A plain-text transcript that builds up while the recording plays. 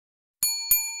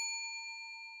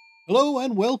Hello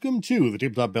and welcome to the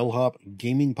Tabletop Bellhop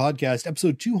Gaming Podcast,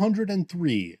 episode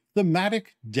 203,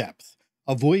 Thematic Depth,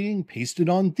 Avoiding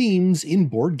Pasted-on Themes in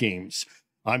Board Games.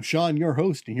 I'm Sean, your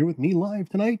host, and here with me live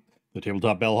tonight, the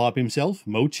Tabletop Bellhop himself,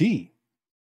 Mo T.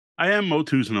 I am Mo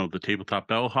Tuzano, the Tabletop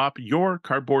Bellhop, your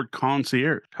cardboard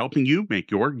concierge, helping you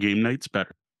make your game nights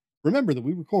better. Remember that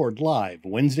we record live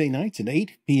Wednesday nights at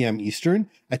 8 p.m. Eastern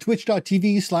at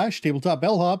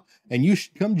twitch.tv/tabletopbellhop, and you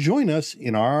should come join us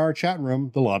in our chat room,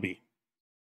 the lobby.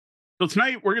 So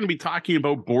tonight we're going to be talking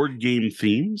about board game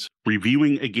themes,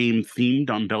 reviewing a game themed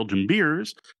on Belgian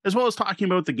beers, as well as talking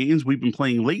about the games we've been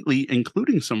playing lately,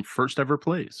 including some first ever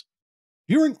plays.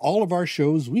 During all of our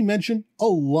shows, we mention a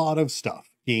lot of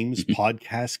stuff. Games,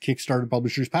 podcasts, Kickstarter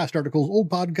publishers, past articles, old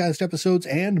podcast episodes,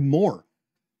 and more.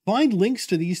 Find links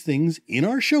to these things in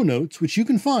our show notes, which you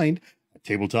can find at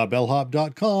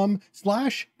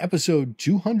tabletopbellhop.com/episode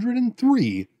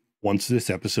 203 once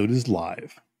this episode is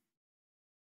live.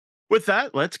 With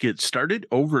that, let's get started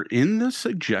over in the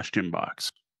suggestion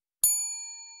box.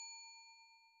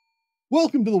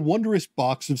 Welcome to the wondrous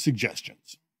box of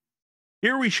suggestions.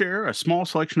 Here we share a small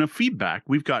selection of feedback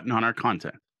we've gotten on our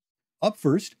content. Up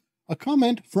first, a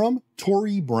comment from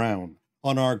Tori Brown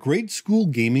on our grade school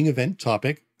gaming event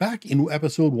topic back in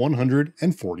episode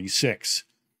 146.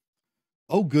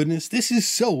 Oh goodness, this is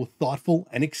so thoughtful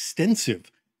and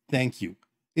extensive. Thank you.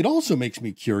 It also makes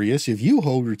me curious if you,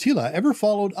 Ho Rutila, ever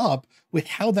followed up with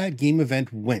how that game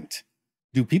event went.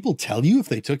 Do people tell you if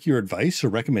they took your advice or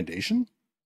recommendation?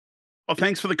 Well,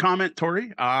 thanks for the comment,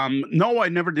 Tori. No, I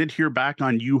never did hear back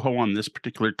on Yuho on this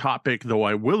particular topic, though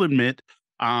I will admit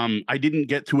I didn't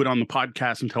get to it on the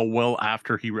podcast until well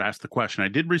after he asked the question. I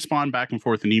did respond back and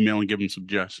forth in email and give him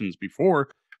suggestions before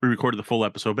we recorded the full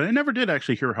episode, but I never did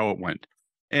actually hear how it went.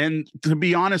 And to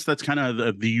be honest, that's kind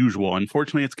of the usual.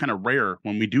 Unfortunately, it's kind of rare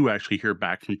when we do actually hear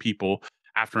back from people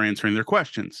after answering their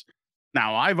questions.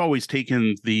 Now, I've always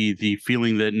taken the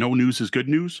feeling that no news is good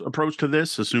news approach to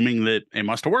this, assuming that it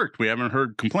must have worked. We haven't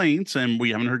heard complaints and we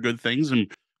haven't heard good things,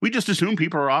 and we just assume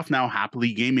people are off now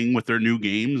happily gaming with their new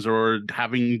games or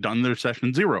having done their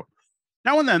session 0.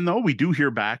 Now and then, though, we do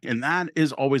hear back, and that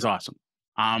is always awesome.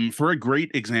 For a great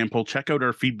example, check out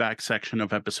our feedback section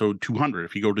of episode 200.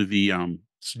 If you go to the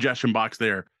suggestion box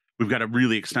there, we've got a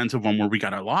really extensive one where we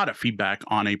got a lot of feedback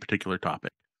on a particular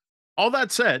topic. All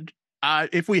that said,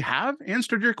 if we have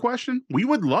answered your question, we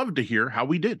would love to hear how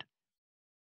we did.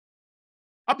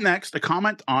 Up next, a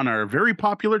comment on our very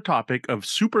popular topic of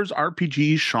Supers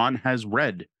RPGs Sean has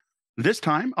read. This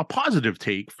time, a positive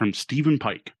take from Stephen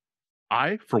Pike.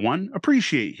 I, for one,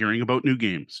 appreciate hearing about new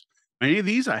games. Many of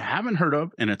these I haven't heard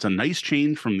of, and it's a nice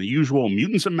change from the usual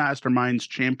Mutants and Masterminds,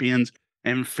 Champions,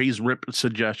 and Phase Rip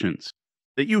suggestions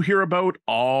that you hear about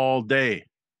all day.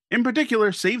 In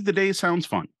particular, Save the Day sounds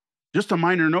fun. Just a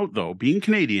minor note, though, being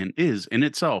Canadian is in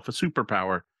itself a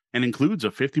superpower and includes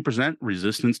a 50%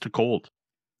 resistance to cold.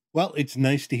 Well, it's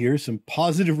nice to hear some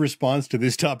positive response to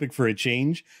this topic for a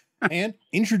change, and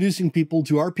introducing people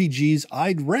to RPGs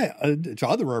I'd read, to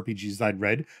other RPGs I'd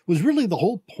read, was really the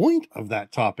whole point of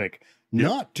that topic,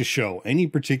 not to show any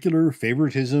particular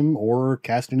favoritism or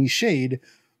cast any shade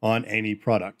on any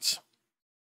products.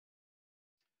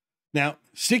 Now,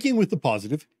 sticking with the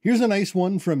positive, here's a nice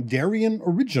one from Darian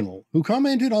Original, who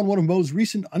commented on one of Mo's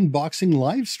recent unboxing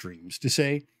live streams to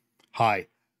say, "Hi.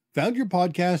 Found your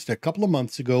podcast a couple of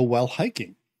months ago while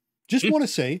hiking. Just want to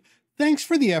say, thanks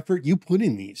for the effort you put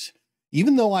in these.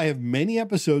 Even though I have many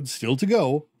episodes still to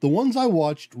go, the ones I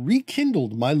watched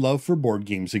rekindled my love for board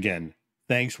games again.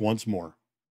 Thanks once more."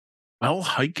 Well,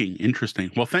 hiking.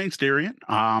 Interesting. Well, thanks, Darian.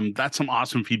 That's some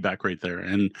awesome feedback right there.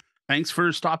 And thanks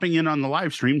for stopping in on the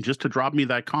live stream just to drop me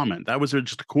that comment. That was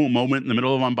just a cool moment in the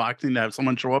middle of unboxing to have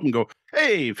someone show up and go,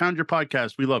 "Hey, found your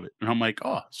podcast. We love it." And I'm like,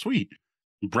 "Oh, sweet.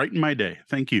 Brighten my day.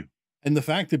 Thank you." And the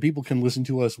fact that people can listen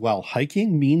to us while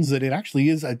hiking means that it actually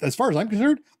is, as far as I'm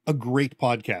concerned, a great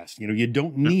podcast. You know, you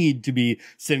don't need to be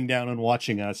sitting down and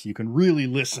watching us. You can really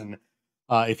listen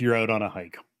if you're out on a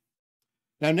hike.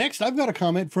 Now, next, I've got a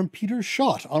comment from Peter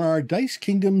Schott on our Dice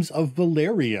Kingdoms of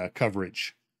Valeria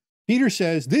coverage. Peter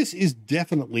says, "This is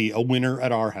definitely a winner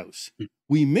at our house.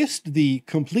 We missed the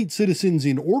complete citizens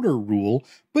in order rule,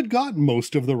 but got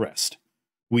most of the rest.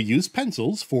 We use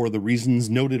pencils for the reasons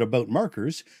noted about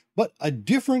markers, but a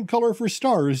different color for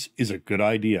stars is a good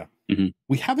idea.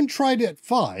 We haven't tried at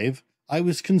 5. I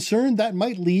was concerned that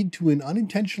might lead to an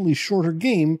unintentionally shorter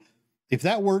game. If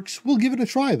that works, we'll give it a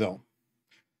try, though.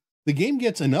 The game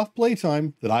gets enough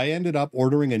playtime that I ended up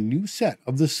ordering a new set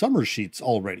of the summer sheets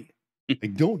already. I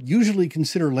don't usually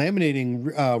consider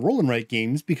laminating roll and write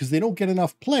games because they don't get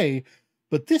enough play,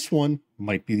 but this one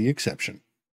might be the exception."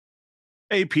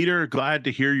 Hey, Peter, glad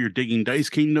to hear you're digging Dice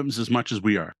Kingdoms as much as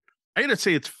we are. I gotta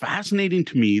say, it's fascinating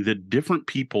to me that different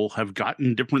people have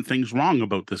gotten different things wrong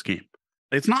about this game.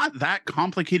 It's not that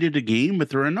complicated a game,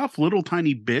 but there are enough little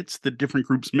tiny bits that different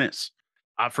groups miss.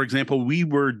 For example, we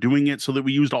were doing it so that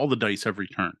we used all the dice every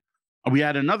turn. We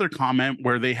had another comment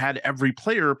where they had every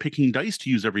player picking dice to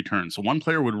use every turn. So one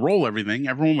player would roll everything,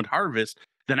 everyone would harvest,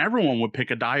 then everyone would pick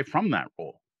a die from that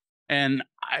roll. And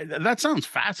that sounds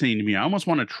fascinating to me. I almost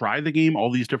want to try the game all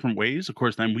these different ways. Of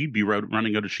course, then we'd be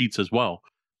running out of sheets as well.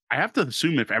 I have to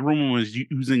assume if everyone was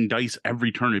using dice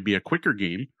every turn, it'd be a quicker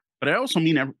game. But I also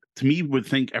mean, to me, would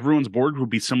think everyone's board would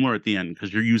be similar at the end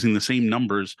because you're using the same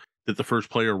numbers that the first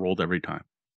player rolled every time.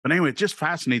 But anyway, it just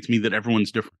fascinates me that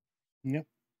everyone's different. Yep.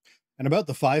 And about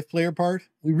the 5-player part,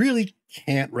 we really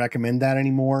can't recommend that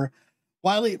anymore.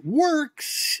 While it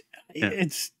works,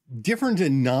 it's different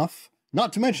enough,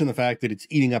 not to mention the fact that it's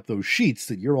eating up those sheets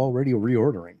that you're already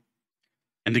reordering.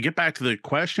 And to get back to the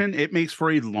question, it makes for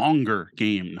a longer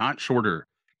game, not shorter.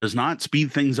 Does not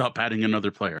speed things up adding another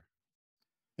player.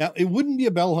 Now, it wouldn't be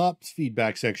a Bellhop's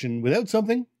feedback section without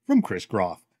something from Chris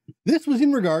Groff. This was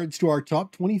in regards to our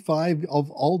top 25 of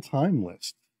all time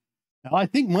list. Now, I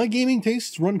think my gaming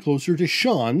tastes run closer to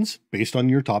Sean's based on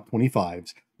your top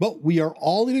 25s, but we are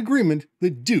all in agreement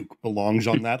that Duke belongs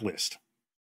on that list.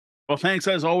 Well, thanks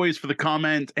as always for the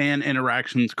comment and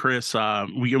interactions, Chris.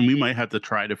 We might have to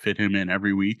try to fit him in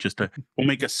every week. We'll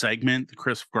make a segment.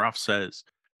 Chris Groff says,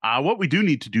 what we do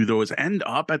need to do though is end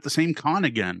up at the same con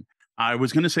again. I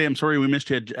was going to say, I'm sorry we missed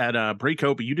you at a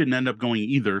breakout, but you didn't end up going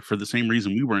either for the same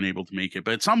reason we weren't able to make it.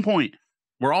 But at some point,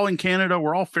 we're all in Canada.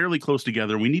 We're all fairly close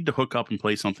together. We need to hook up and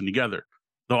play something together.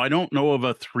 Though I don't know of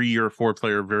a 3 or 4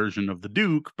 player version of the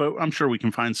Duke, but I'm sure we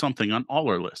can find something on all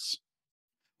our lists.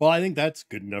 Well, I think that's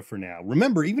good enough for now.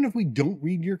 Remember, even if we don't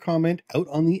read your comment out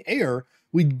on the air,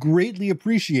 we'd greatly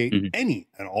appreciate any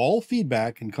and all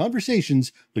feedback and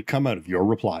conversations that come out of your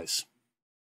replies.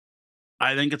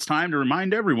 I think it's time to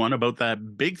remind everyone about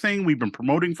that big thing we've been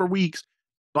promoting for weeks,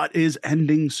 but is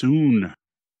ending soon.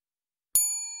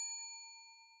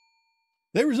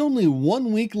 There is only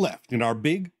 1 week left in our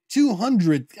big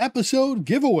 200th episode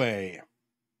giveaway.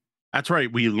 That's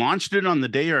right. We launched it on the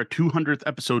day our 200th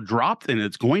episode dropped, and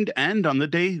it's going to end on the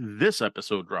day this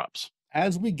episode drops.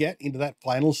 As we get into that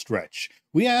final stretch,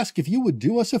 we ask if you would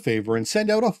do us a favor and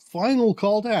send out a final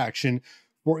call to action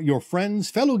for your friends,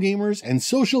 fellow gamers, and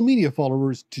social media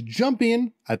followers to jump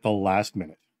in at the last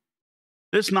minute.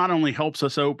 This not only helps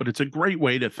us out, but it's a great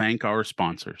way to thank our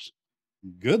sponsors.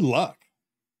 Good luck.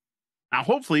 Now,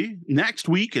 hopefully, next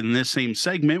week in this same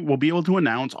segment, we'll be able to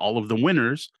announce all of the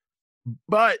winners,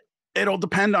 but it'll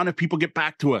depend on if people get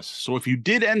back to us. So if you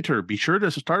did enter, be sure to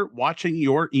start watching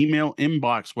your email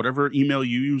inbox, whatever email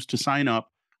you use to sign up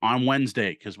on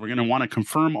Wednesday, because we're going to want to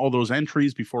confirm all those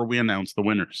entries before we announce the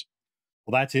winners.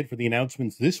 Well, that's it for the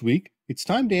announcements this week. It's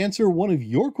time to answer one of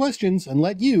your questions and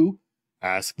let you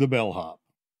ask the Bellhop.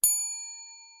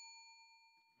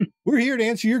 We're here to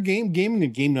answer your gaming,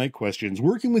 and game night questions,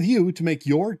 working with you to make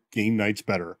your game nights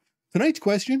better. Tonight's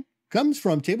question comes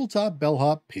from Tabletop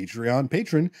Bellhop Patreon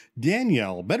patron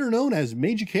Danielle, better known as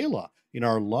Magicala, in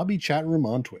our lobby chat room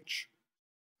on Twitch.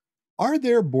 Are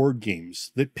there board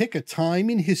games that pick a time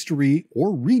in history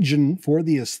or region for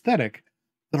the aesthetic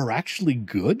that are actually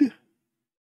good?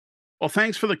 Well,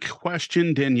 thanks for the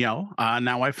question, Danielle.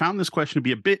 Now, I found this question to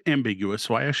be a bit ambiguous,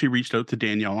 so I actually reached out to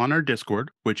Danielle on our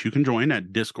Discord, which you can join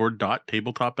at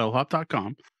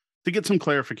discord.tabletopbellhop.com, to get some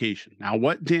clarification. Now,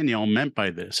 what Danielle meant by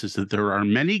this is that there are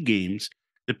many games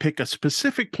that pick a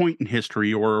specific point in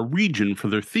history or a region for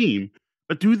their theme,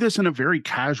 but do this in a very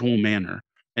casual manner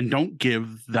and don't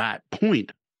give that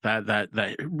point,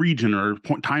 that region or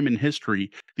time in history,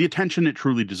 the attention it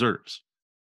truly deserves.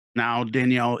 Now,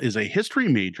 Danielle is a history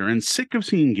major and sick of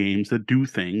seeing games that do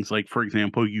things like, for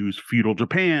example, use feudal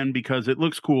Japan because it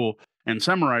looks cool and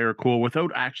samurai are cool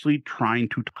without actually trying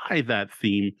to tie that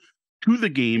theme to the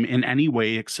game in any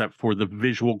way except for the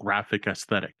visual graphic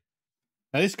aesthetic.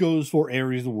 Now, this goes for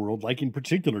areas of the world, like in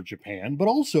particular Japan, but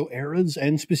also eras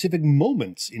and specific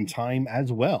moments in time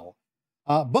as well.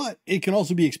 But it can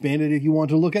also be expanded if you want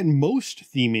to look at most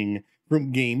theming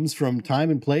from games from time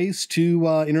and place to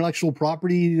intellectual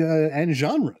property and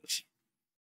genres.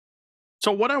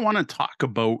 So what I want to talk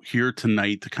about here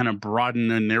tonight to kind of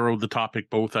broaden and narrow the topic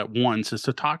both at once is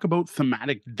to talk about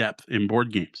thematic depth in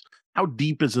board games. How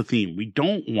deep is the theme? We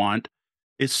don't want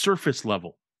a surface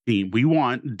level theme. We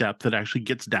want depth that actually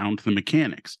gets down to the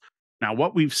mechanics. Now,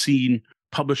 what we've seen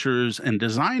publishers and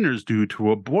designers do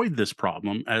to avoid this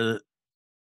problem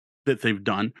that they've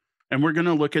done And we're going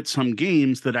to look at some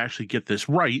games that actually get this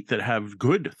right, that have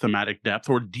good thematic depth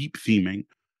or deep theming,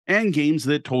 and games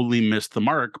that totally miss the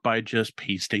mark by just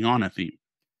pasting on a theme.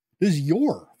 Does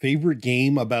your favorite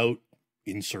game about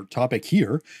insert topic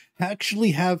here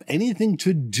actually have anything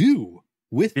to do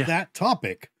with that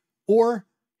topic? Or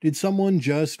did someone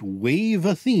just wave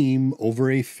a theme over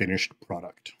a finished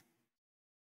product?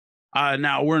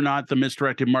 Now, we're not the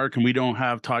misdirected mark, and we don't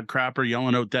have Todd Crapper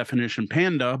yelling out definition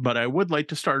panda, but I would like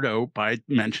to start out by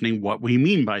mentioning what we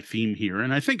mean by theme here.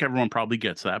 And I think everyone probably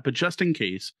gets that, but just in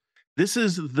case, this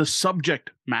is the subject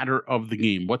matter of the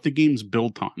game, what the game's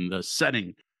built on, the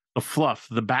setting, the fluff,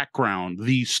 the background,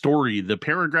 the story, the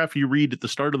paragraph you read at the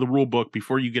start of the rule book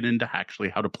before you get into actually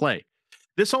how to play.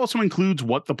 This also includes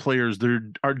what the players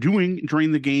are doing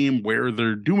during the game, where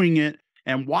they're doing it,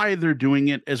 and why they're doing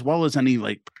it, as well as any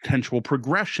like potential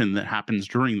progression that happens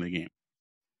during the game.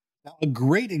 Now, a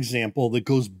great example that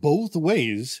goes both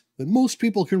ways that most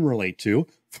people can relate to,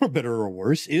 for better or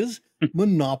worse, is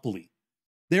Monopoly.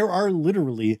 There are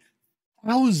literally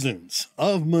thousands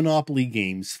of Monopoly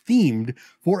games themed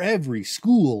for every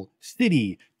school,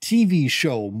 city, TV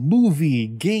show, movie,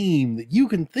 game that you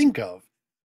can think of.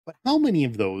 But how many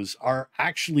of those are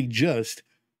actually just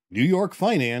New York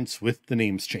finance with the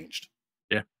names changed?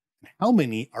 Yeah. How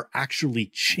many are actually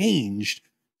changed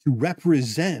to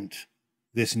represent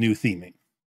this new theming?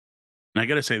 And I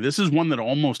got to say, this is one that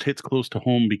almost hits close to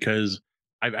home because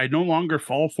I no longer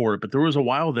fall for it. But there was a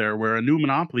while there where a new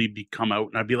Monopoly be come out,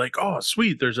 and I'd be like, "Oh,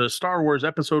 sweet! There's a Star Wars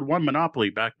Episode 1 Monopoly."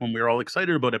 Back when we were all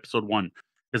excited about Episode 1,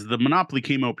 because the Monopoly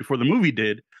came out before the movie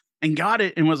did, and got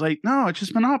it, and was like, "No, it's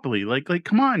just Monopoly. Like,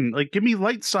 come on! Like, give me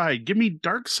light side, give me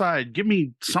dark side, give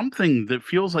me something that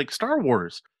feels like Star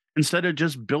Wars." Instead of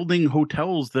just building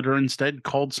hotels that are instead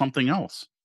called something else.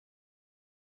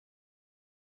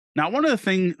 Now, one of the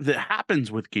things that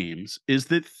happens with games is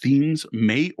that themes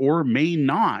may or may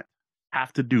not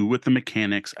have to do with the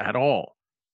mechanics at all,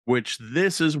 which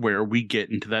this is where we get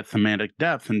into that thematic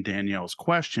depth in Danielle's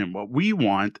question. What we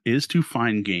want is to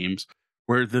find games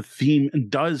where the theme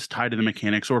does tie to the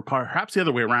mechanics, or perhaps the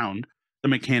other way around, the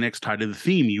mechanics tie to the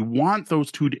theme. You want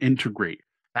those two to integrate.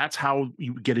 That's how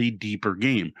you get a deeper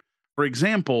game. For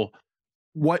example,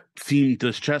 what theme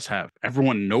does chess have?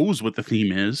 Everyone knows what the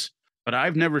theme is, but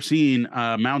I've never seen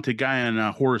a mounted guy on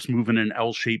a horse move in an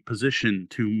L-shaped position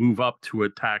to move up to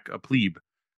attack a plebe.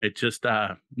 It just,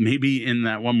 maybe in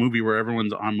that one movie where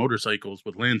everyone's on motorcycles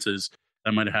with lances,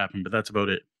 that might have happened, but that's about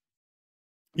it.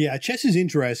 Yeah, chess is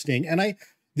interesting, and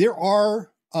there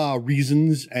are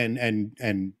reasons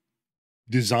and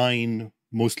design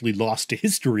mostly lost to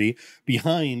history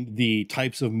behind the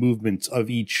types of movements of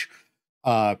each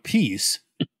piece.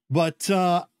 But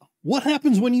what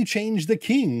happens when you change the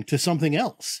king to something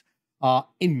else?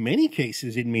 In many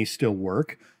cases, it may still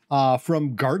work,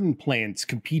 from garden plants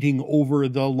competing over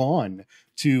the lawn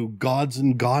to gods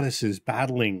and goddesses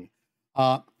battling.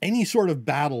 Any sort of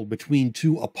battle between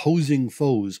two opposing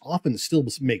foes often still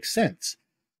makes sense.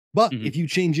 But if you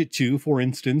change it to, for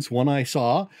instance, one I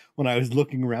saw when I was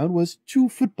looking around was two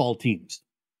football teams,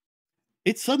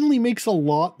 it suddenly makes a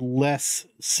lot less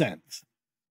sense.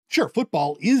 Sure,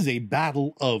 football is a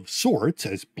battle of sorts,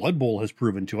 as Blood Bowl has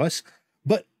proven to us,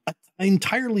 but an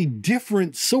entirely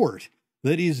different sort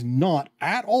that is not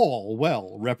at all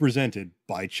well represented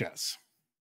by chess.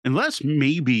 Unless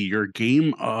maybe your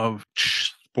game of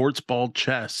sports ball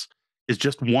chess is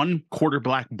just one quarter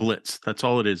black blitz. That's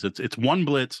all it is. It's one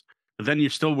blitz, but then you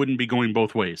still wouldn't be going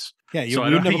both ways. Yeah, you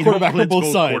wouldn't have a quarterback on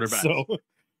both sides.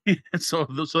 So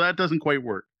that doesn't quite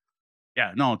work.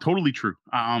 Yeah, no, totally true.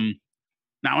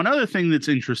 Now, another thing that's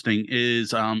interesting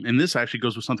is, and this actually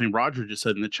goes with something Roger just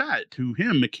said in the chat, to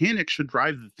him, mechanics should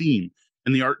drive the theme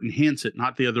and the art enhance it,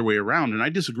 not the other way around. And I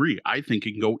disagree. I think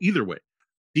it can go either way.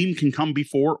 Theme can come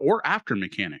before or after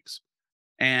mechanics.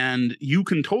 And you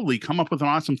can totally come up with an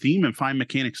awesome theme and find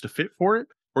mechanics to fit for it,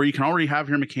 or you can already have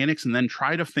your mechanics and then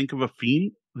try to think of a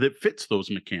theme that fits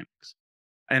those mechanics.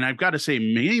 And I've got to say,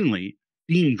 mainly,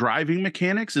 theme driving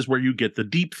mechanics is where you get the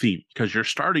deep theme, because you're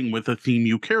starting with a theme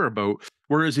you care about.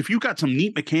 Whereas if you got some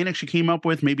neat mechanics you came up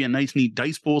with, maybe a nice, neat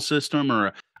dice pool system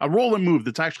or a roll and move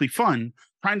that's actually fun,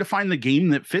 trying to find the game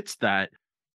that fits that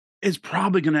is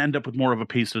probably going to end up with more of a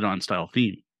pasted on style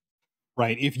theme.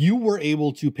 Right. If you were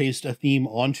able to paste a theme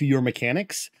onto your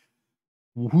mechanics,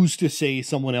 who's to say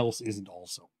someone else isn't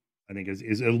also? I think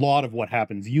is a lot of what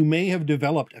happens. You may have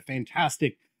developed a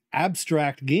fantastic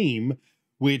abstract game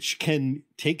which can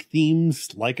take themes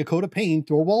like a coat of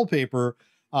paint or wallpaper,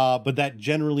 but that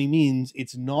generally means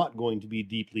it's not going to be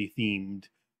deeply themed,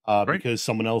 right, because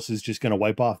someone else is just going to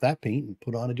wipe off that paint and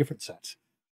put on a different set.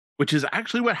 which is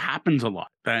actually what happens a lot.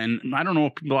 And I don't know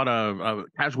if a lot of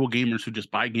casual gamers who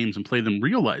just buy games and play them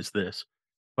realize this,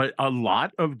 but a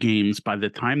lot of games, by the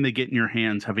time they get in your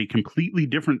hands, have a completely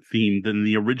different theme than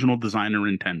the original designer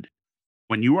intended.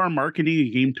 When you are marketing a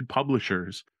game to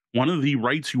publishers, one of the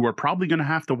rights you are probably going to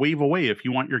have to waive away if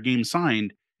you want your game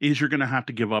signed is you're going to have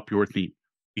to give up your theme,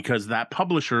 because that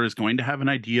publisher is going to have an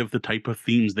idea of the type of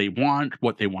themes they want,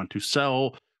 what they want to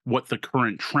sell, what the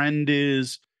current trend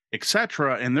is,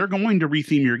 etc. And they're going to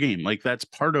retheme your game. Like, that's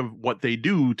part of what they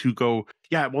do to go,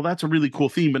 yeah, well, that's a really cool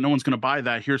theme, but no one's going to buy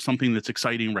that. Here's something that's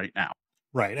exciting right now.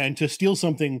 Right. And to steal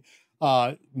something,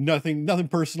 nothing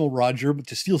personal, Roger, but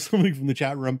to steal something from the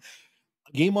chat room,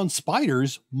 a game on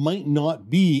spiders might not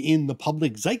be in the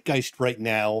public zeitgeist right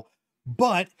now,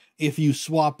 but if you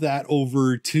swap that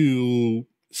over to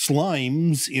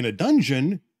slimes in a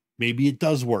dungeon, maybe it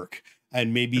does work.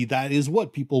 And maybe that is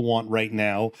what people want right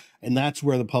now. And that's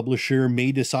where the publisher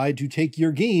may decide to take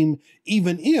your game,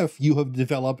 even if you have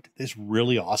developed this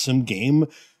really awesome game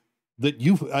that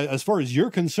you, as far as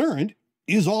you're concerned,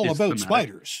 is all about thematic.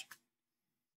 spiders.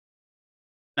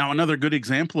 Now, another good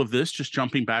example of this, just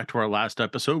jumping back to our last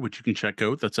episode, which you can check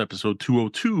out, that's episode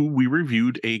 202, we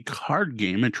reviewed a card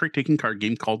game, a trick-taking card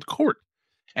game called Court.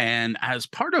 And as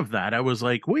part of that, I was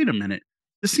like, wait a minute,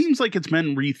 this seems like it's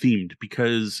been rethemed,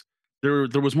 because there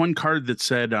was one card that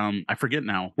said, I forget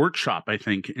now, workshop, I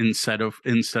think, instead of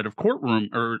courtroom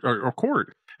or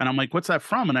court. And I'm like, what's that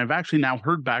from? And I've actually now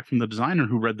heard back from the designer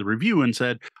who read the review and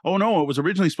said, oh no, it was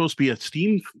originally supposed to be a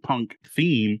steampunk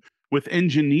theme with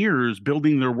engineers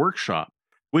building their workshop,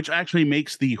 which actually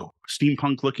makes the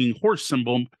steampunk looking horse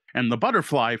symbol and the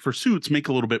butterfly for suits make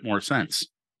a little bit more sense.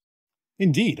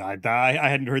 Indeed. I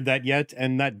hadn't heard that yet,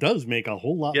 and that does make a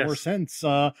whole lot more sense.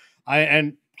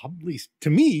 And probably, to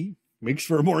me, makes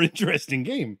for a more interesting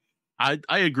game. I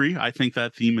agree. I think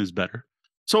that theme is better.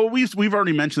 So we've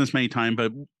already mentioned this many times,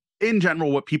 but in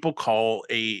general, what people call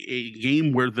a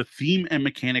game where the theme and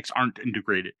mechanics aren't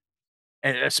integrated,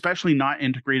 and especially not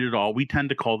integrated at all, we tend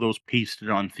to call those pasted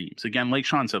on themes. Again, like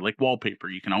Sean said, like wallpaper,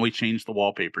 you can always change the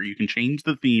wallpaper. You can change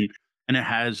the theme and it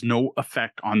has no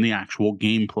effect on the actual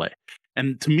gameplay.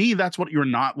 And to me, that's what you're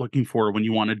not looking for when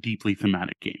you want a deeply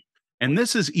thematic game. And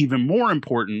this is even more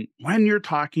important when you're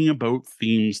talking about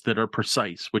themes that are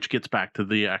precise, which gets back to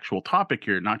the actual topic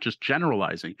here, not just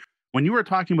generalizing. When you are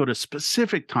talking about a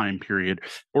specific time period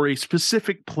or a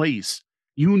specific place,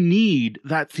 you need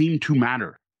that theme to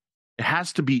matter. It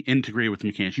has to be integrated with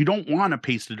mechanics. You don't want to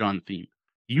paste it on theme.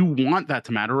 You want that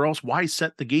to matter, or else why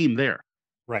set the game there?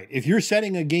 Right. If you're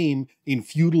setting a game in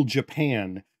feudal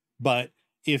Japan, but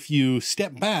if you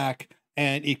step back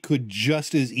and it could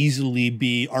just as easily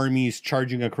be armies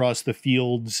charging across the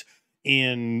fields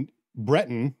in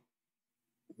Britain,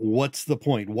 what's the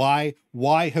point? Why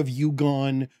have you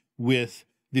gone with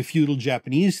the feudal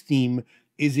Japanese theme?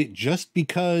 Is it just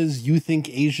because you think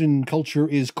Asian culture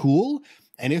is cool?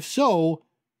 And if so,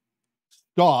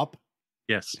 stop.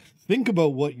 Yes. Think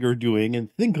about what you're doing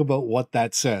and think about what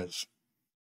that says.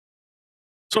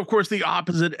 So, of course, the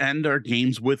opposite end are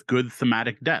games with good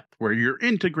thematic depth, where you're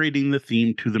integrating the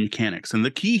theme to the mechanics. And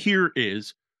the key here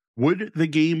is, would the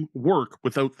game work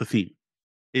without the theme?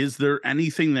 Is there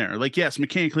anything there? Like, yes,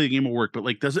 mechanically the game will work, but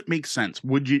like, does it make sense?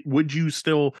 Would you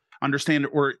still understand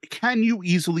it? Or can you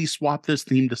easily swap this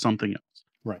theme to something else?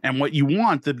 Right. And what you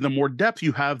want, the more depth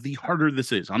you have, the harder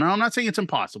this is. And I'm not saying it's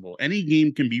impossible. Any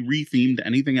game can be rethemed to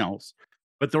anything else,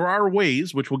 but there are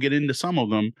ways, which we'll get into some of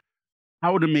them,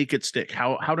 how to make it stick,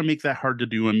 how to make that hard to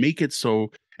do and make it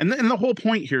so. And the whole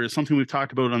point here is something we've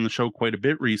talked about on the show quite a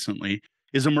bit recently,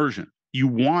 is immersion. You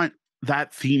want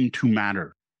that theme to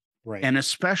matter. Right. And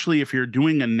especially if you're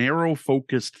doing a narrow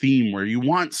focused theme where you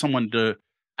want someone to,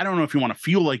 I don't know if you want to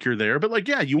feel like you're there, but like,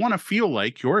 yeah, you want to feel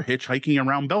like you're hitchhiking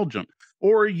around Belgium,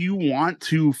 or you want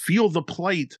to feel the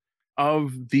plight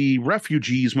of the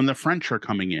refugees when the French are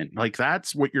coming in. Like,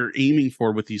 that's what you're aiming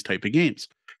for with these type of games.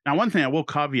 Now, one thing I will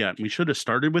caveat, we should have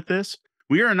started with this.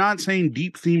 We are not saying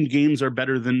deep themed games are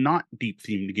better than not deep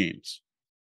themed games.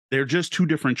 They're just two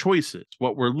different choices.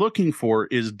 What we're looking for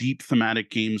is deep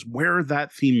thematic games where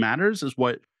that theme matters, is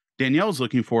what Danielle's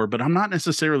looking for. But I'm not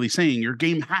necessarily saying your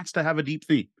game has to have a deep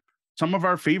theme. Some of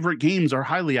our favorite games are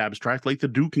highly abstract, like the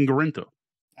Duke and Garinto.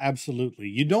 Absolutely.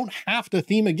 You don't have to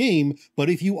theme a game, but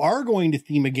if you are going to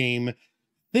theme a game,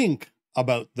 think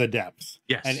about the depth.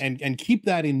 Yes. And keep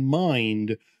that in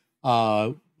mind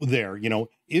there. You know,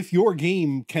 if your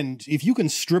game if you can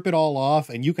strip it all off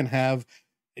and you can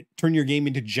turn your game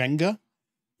into Jenga,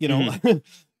 you know,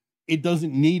 it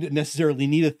doesn't necessarily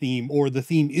need a theme, or the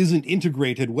theme isn't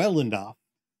integrated well enough,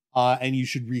 and you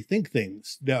should rethink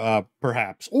things,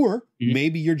 perhaps. Or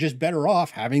maybe you're just better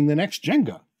off having the next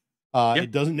Jenga.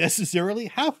 It doesn't necessarily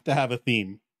have to have a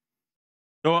theme.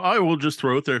 So I will just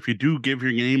throw it there. If you do give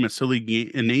your name a silly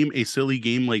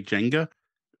game like Jenga,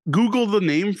 Google the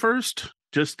name first,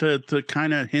 just to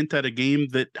kind of hint at a game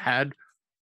that had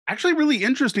actually really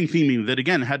interesting theming that,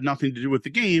 again, had nothing to do with the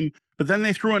game. But then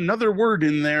they threw another word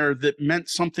in there that meant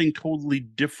something totally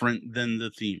different than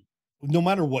the theme. No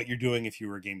matter what you're doing, if you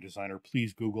were a game designer,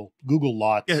 please Google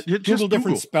lots. Yeah, Google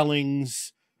different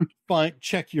spellings.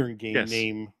 Check your game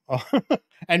name,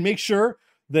 and make sure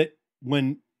that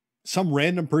when some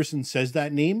random person says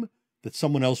that name, that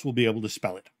someone else will be able to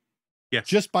spell it. Yes,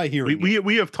 just by hearing it.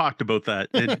 We have talked about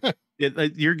that.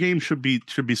 Your game should be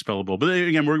spellable. But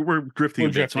again, we're drifting a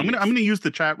bit. So I'm gonna use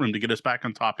the chat room to get us back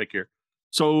on topic here.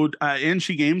 So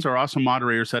Anshi Games, our awesome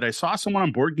moderator, said, I saw someone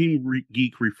on Board Game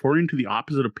Geek referring to the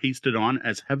opposite of pasted on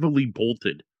as heavily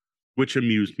bolted, which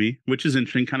amused me, which is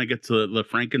interesting. Kind of gets the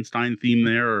Frankenstein theme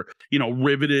there, or,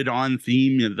 riveted on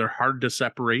theme. They're hard to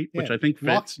separate, which I think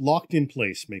fits. Locked in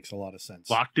place makes a lot of sense.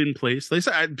 Locked in place. They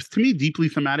said, to me, deeply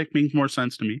thematic makes more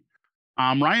sense to me.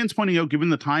 Ryan's pointing out, given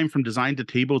the time from design to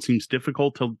table, it seems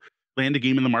difficult to land a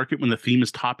game in the market when the theme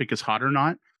topic is hot or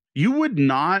not. You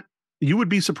would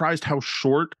be surprised how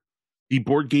short the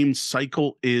board game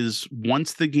cycle is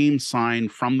once the game's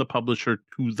signed from the publisher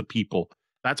to the people.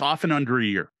 That's often under a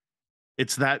year.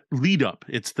 It's that lead up.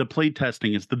 It's the play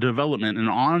testing. It's the development. And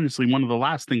honestly, one of the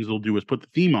last things they'll do is put the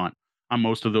theme on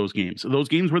most of those games. So those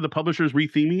games where the publisher's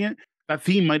retheming it, that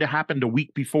theme might have happened a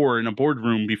week before in a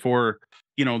boardroom before,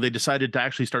 they decided to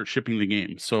actually start shipping the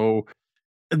game. So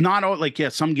not all,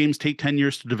 some games take 10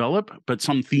 years to develop, but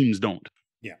some themes don't.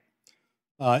 Yeah.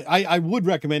 I would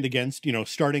recommend against,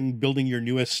 starting building your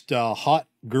newest hot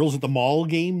Girls at the Mall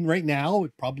game right now.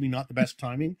 Probably not the best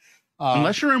timing.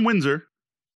 Unless you're in Windsor.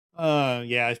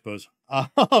 Yeah, I suppose.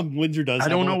 Windsor does. I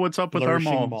don't know what's up with our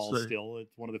mall. Still,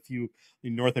 it's one of the few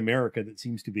in North America that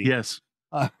seems to be. Yes.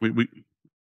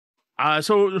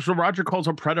 So Roger calls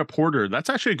a Preda Porter. That's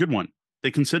actually a good one. They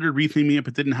considered retheming it,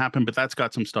 but didn't happen. But that's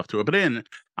got some stuff to it. But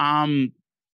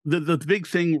the big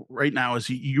thing right now is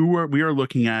we are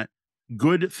looking at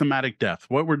good thematic depth.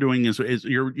 What we're doing is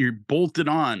you're bolted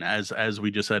on, as we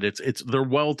just said. They're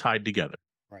well tied together.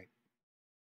 Right.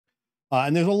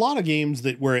 And there's a lot of games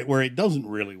where it doesn't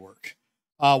really work.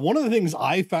 One of the things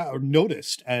I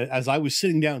noticed as I was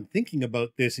sitting down thinking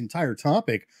about this entire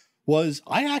topic was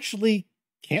I actually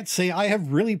can't say I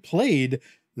have really played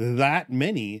that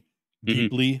many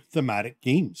deeply thematic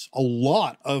games. A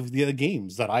lot of the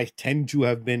games that I tend to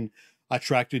have been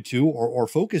attracted to or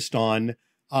focused on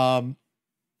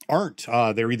aren't.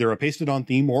 They're either a pasted on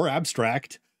theme or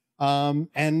abstract. One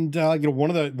of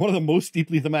the most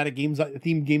deeply thematic games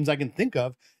I can think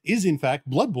of is in fact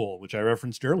Blood Bowl, which I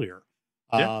referenced earlier.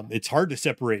 It's hard to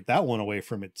separate that one away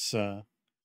from its no,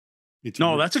 roots.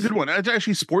 That's a good one.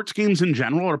 Actually, sports games in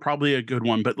general are probably a good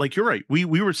one. But you're right. We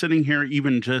were sitting here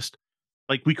even just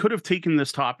we could have taken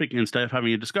this topic instead of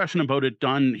having a discussion about it.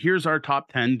 Here's our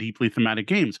top 10 deeply thematic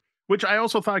games, which I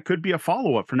also thought could be a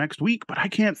follow-up for next week. But I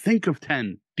can't think of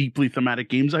 10 deeply thematic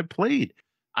games I've played.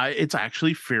 It's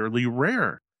actually fairly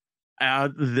rare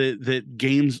that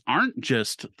games aren't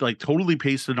just totally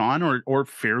pasted on or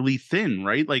fairly thin,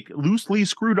 right? Loosely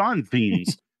screwed on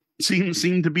themes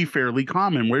seem to be fairly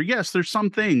common, where yes, there's some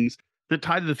things that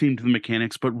tie the theme to the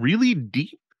mechanics, but really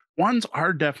deep ones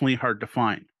are definitely hard to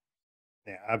find.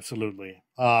 Yeah, absolutely.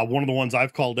 One of the ones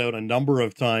I've called out a number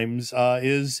of times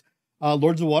is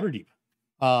Lords of Waterdeep.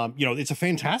 It's a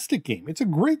fantastic game. It's a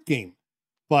great game,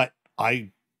 but I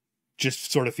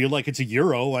just sort of feel like it's a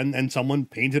Euro and someone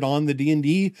painted on the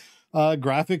D&D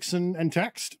graphics and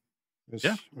text.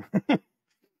 Yeah.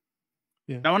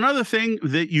 Now, another thing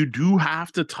that you do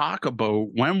have to talk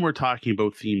about when we're talking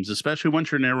about themes, especially once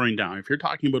you're narrowing down, if you're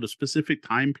talking about a specific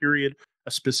time period,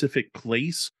 a specific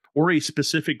place, or a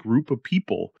specific group of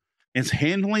people, is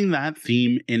handling that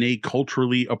theme in a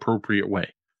culturally appropriate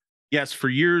way. Yes, for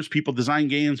years, people design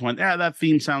games, went, that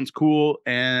theme sounds cool,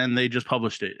 and they just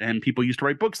published it. And people used to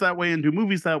write books that way and do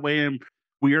movies that way, and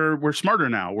we're smarter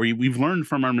now. We've learned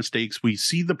from our mistakes. We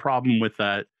see the problem with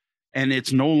that, and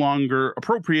it's no longer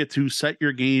appropriate to set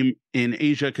your game in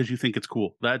Asia because you think it's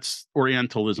cool. That's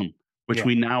Orientalism, which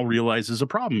we now realize is a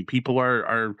problem. People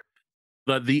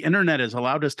the internet has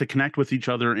allowed us to connect with each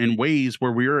other in ways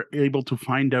where we were able to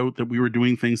find out that we were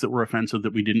doing things that were offensive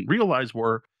that we didn't realize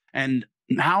were. And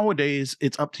nowadays,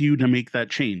 it's up to you to make that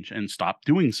change and stop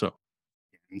doing so.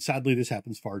 And sadly, this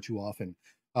happens far too often.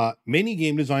 Many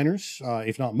game designers,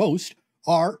 if not most,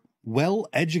 are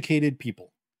well-educated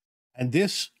people. And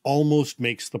this almost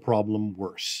makes the problem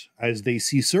worse, as they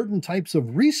see certain types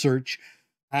of research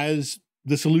as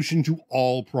the solution to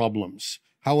all problems.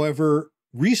 However,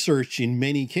 research in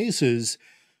many cases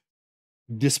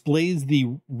displays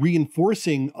the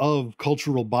reinforcing of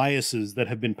cultural biases that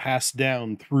have been passed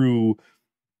down through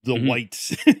the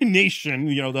white nation,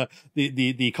 you know,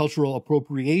 the cultural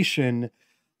appropriation,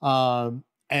 and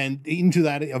into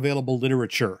that available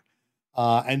literature.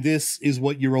 And this is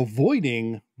what you're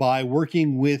avoiding by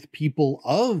working with people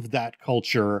of that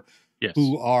culture, yes,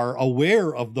 who are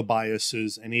aware of the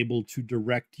biases and able to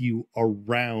direct you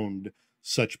around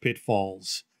such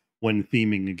pitfalls when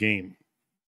theming a game.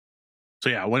 So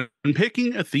yeah, when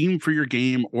picking a theme for your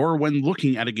game, or when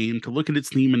looking at a game to look at its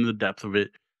theme and the depth of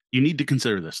it, you need to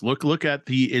consider this. Look at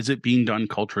is it being done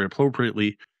culturally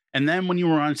appropriately? And then when you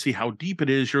want to see how deep it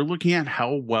is, you're looking at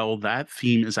how well that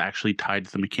theme is actually tied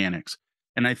to the mechanics.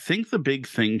 And I think the big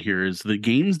thing here is the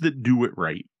games that do it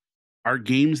right are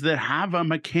games that have a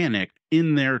mechanic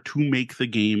in there to make the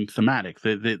game thematic,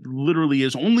 that literally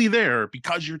is only there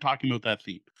because you're talking about that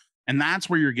theme. And that's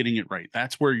where you're getting it right.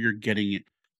 That's where you're getting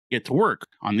it to work.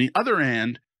 On the other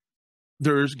hand,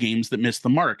 there's games that miss the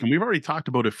mark. And we've already talked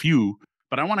about a few,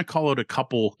 but I want to call out a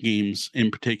couple games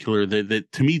in particular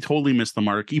that to me totally missed the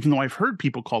mark, even though I've heard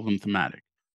people call them thematic.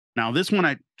 Now, this one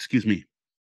I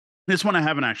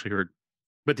haven't actually heard,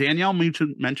 but Danielle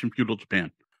mentioned Feudal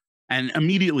Japan. And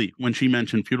immediately when she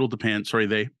mentioned Feudal Japan,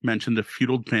 they mentioned the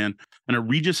Feudal Japan, an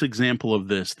egregious example of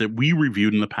this that we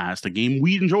reviewed in the past, a game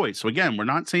we enjoy. So again, we're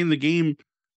not saying the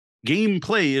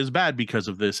gameplay is bad because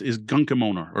of this, is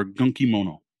Gunkimono or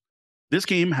Gunkimono. This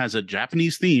game has a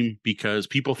Japanese theme because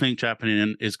people think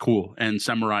Japan is cool and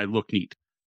samurai look neat.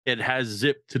 It has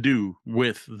zip to do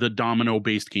with the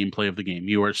domino-based gameplay of the game.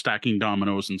 You are stacking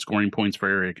dominoes and scoring points for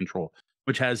area control,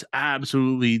 which has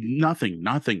absolutely nothing,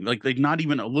 like not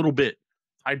even a little bit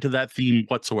tied to that theme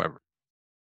whatsoever.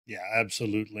 Yeah,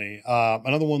 absolutely.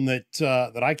 Another one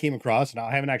that I came across, and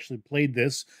I haven't actually played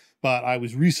this, but I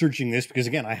was researching this because,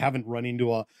 again, I haven't run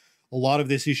into a lot of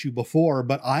this issue before,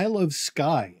 but Isle of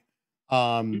Skye.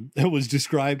 It was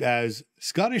described as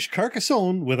Scottish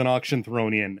Carcassonne with an auction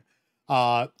thrown in.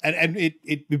 And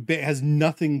it has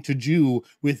nothing to do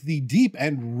with the deep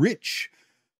and rich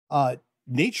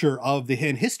nature of the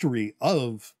history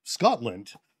of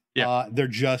Scotland. Yeah. They're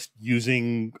just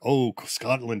using,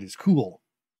 Scotland is cool.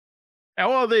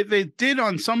 Well, they did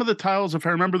on some of the tiles, if I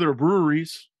remember, there are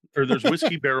breweries or there's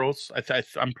whiskey barrels.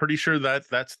 I'm pretty sure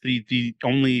that's the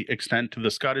only extent to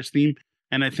the Scottish theme.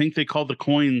 And I think they call the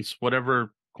coins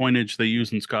whatever coinage they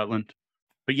use in Scotland.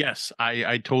 But yes,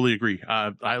 I totally agree.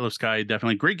 Isle of Skye,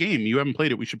 definitely great game. You haven't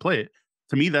played it, we should play it.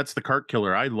 To me, that's the cart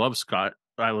killer. I love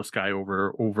Isle of Skye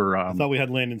over. I thought we had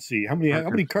Land and Sea. How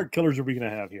many cart killers are we going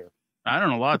to have here? I don't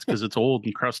know, lots, because it's old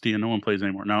and crusty and no one plays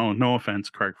anymore. No offense,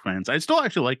 Cart fans. I still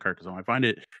actually like Carcassonne. I find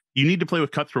it, you need to play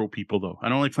with cutthroat people, though. I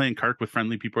don't like playing Cart with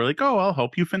friendly people who are like, oh, I'll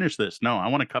help you finish this. No, I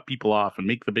want to cut people off and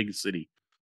make the biggest city.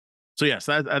 So yes,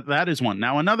 that is one.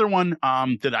 Now, another one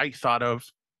that I thought of,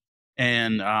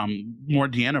 and more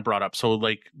Deanna brought up. So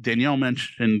like Danielle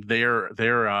mentioned,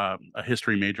 they're a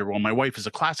history major. Well, my wife is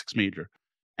a classics major,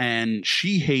 and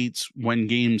she hates when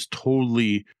games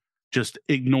totally just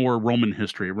ignore Roman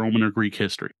history, Roman or Greek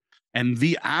history. And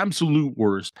the absolute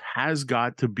worst has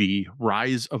got to be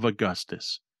Rise of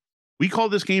Augustus. We call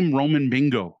this game Roman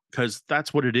Bingo because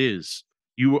that's what it is.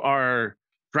 You are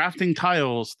drafting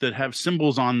tiles that have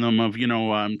symbols on them of,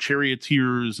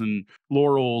 charioteers and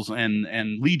laurels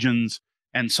and legions.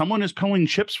 And someone is pulling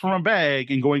chips from a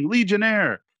bag and going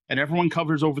Legionnaire, and everyone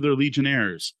covers over their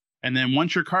Legionnaires. And then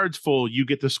once your card's full, you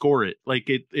get to score it. Like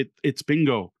it's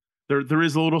bingo. There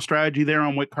is a little strategy there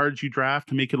on what cards you draft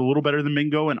to make it a little better than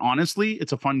bingo. And honestly,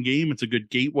 it's a fun game. It's a good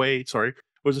gateway. Sorry,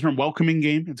 was the term welcoming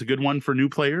game? It's a good one for new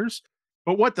players.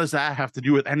 But what does that have to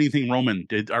do with anything Roman?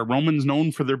 Are Romans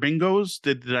known for their bingos?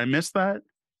 Did I miss that?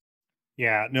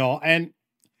 Yeah, no. And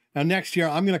now next year,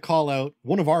 I'm going to call out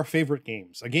one of our favorite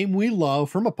games, a game we love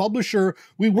from a publisher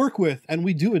we work with and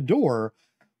we do adore.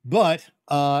 But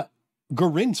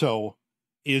Gorinto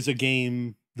is a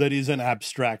game that is an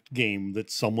abstract game that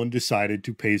someone decided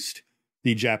to paste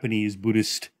the Japanese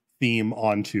Buddhist theme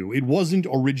onto. It wasn't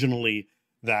originally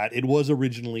that. It was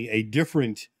originally a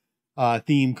different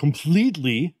theme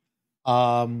completely.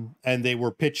 And they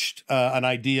were pitched an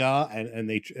idea and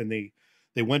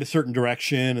they went a certain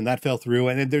direction and that fell through.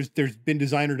 And then there's been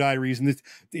designer diaries and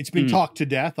it's been talked to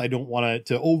death. I don't want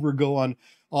to overgo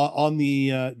on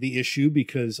the issue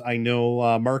because I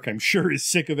know Mark, I'm sure, is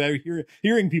sick of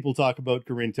hearing people talk about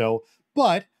Gorinto.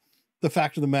 But the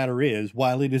fact of the matter is,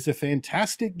 while it is a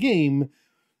fantastic game,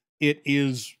 it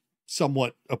is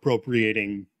somewhat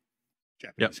appropriating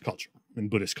Japanese culture and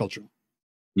Buddhist culture.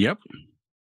 Yep.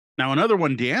 Now, another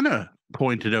one Deanna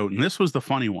pointed out, and this was the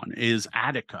funny one, is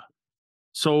Attica.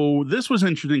 So this was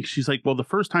interesting. She's like, well, the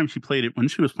first time she played it, when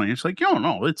she was playing, she's like,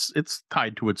 no, it's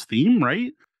tied to its theme,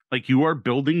 right? Like, you are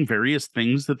building various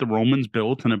things that the Romans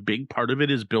built, and a big part of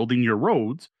it is building your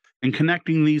roads and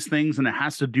connecting these things, and it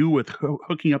has to do with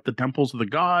hooking up the temples of the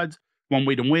gods. One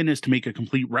way to win is to make a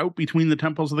complete route between the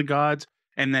temples of the gods,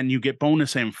 and then you get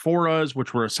bonus amphoras,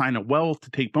 which were a sign of wealth to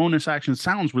take bonus actions.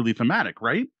 Sounds really thematic,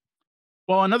 right?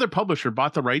 Well, another publisher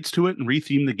bought the rights to it and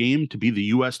rethemed the game to be the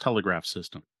U.S. telegraph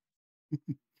system.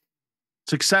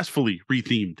 Successfully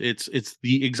rethemed. It's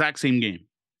the exact same game.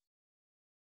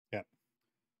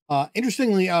 Yeah.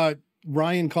 Interestingly,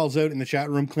 Ryan calls out in the chat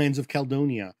room Clans of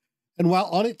Caledonia. And while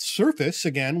on its surface,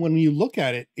 again, when you look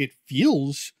at it, it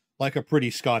feels like a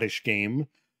pretty Scottish game.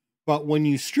 But when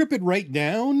you strip it right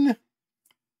down,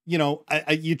 you know,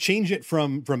 you change it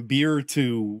from beer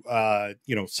to,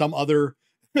 you know, some other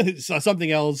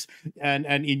something else,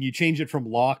 and you change it from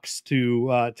locks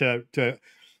to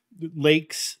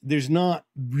lakes. There's not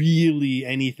really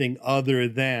anything other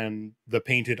than the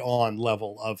painted on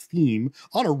level of theme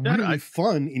on a really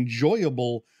fun,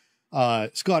 enjoyable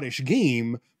Scottish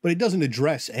game, but it doesn't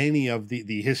address any of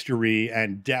the history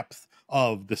and depth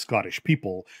of the Scottish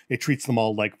people. It treats them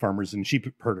all like farmers and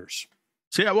sheep herders.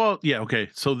 So yeah, well, yeah, okay.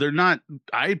 So they're not,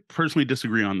 I personally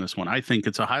disagree on this one. I think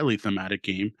it's a highly thematic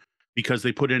game because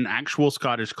they put in actual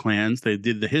Scottish clans. They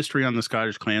did the history on the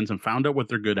Scottish clans and found out what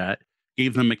they're good at,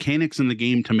 gave them mechanics in the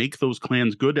game to make those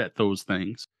clans good at those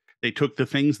things. They took the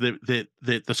things that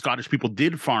the Scottish people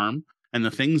did farm and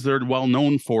the things they're well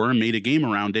known for and made a game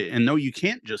around it. And no, you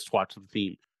can't just watch the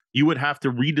theme. You would have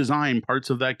to redesign parts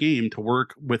of that game to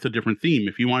work with a different theme.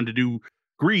 If you wanted to do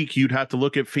Greek, you'd have to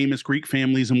look at famous Greek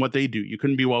families and what they do. You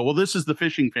couldn't be, well, this is the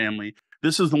fishing family.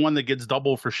 This is the one that gets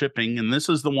double for shipping. And this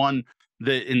is the one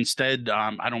that instead,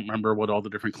 I don't remember what all the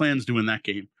different clans do in that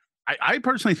game. I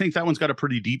personally think that one's got a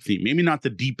pretty deep theme. Maybe not the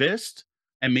deepest,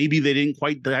 and maybe they didn't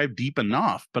quite dive deep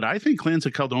enough, but I think Clans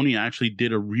of Caledonia actually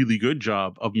did a really good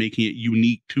job of making it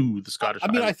unique to the Scottish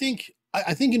Islands.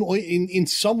 I think in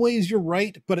some ways you're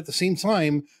right, but at the same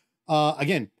time,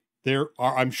 again,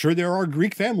 I'm sure there are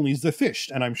Greek families that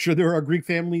fished, and I'm sure there are Greek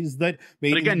families that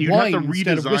made wine you have to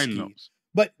instead of whiskey. Those.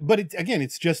 But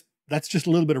it's just, that's just a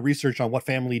little bit of research on what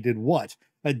family did what.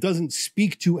 That doesn't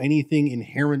speak to anything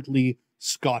inherently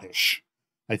Scottish,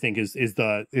 I think is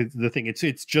the thing.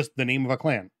 It's just the name of a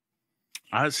clan.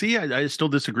 See, I still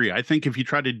disagree. I think if you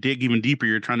try to dig even deeper,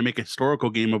 you're trying to make a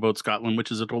historical game about Scotland, which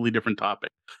is a totally different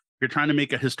topic. If you're trying to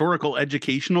make a historical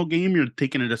educational game, you're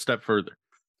taking it a step further.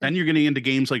 Then you're getting into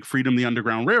games like Freedom the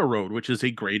Underground Railroad, which is a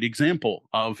great example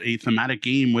of a thematic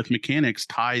game with mechanics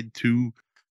tied to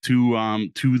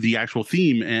the actual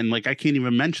theme. And like, I can't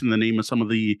even mention the name of some of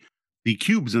the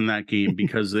cubes in that game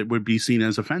because it would be seen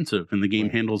as offensive, and the game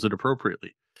handles it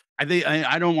appropriately.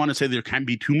 I don't want to say there can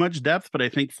be too much depth, but I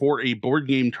think for a board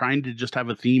game trying to just have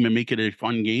a theme and make it a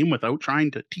fun game without trying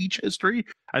to teach history,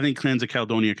 I think Clans of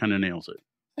Caledonia kind of nails it.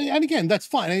 And again, that's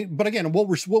fine. But again, what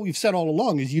we've said all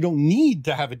along is you don't need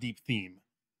to have a deep theme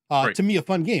to be a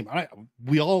fun game.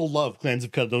 We all love Clans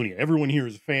of Caledonia. Everyone here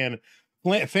is a fan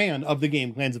of the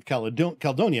game Clans of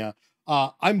Caledonia.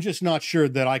 I'm just not sure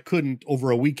that I couldn't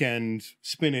over a weekend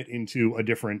spin it into a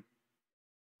different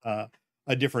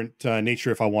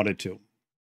nature if I wanted to.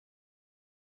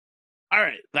 All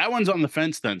right, that one's on the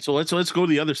fence then. So let's go to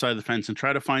the other side of the fence and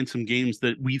try to find some games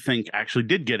that we think actually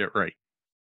did get it right.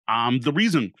 The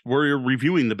reason we're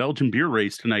reviewing the Belgian beer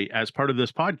race tonight as part of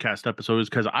this podcast episode is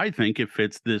because I think it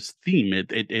fits this theme.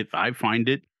 I find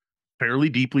it fairly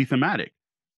deeply thematic.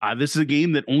 This is a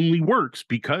game that only works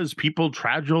because people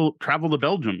travel to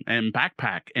Belgium and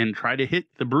backpack and try to hit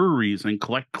the breweries and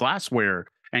collect glassware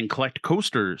and collect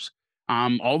coasters.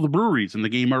 All the breweries in the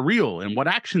game are real, and what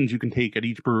actions you can take at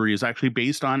each brewery is actually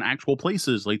based on actual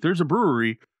places. Like, there's a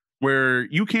brewery where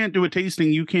you can't do a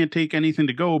tasting, you can't take anything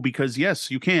to go because,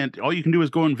 yes, you can't. All you can do is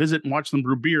go and visit and watch them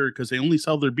brew beer because they only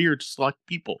sell their beer to select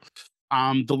people.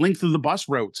 The length of the bus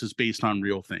routes is based on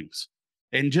real things.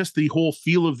 And just the whole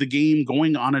feel of the game,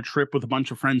 going on a trip with a bunch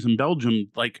of friends in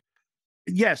Belgium, like,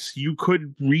 yes, you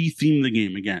could re-theme the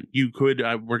game again. You could,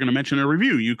 we're going to mention a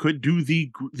review, you could do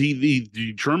the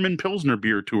German Pilsner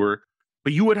beer tour,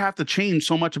 but you would have to change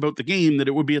so much about the game that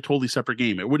it would be a totally separate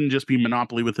game. It wouldn't just be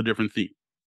Monopoly with a different theme.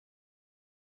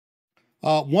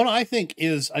 One I think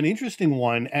is an interesting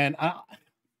one, and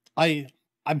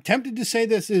I'm tempted to say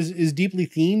this is deeply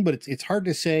themed, but it's hard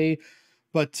to say.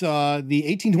 But the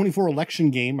 1824 election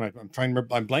game, I'm trying to remember,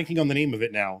 I'm blanking on the name of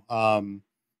it now.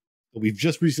 We've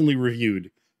just recently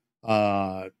reviewed.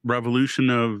 Revolution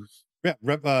of Yeah,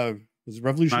 was it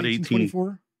Revolution not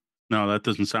 1824? No, that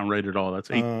doesn't sound right at all. That's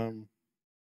 8.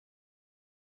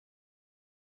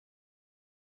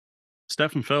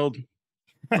 Stefan Feld.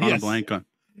 On Yes. a blank on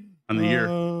the year.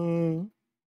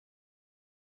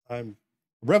 I'm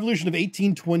Revolution of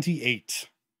 1828.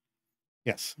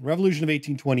 Yes, Revolution of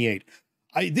 1828.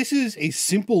 This is a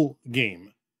simple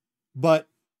game, but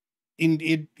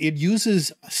it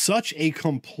uses such a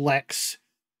complex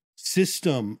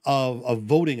system of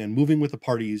voting and moving with the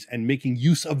parties and making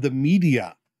use of the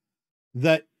media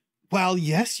that, while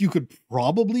yes, you could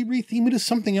probably retheme it as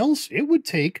something else, it would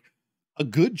take a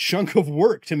good chunk of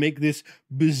work to make this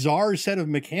bizarre set of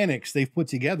mechanics they've put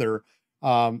together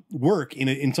work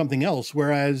in something else.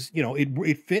 Whereas,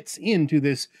 it fits into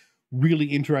this really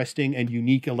interesting and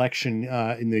unique election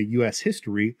in the U.S.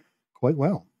 history quite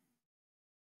well.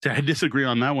 I disagree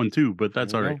on that one too, but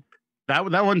that's all right.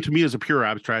 That one to me is a pure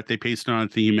abstract. They pasted on a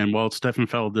theme, and Stefan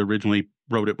Feld originally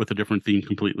wrote it with a different theme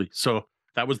completely. So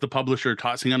that was the publisher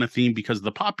tossing on a theme because of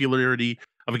the popularity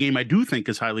of a game I do think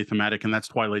is highly thematic, and that's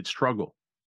Twilight Struggle.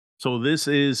 So this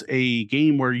is a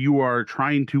game where you are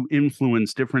trying to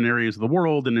influence different areas of the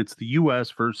world, and it's the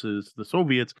US versus the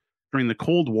Soviets during the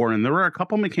Cold War. And there are a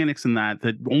couple mechanics in that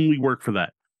only work for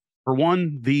that. For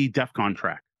one, the DEFCON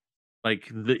track.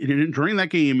 During that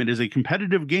game, it is a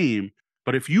competitive game,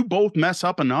 but if you both mess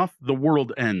up enough, the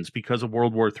world ends because of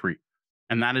World War III.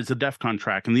 And that is the DEFCON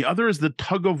track. And the other is the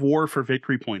tug of war for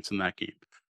victory points in that game,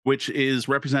 which is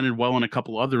represented well in a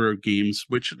couple other games,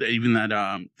 which even that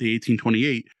the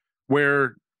 1828,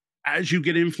 where as you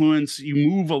get influence, you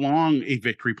move along a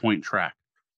victory point track.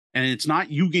 And it's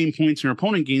not you gain points and your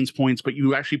opponent gains points, but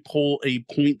you actually pull a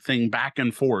point thing back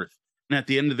and forth. And at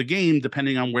the end of the game,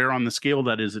 depending on where on the scale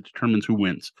that is, it determines who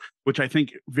wins, which I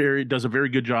think does a very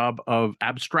good job of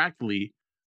abstractly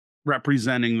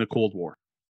representing the Cold War.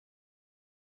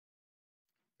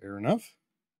 Fair enough.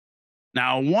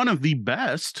 Now, one of the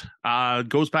best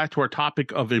goes back to our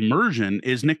topic of immersion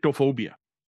is nyctophobia.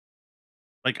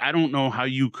 I don't know how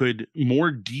you could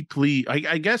more deeply,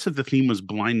 I guess if the theme was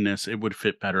blindness, it would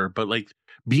fit better, but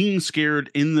being scared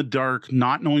in the dark,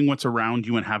 not knowing what's around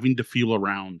you and having to feel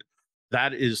around,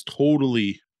 that is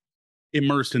totally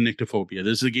immersed in nyctophobia.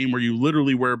 This is a game where you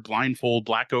literally wear blindfold,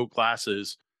 blackout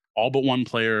glasses, all but one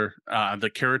player. The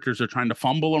characters are trying to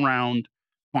fumble around,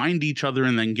 find each other,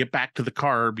 and then get back to the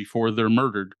car before they're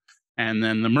murdered. And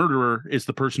then the murderer is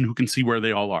the person who can see where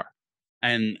they all are.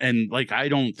 And I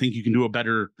don't think you can do a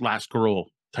better Last Girl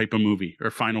type of movie,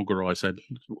 or Final Girl. I said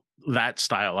that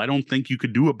style. I don't think you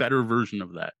could do a better version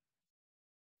of that.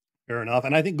 Fair enough.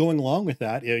 And I think going along with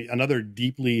that, another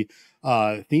deeply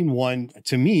themed one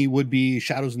to me would be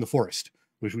Shadows in the Forest,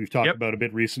 which we've talked about a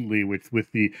bit recently with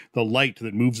the light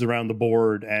that moves around the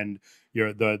board, and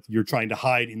you're trying to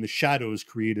hide in the shadows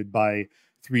created by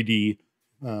 3D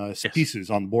pieces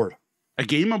on the board. A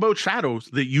game about shadows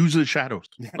that uses shadows.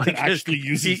 That actually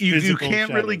uses you can't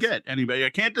shadows. Really get anybody. I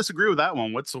can't disagree with that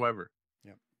one whatsoever.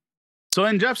 Yeah. So,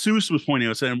 and Jeff Seuss was pointing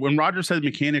out, saying when Roger said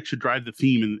mechanics should drive the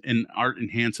theme and art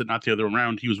enhance it, not the other way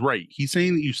around, he was right. He's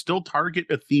saying that you still target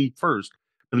a theme first,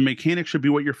 but the mechanics should be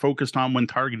what you're focused on when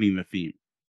targeting the theme.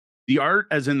 The art,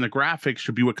 as in the graphics,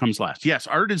 should be what comes last. Yes,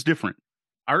 art is different.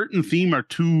 Art and theme are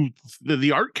two.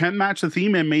 The art can match the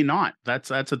theme and may not.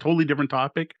 That's a totally different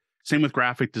topic. Same with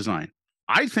graphic design.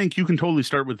 I think you can totally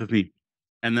start with the theme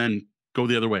and then go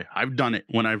the other way. I've done it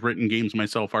when I've written games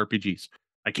myself, RPGs.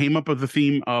 I came up with the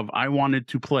theme of I wanted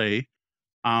to play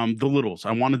the Littles.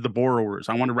 I wanted the Borrowers.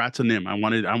 I wanted Rats and Nim. I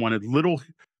wanted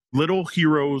little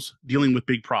heroes dealing with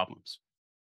big problems.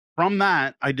 From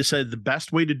that, I decided the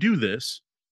best way to do this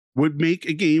would make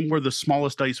a game where the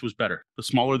smallest dice was better. The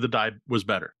smaller the die was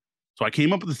better. So I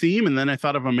came up with a theme, and then I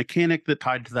thought of a mechanic that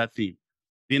tied to that theme.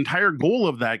 The entire goal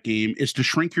of that game is to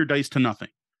shrink your dice to nothing.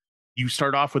 You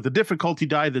start off with a difficulty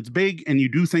die that's big, and you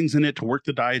do things in it to work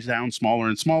the dice down smaller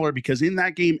and smaller, because in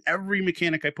that game, every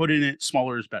mechanic I put in it,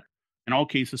 smaller is better. In all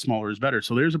cases, smaller is better.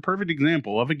 So there's a perfect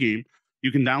example of a game.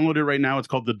 You can download it right now. It's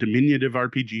called the Diminutive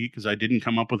RPG, because I didn't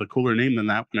come up with a cooler name than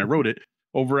that when I wrote it,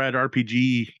 over at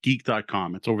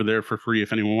rpggeek.com. It's over there for free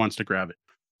if anyone wants to grab it.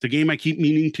 It's a game I keep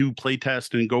meaning to play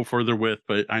test and go further with,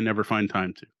 but I never find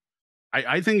time to.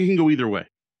 I think it can go either way.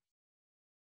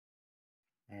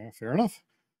 Fair enough.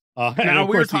 Now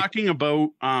we're talking about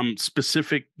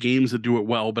specific games that do it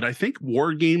well, but I think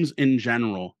war games in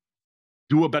general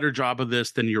do a better job of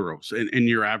this than Euros in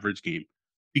your average game,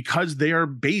 because they are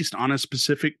based on a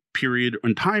specific period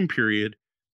and time period,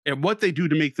 and what they do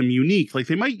to make them unique.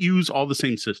 They might use all the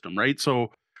same system, right?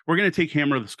 So we're going to take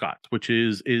Hammer of the Scots, which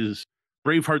is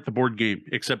Braveheart, the board game,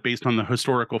 except based on the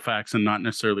historical facts and not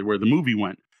necessarily where the movie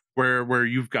went, where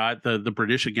you've got the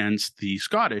British against the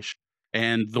Scottish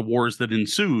and the wars that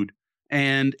ensued.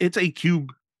 And it's a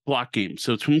cube block game.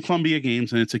 So it's from Columbia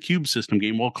Games and it's a cube system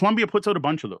game. Well, Columbia puts out a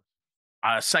bunch of those.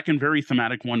 A second very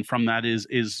thematic one from that is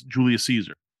Julius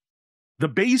Caesar. The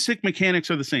basic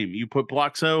mechanics are the same. You put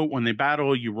blocks out when they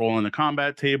battle, you roll on the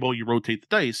combat table, you rotate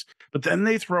the dice, but then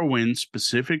they throw in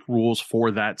specific rules for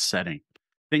that setting.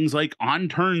 Things like on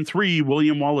turn 3,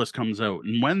 William Wallace comes out,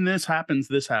 and when this happens,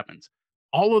 this happens.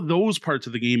 All of those parts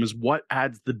of the game is what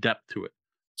adds the depth to it.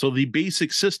 So the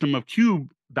basic system of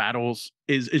cube battles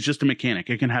is just a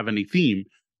mechanic. It can have any theme.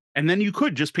 And then you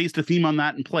could just paste a theme on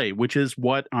that and play, which is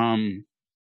what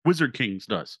Wizard Kings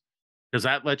does. Because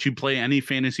that lets you play any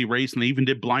fantasy race, and they even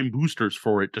did blind boosters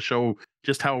for it to show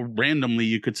just how randomly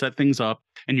you could set things up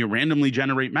and you randomly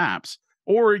generate maps.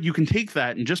 Or you can take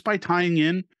that and just by tying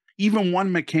in even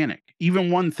one mechanic, even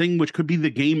one thing which could be the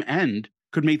game end,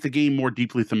 could make the game more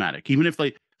deeply thematic. Even if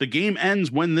like the game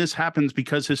ends when this happens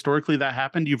because historically that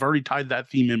happened, you've already tied that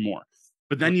theme in more.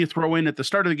 But then you throw in at the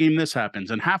start of the game, this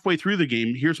happens. And halfway through the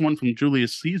game, here's one from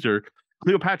Julius Caesar,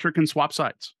 Cleopatra can swap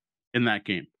sides in that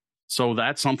game. So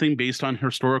that's something based on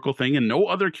historical thing, and no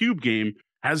other cube game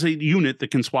has a unit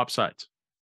that can swap sides.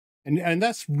 And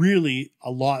that's really a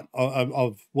lot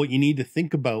of what you need to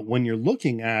think about when you're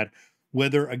looking at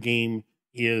whether a game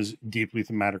is deeply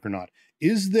thematic or not.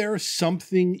 Is there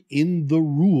something in the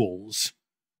rules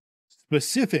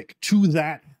specific to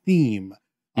that theme?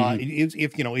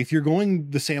 If you're going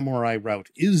the samurai route,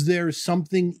 is there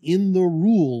something in the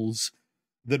rules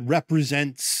that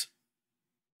represents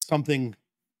something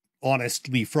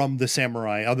honestly from the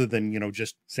samurai, other than,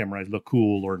 just samurais look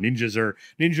cool, or ninjas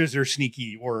are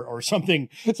sneaky, or something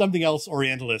else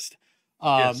orientalist?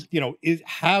 Yes.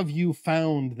 Have you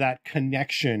found that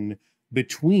connection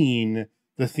between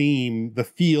the theme, the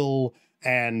feel,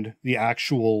 and the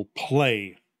actual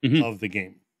play of the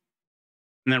game?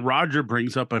 And then Roger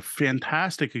brings up a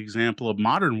fantastic example of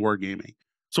modern wargaming.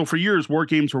 So for years, war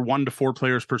games were 1 to 4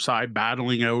 players per side,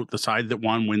 battling out the side that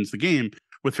won wins the game,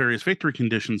 with various victory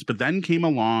conditions. But then came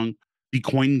along the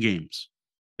coin games,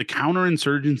 the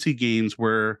counterinsurgency games,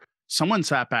 where someone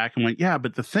sat back and went, yeah,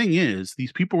 but the thing is,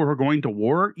 these people who are going to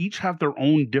war each have their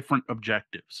own different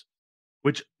objectives,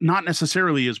 which not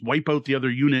necessarily is wipe out the other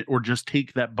unit or just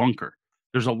take that bunker.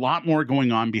 There's a lot more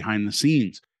going on behind the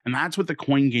scenes. And that's what the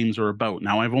coin games are about.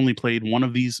 Now, I've only played one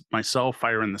of these myself,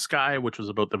 Fire in the Sky, which was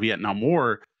about the Vietnam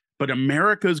War. But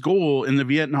America's goal in the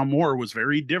Vietnam War was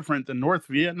very different than North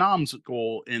Vietnam's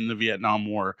goal in the Vietnam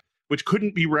War, which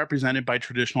couldn't be represented by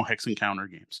traditional hex and counter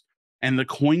games. And the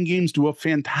coin games do a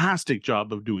fantastic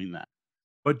job of doing that.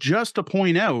 But just to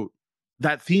point out,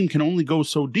 that theme can only go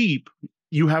so deep.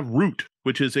 You have Root,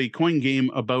 which is a coin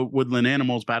game about woodland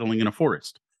animals battling in a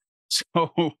forest.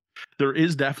 So there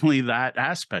is definitely that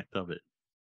aspect of it.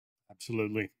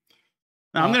 Absolutely.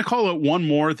 Now, I'm going to call it one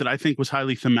more that I think was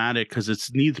highly thematic because it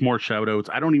needs more shout outs.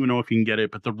 I don't even know if you can get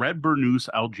it, but the Red Burnous,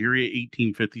 Algeria,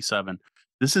 1857.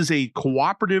 This is a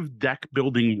cooperative deck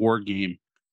building war game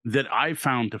that I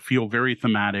found to feel very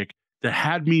thematic, that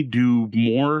had me do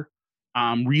more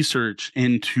research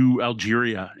into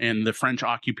Algeria and the French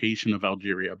occupation of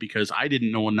Algeria, because I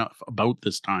didn't know enough about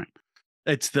this time.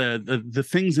 It's the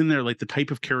things in there, like the type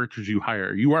of characters you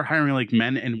hire. You are hiring like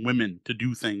men and women to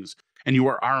do things, and you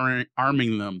are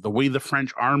arming them, the way the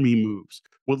French army moves,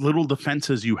 what little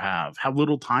defenses you have, how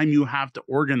little time you have to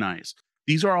organize.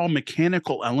 These are all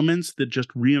mechanical elements that just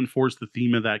reinforce the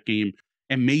theme of that game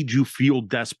and made you feel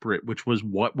desperate, which was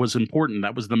what was important.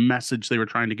 That was the message they were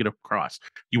trying to get across.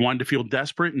 You wanted to feel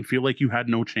desperate and feel like you had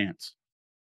no chance.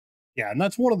 Yeah, and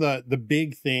that's one of the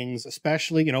big things,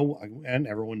 especially, and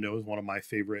everyone knows one of my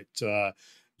favorite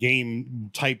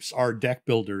game types are deck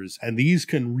builders, and these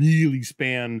can really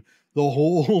span the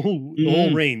whole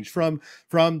range from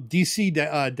DC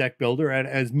deck builder, and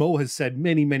as Mo has said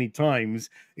many times,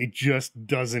 it just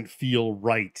doesn't feel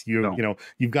right.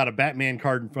 You've got a Batman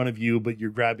card in front of you, but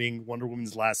you're grabbing Wonder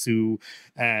Woman's lasso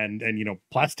and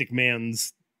Plastic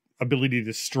Man's ability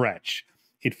to stretch.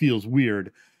 It feels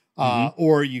weird.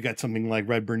 Or you got something like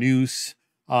Red Burnous,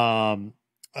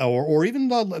 or even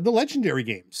the legendary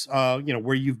games,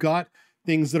 where you've got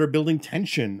things that are building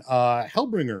tension.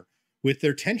 Hellbringer with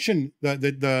their tension,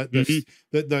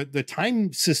 the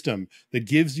time system that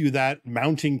gives you that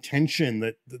mounting tension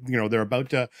that they're about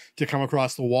to come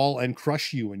across the wall and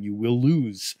crush you, and you will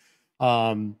lose.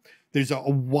 There's a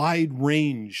wide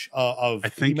range of. I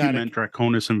think you meant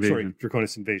Draconis Invasion. Sorry,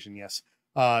 Draconis Invasion. Yes.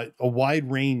 A wide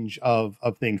range of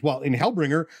things. Well, in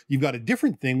Hellbringer, you've got a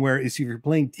different thing where if you're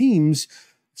playing teams,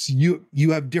 So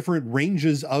you have different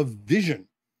ranges of vision.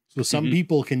 So some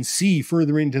people can see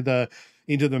further into the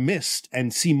mist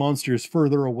and see monsters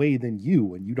further away than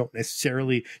you, and you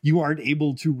aren't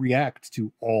able to react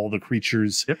to all the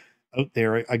creatures out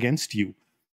there against you.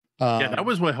 Yeah, that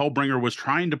was what Hellbringer was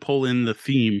trying to pull in the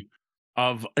theme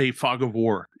of a Fog of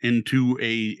War into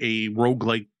a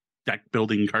roguelike deck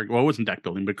building card. Well, it wasn't deck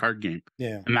building, but card game.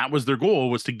 Yeah. And that was their goal,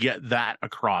 was to get that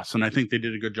across. And I think they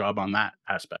did a good job on that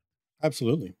aspect.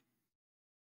 Absolutely.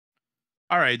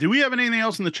 All right. Do we have anything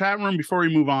else in the chat room before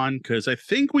we move on? Because I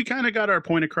think we kind of got our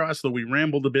point across, though we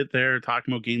rambled a bit there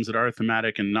talking about games that are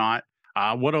thematic and not.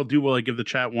 What I'll do while I give the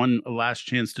chat one last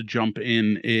chance to jump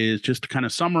in is just to kind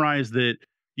of summarize that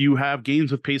you have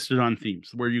games with pasted on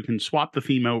themes where you can swap the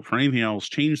theme out for anything else,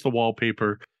 change the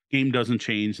wallpaper, game doesn't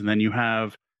change. And then you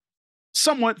have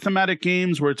somewhat thematic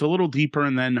games where it's a little deeper,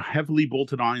 and then heavily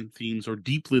bolted on themes or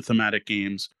deeply thematic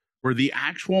games where the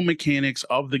actual mechanics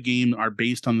of the game are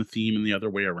based on the theme and the other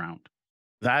way around.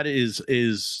 That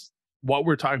is what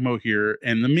we're talking about here.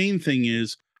 And the main thing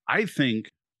is, I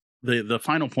think the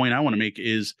final point I want to make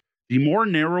is the more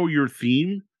narrow your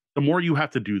theme, the more you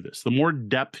have to do this, the more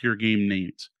depth your game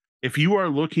needs. If you are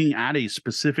looking at a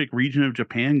specific region of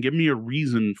Japan, give me a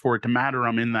reason for it to matter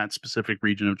I'm in that specific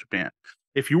region of Japan.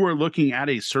 If you are looking at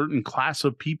a certain class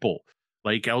of people,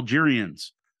 like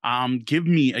Algerians, give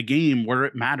me a game where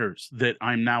it matters that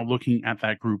I'm now looking at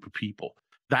that group of people.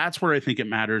 That's where I think it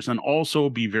matters. And also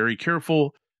be very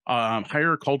careful.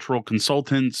 Hire cultural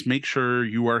consultants. Make sure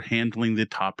you are handling the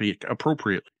topic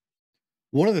appropriately.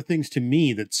 One of the things to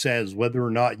me that says whether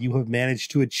or not you have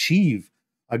managed to achieve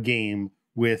a game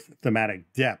with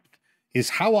thematic depth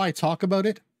is how I talk about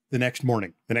it the next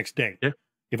morning, the next day. Yeah.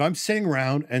 If I'm sitting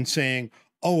around and saying,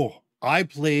 oh, I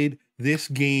played this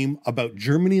game about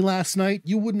Germany last night,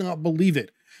 you would not believe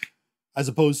it. As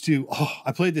opposed to, oh,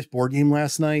 I played this board game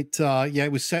last night.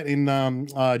 It was set in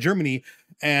Germany.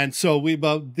 And so we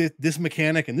about this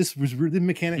mechanic, and this was the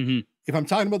mechanic. If I'm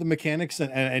talking about the mechanics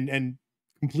and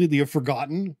completely have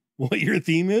forgotten what your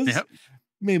theme is,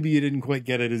 maybe you didn't quite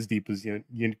get it as deep as you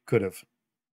could have.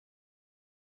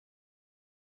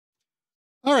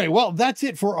 All right, well, that's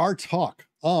it for our talk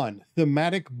on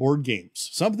thematic board games,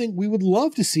 something we would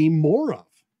love to see more of.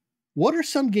 What are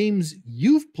some games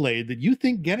you've played that you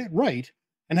think get it right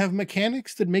and have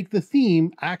mechanics that make the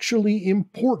theme actually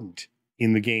important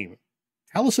in the game?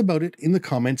 Tell us about it in the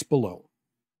comments below.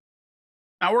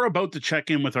 Now we're about to check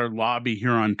in with our lobby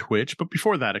here on Twitch, but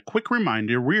before that, a quick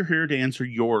reminder, we're here to answer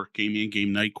your gaming and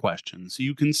game night questions.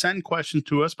 You can send questions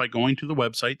to us by going to the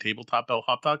website,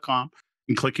 tabletopbellhop.com,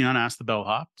 and clicking on Ask the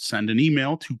Bellhop. Send an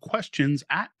email to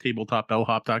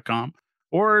questions@tabletopbellhop.com,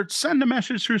 or send a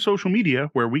message through social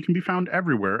media where we can be found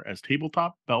everywhere as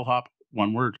Tabletop Bellhop,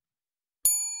 one word.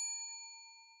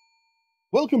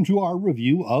 Welcome to our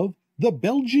review of The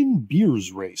Belgian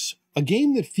Beers Race, a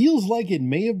game that feels like it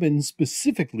may have been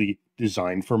specifically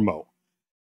designed for Mo.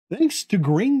 Thanks to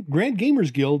Grand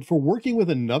Gamers Guild for working with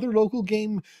another local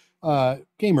gamer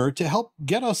to help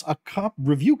get us a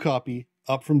review copy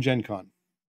up from Gen Con.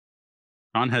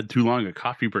 John had too long a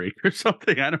coffee break or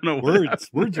something. I don't know.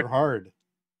 Words are hard.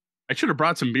 I should have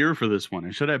brought some beer for this one.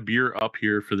 I should have beer up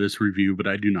here for this review, but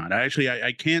I do not.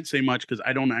 I can't say much because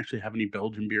I don't actually have any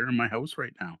Belgian beer in my house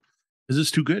right now. This is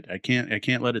too good. I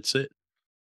can't let it sit.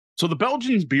 So the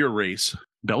Belgians beer race,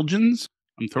 Belgians,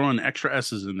 I'm throwing extra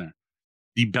S's in there.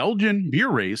 The Belgian beer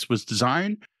race was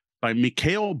designed by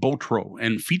Mikhail Botro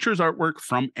and features artwork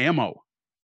from Ammo.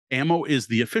 Ammo is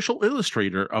the official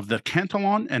illustrator of the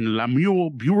Cantalon and La Mule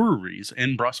breweries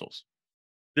in Brussels.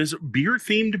 This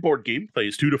beer-themed board game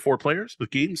plays 2 to 4 players,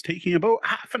 with games taking about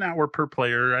half an hour per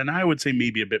player, and I would say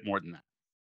maybe a bit more than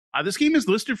that. This game is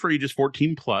listed for ages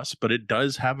 14 plus, but it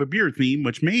does have a beer theme,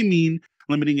 which may mean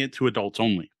limiting it to adults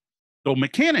only. Though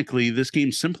mechanically, this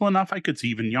game's simple enough I could see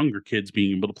even younger kids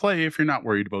being able to play if you're not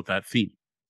worried about that theme.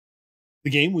 The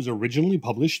game was originally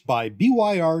published by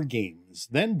BYR Games,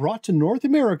 then brought to North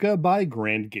America by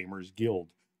Grand Gamers Guild,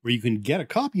 where you can get a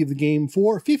copy of the game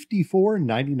for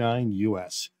 $54.99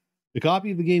 US. The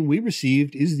copy of the game we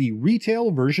received is the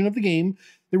retail version of the game.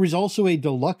 There is also a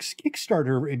deluxe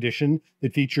Kickstarter edition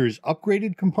that features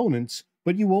upgraded components,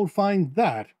 but you won't find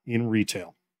that in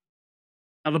retail.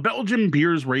 Now, the Belgian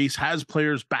Beers Race has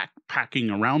players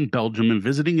backpacking around Belgium and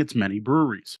visiting its many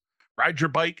breweries. Ride your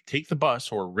bike, take the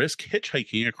bus, or risk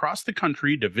hitchhiking across the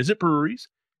country to visit breweries,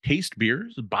 taste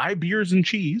beers, buy beers and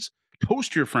cheese,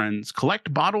 toast your friends,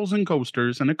 collect bottles and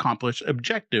coasters, and accomplish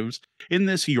objectives in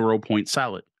this Euro Point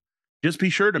salad. Just be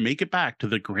sure to make it back to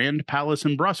the Grand Palace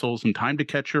in Brussels in time to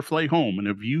catch your flight home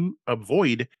and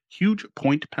avoid huge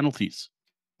point penalties.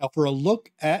 Now, for a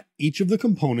look at each of the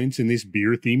components in this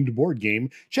beer-themed board game,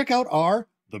 check out our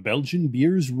The Belgian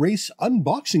Beers Race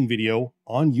unboxing video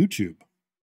on YouTube.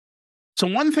 So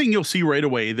one thing you'll see right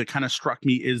away that kind of struck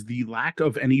me is the lack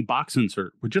of any box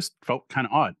insert, which just felt kind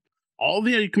of odd. All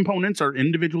the components are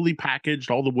individually packaged,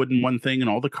 all the wood in one thing, and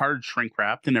all the cards shrink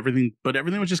wrapped and everything, but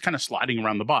everything was just kind of sliding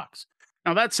around the box.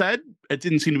 Now, that said, it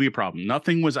didn't seem to be a problem.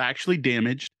 Nothing was actually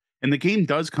damaged, and the game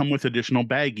does come with additional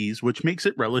baggies, which makes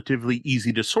it relatively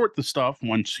easy to sort the stuff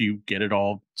once you get it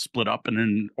all split up and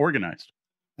then organized.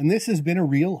 And this has been a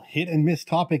real hit and miss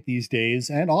topic these days,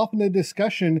 and often a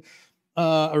discussion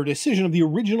or decision of the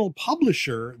original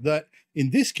publisher that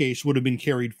in this case would have been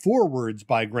carried forwards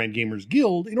by Grand Gamers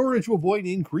Guild in order to avoid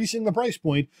increasing the price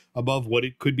point above what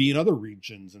it could be in other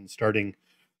regions and starting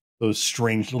those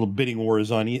strange little bidding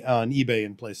wars on eBay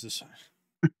and places.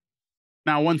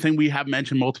 Now, one thing we have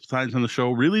mentioned multiple times on the show,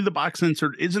 really the box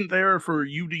insert isn't there for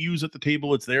you to use at the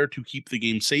table. It's there to keep the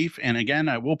game safe. And again,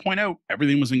 I will point out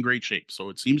everything was in great shape. So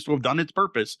it seems to have done its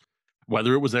purpose,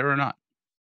 whether it was there or not.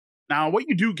 Now, what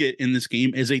you do get in this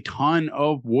game is a ton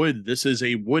of wood. This is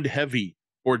a wood-heavy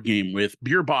board game with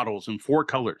beer bottles in 4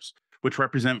 colors, which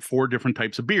represent 4 different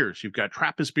types of beers. You've got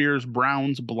Trappist beers,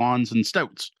 browns, blondes, and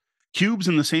stouts. Cubes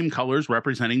in the same colors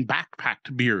representing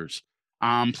backpacked beers.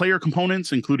 Player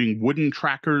components, including wooden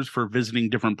trackers for visiting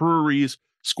different breweries,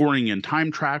 scoring and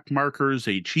time track markers,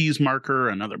 a cheese marker,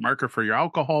 another marker for your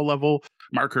alcohol level,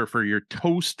 marker for your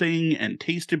toasting and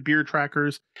tasted beer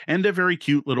trackers, and a very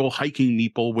cute little hiking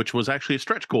meeple, which was actually a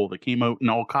stretch goal that came out in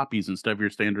all copies instead of your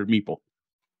standard meeple.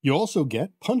 You also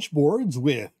get punch boards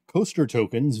with coaster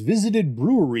tokens, visited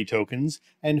brewery tokens,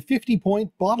 and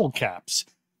 50-point bottle caps.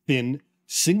 Thin,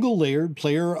 single-layered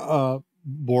player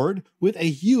board with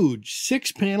a huge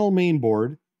 6-panel main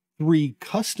board, 3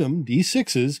 custom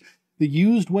D6s that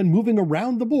used when moving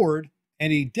around the board,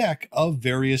 and a deck of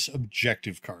various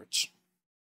objective cards.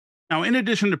 Now, in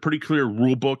addition to pretty clear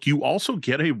rule book, you also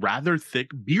get a rather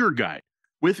thick beer guide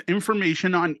with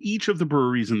information on each of the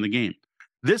breweries in the game.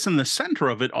 This in the center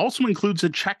of it also includes a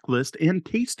checklist and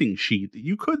tasting sheet that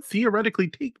you could theoretically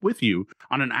take with you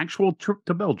on an actual trip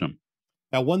to Belgium.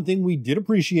 Now, one thing we did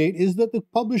appreciate is that the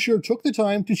publisher took the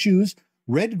time to choose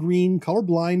red-green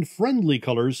colorblind friendly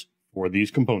colors for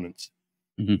these components.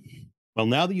 Well,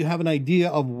 now that you have an idea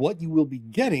of what you will be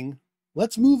getting,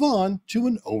 let's move on to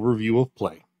an overview of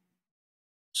play.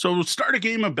 So start a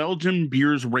game of Belgian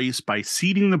Beers Race by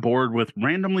seeding the board with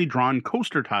randomly drawn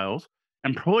coaster tiles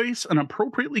and place an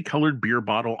appropriately colored beer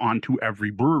bottle onto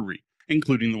every brewery,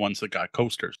 including the ones that got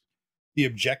coasters. The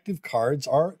objective cards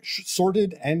are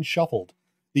sorted and shuffled.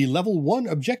 The level 1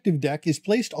 objective deck is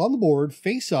placed on the board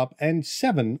face up and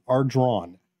 7 are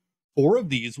drawn. 4 of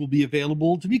these will be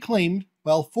available to be claimed,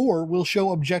 while 4 will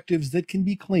show objectives that can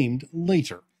be claimed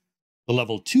later. The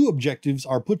level 2 objectives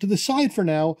are put to the side for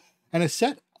now, and a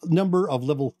set number of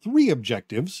level 3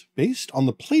 objectives, based on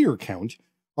the player count,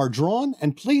 are drawn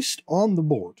and placed on the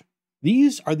board.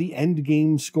 These are the end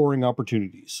game scoring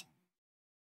opportunities.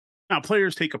 Now,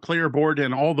 players take a player board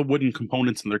and all the wooden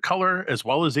components in their color, as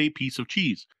well as a piece of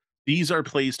cheese. These are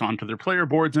placed onto their player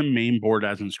boards and main board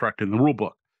as instructed in the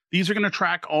rulebook. These are going to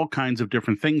track all kinds of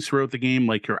different things throughout the game,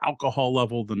 like your alcohol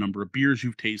level, the number of beers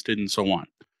you've tasted, and so on.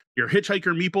 Your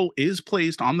Hitchhiker Meeple is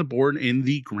placed on the board in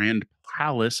the Grand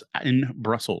Palace in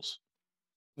Brussels.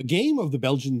 A game of the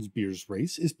Belgian Beers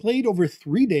Race is played over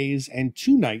 3 days and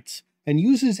 2 nights and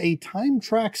uses a time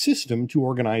track system to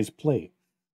organize play.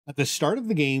 At the start of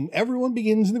the game, everyone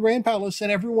begins in the Grand Palace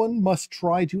and everyone must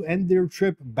try to end their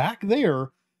trip back there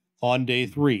on day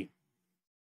 3.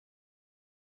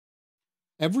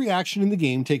 Every action in the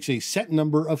game takes a set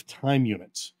number of time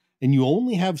units, and you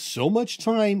only have so much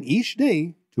time each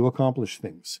day to accomplish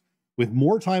things, with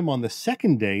more time on the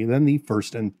second day than the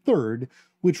first and third,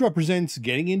 which represents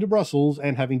getting into Brussels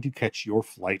and having to catch your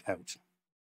flight out.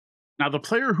 Now, the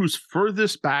player who's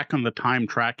furthest back on the time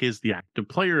track is the active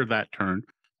player that turn,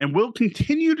 and will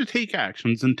continue to take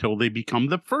actions until they become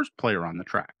the first player on the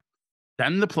track.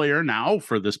 Then the player now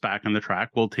furthest back on the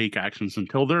track will take actions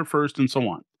until they're first, and so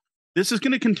on. This is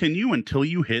going to continue until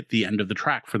you hit the end of the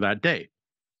track for that day.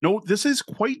 Note, this is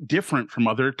quite different from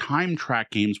other time track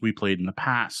games we played in the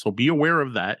past, so be aware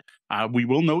of that. We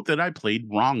will note that I played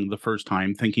wrong the first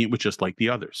time, thinking it was just like the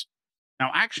others.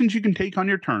 Now, actions you can take on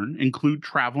your turn include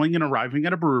traveling and arriving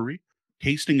at a brewery,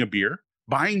 tasting a beer,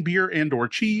 buying beer and or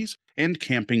cheese, and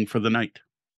camping for the night.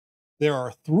 There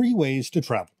are 3 ways to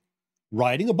travel.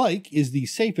 Riding a bike is the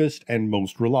safest and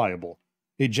most reliable.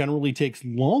 It generally takes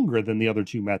longer than the other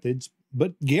 2 methods,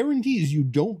 but guarantees you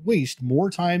don't waste more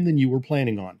time than you were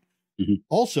planning on.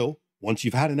 Also, once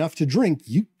you've had enough to drink,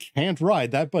 you can't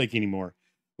ride that bike anymore.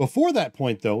 Before that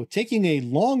point, though, taking a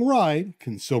long ride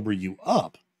can sober you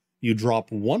up. You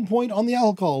drop 1 point on the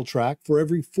alcohol track for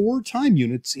every 4 time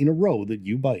units in a row that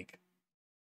you bike.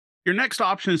 Your next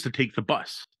option is to take the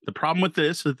bus. The problem with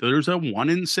this is there's a 1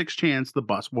 in 6 chance the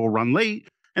bus will run late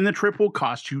and the trip will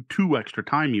cost you 2 extra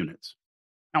time units.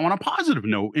 Now, on a positive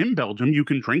note, in Belgium, you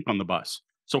can drink on the bus.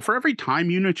 So for every time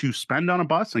unit you spend on a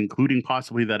bus, including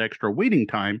possibly that extra waiting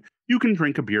time, you can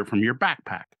drink a beer from your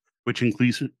backpack, which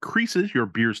increases your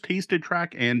beer's tasted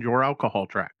track and your alcohol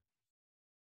track.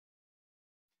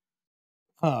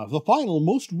 The final,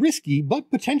 most risky,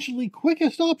 but potentially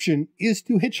quickest option is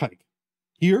to hitchhike.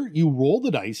 Here, you roll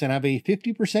the dice and have a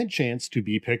 50% chance to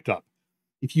be picked up.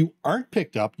 If you aren't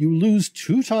picked up, you lose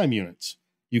 2 time units.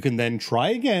 You can then try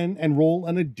again and roll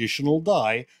an additional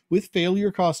die, with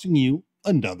failure costing you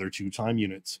another 2 time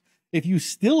units. If you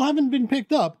still haven't been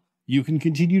picked up, you can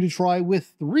continue to try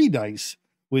with 3 dice,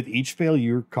 with each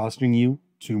failure costing you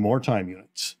 2 more time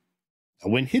units.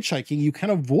 Now, when hitchhiking, you can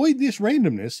avoid this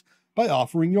randomness by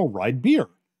offering your ride beer.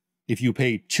 If you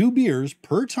pay 2 beers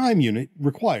per time unit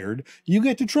required, you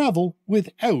get to travel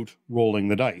without rolling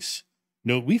the dice.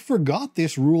 Note, we forgot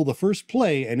this rule the first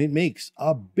play, and it makes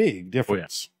a big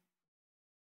difference.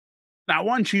 Now,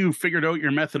 once you've figured out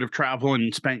your method of travel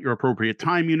and spent your appropriate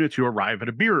time units, you arrive at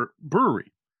a beer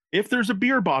brewery. If there's a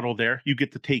beer bottle there, you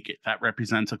get to take it. That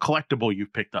represents a collectible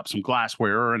you've picked up, some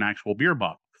glassware or an actual beer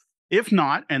bottle. If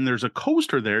not, and there's a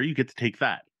coaster there, you get to take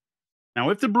that. Now,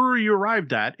 if the brewery you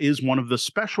arrived at is one of the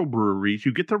special breweries,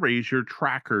 you get to raise your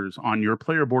trackers on your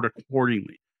player board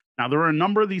accordingly. Now, there are a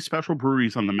number of these special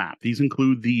breweries on the map. These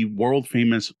include the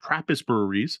world-famous Trappist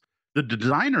breweries, the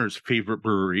designer's favorite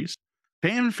breweries,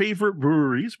 fan favorite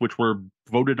breweries, which were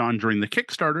voted on during the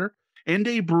Kickstarter, and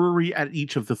a brewery at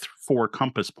each of the 4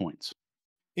 compass points.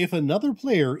 If another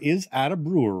player is at a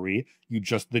brewery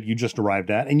that you just arrived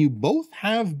at, and you both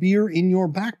have beer in your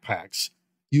backpacks,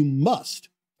 you must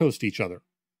toast each other.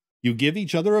 You give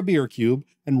each other a beer cube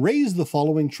and raise the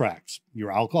following tracks: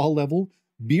 your alcohol level,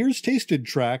 beer's tasted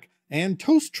track, and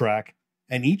toast track,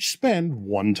 and each spend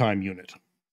 1 time unit.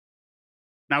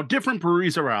 Now, different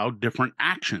breweries allow different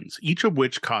actions, each of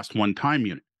which cost 1 time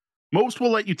unit. Most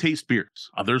will let you taste beers.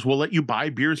 Others will let you buy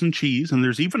beers and cheese, and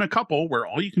there's even a couple where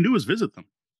all you can do is visit them.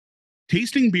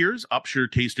 Tasting beers ups your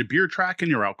tasted beer track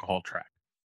and your alcohol track.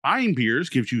 Buying beers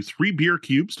gives you 3 beer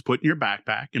cubes to put in your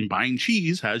backpack, and buying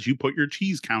cheese has you put your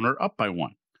cheese counter up by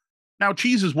 1. Now,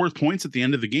 cheese is worth points at the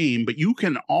end of the game, but you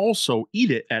can also eat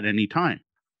it at any time.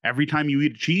 Every time you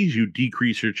eat cheese, you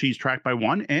decrease your cheese track by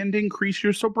 1 and increase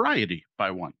your sobriety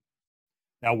by 1.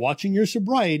 Now, watching your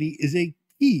sobriety is a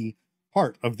key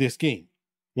part of this game.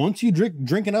 Once you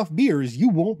drink enough beers, you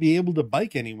won't be able to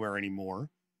bike anywhere anymore.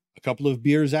 A couple of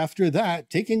beers after that,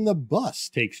 taking the bus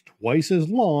takes twice as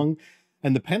long,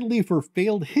 and the penalty for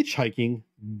failed hitchhiking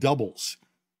doubles.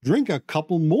 Drink a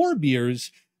couple more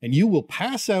beers, and you will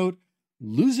pass out,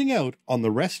 losing out on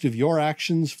the rest of your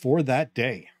actions for that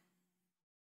day.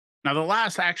 Now, the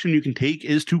last action you can take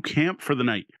is to camp for the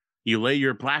night. You lay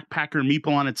your backpacker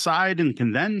meeple on its side and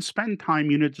can then spend time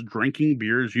units drinking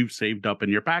beers you've saved up in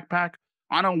your backpack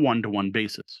on a 1-to-1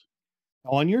 basis.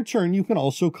 On your turn, you can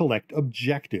also collect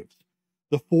objectives.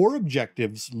 The 4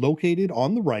 objectives located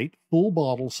on the right, full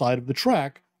bottle side of the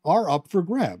track are up for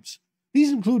grabs.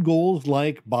 These include goals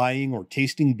like buying or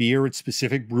tasting beer at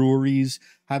specific breweries,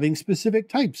 having specific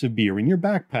types of beer in your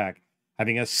backpack,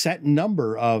 having a set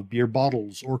number of beer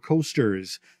bottles or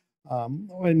coasters,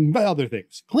 and other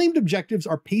things. Claimed objectives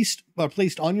are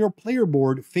placed on your player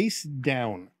board face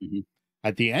down.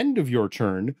 At the end of your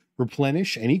turn,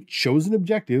 replenish any chosen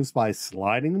objectives by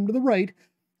sliding them to the right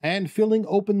and filling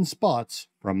open spots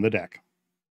from the deck.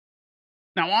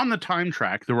 Now, on the time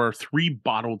track, there are 3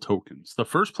 bottle tokens. The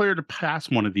first player to pass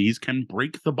one of these can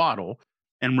break the bottle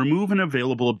and remove an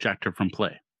available objective from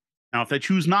play. Now, if they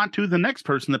choose not to, the next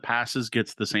person that passes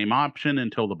gets the same option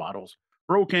until the bottle's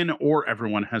broken or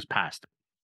everyone has passed it.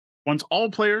 Once all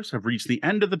players have reached the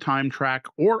end of the time track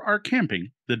or are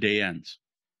camping, the day ends.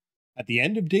 At the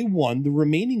end of day 1, the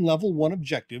remaining level 1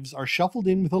 objectives are shuffled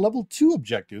in with the level 2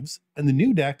 objectives, and the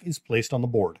new deck is placed on the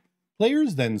board.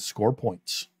 Players then score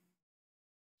points.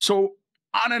 So,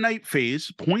 on a night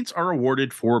phase, points are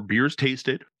awarded for beers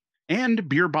tasted and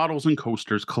beer bottles and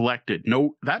coasters collected.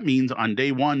 Note, that means on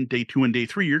day 1, day 2, and day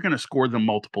 3, you're going to score them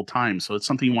multiple times. So it's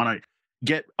something you want to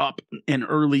get up and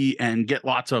early and get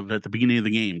lots of at the beginning of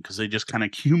the game, because they just kind of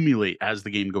accumulate as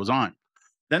the game goes on.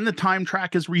 Then the time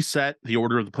track is reset, the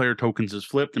order of the player tokens is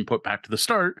flipped and put back to the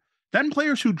start. Then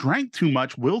players who drank too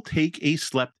much will take a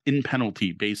slept-in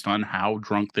penalty based on how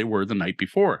drunk they were the night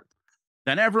before.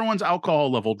 Then everyone's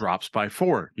alcohol level drops by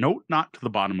 4. Note, not to the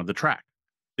bottom of the track.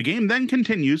 The game then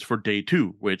continues for day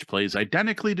 2, which plays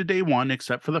identically to day 1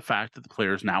 except for the fact that the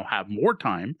players now have more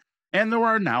time, and there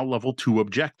are now level 2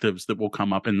 objectives that will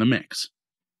come up in the mix.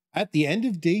 At the end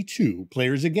of day 2,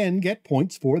 players again get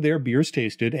points for their beers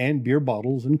tasted and beer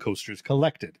bottles and coasters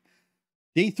collected.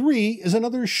 Day 3 is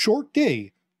another short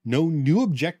day. No new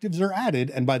objectives are added,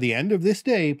 and by the end of this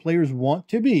day, players want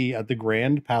to be at the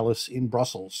Grand Palace in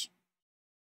Brussels.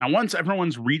 Now, once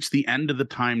everyone's reached the end of the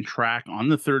time track on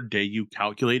the 3rd day, you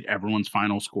calculate everyone's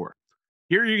final score.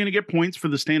 Here, you're going to get points for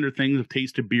the standard things of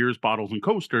tasted beers, bottles, and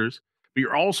coasters, but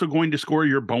you're also going to score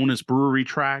your bonus brewery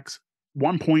tracks,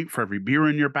 1 point for every beer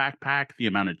in your backpack, the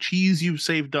amount of cheese you've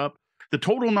saved up, the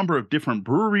total number of different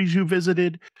breweries you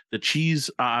visited,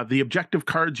 the objective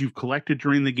cards you've collected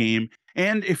during the game,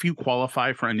 and if you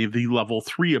qualify for any of the level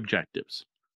 3 objectives.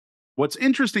 What's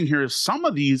interesting here is some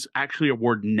of these actually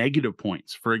award negative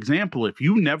points. For example, if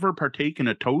you never partake in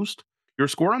a toast, your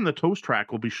score on the toast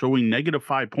track will be showing negative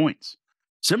 5 points.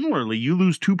 Similarly, you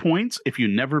lose 2 points if you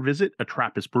never visit a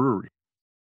Trappist brewery.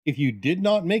 If you did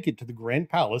not make it to the Grand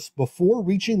Palace before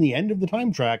reaching the end of the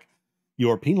time track, you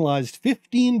are penalized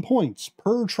 15 points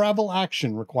per travel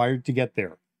action required to get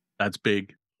there. That's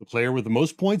big. The player with the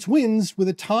most points wins, with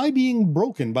a tie being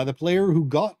broken by the player who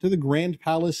got to the Grand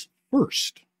Palace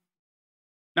first.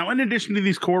 Now, in addition to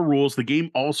these core rules, the game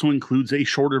also includes a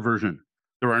shorter version.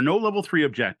 There are no level 3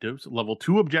 objectives. Level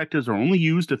 2 objectives are only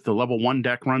used if the level 1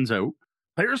 deck runs out.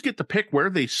 Players get to pick where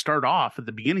they start off at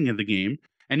the beginning of the game,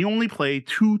 and you only play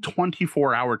 2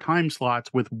 24-hour time slots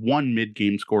with 1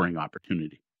 mid-game scoring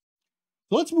opportunity.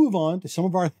 So let's move on to some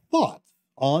of our thoughts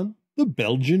on the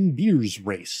Belgian beers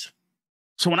race.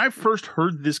 So when I first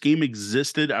heard this game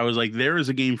existed, I was like, there is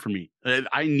a game for me.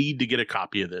 I need to get a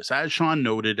copy of this. As Sean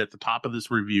noted at the top of this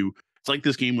review, it's like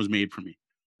this game was made for me.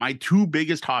 My 2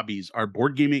 biggest hobbies are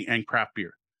board gaming and craft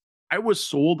beer. I was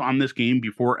sold on this game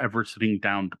before ever sitting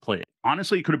down to play it.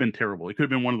 Honestly, it could have been terrible. It could have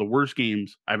been one of the worst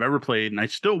games I've ever played, and I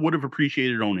still would have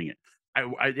appreciated owning it.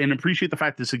 And appreciate the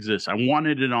fact this exists. I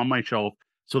wanted it on my shelf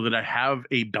so that I have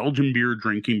a Belgian beer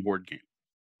drinking board game.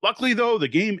 Luckily, though, the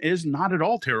game is not at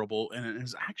all terrible, and it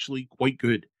is actually quite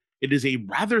good. It is a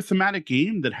rather thematic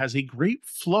game that has a great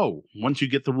flow once you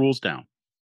get the rules down.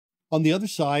 On the other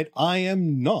side, I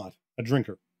am not a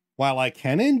drinker. While I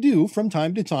can and do from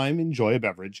time to time enjoy a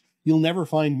beverage, you'll never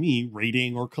find me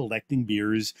rating or collecting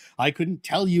beers. I couldn't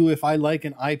tell you if I like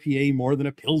an IPA more than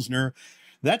a Pilsner.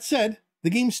 That said,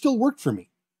 the game still worked for me.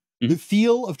 The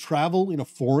feel of travel in a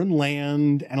foreign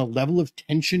land and a level of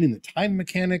tension in the time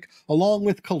mechanic, along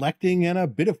with collecting and a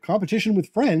bit of competition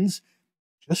with friends,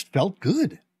 just felt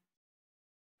good.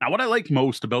 Now, what I like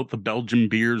most about the Belgian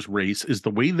beers race is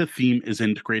the way the theme is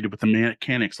integrated with the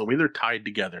mechanics, the way they're tied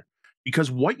together.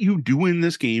 Because what you do in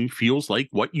this game feels like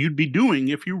what you'd be doing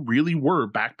if you really were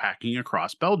backpacking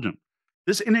across Belgium.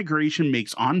 This integration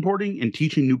makes onboarding and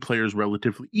teaching new players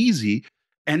relatively easy,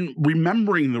 and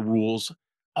remembering the rules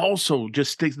also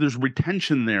just sticks. There's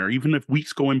retention there, even if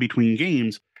weeks go in between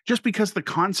games, just because the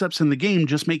concepts in the game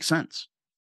just make sense.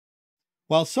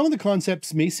 While some of the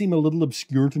concepts may seem a little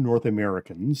obscure to North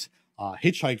Americans,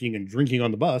 hitchhiking and drinking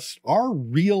on the bus are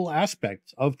real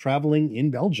aspects of traveling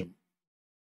in Belgium.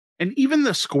 And even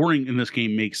the scoring in this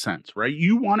game makes sense, right?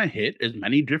 You want to hit as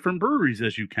many different breweries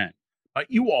as you can,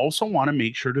 but you also want to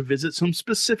make sure to visit some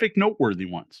specific noteworthy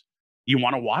ones. You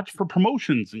want to watch for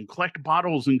promotions and collect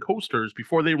bottles and coasters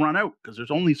before they run out, because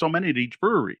there's only so many at each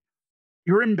brewery.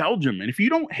 You're in Belgium, and if you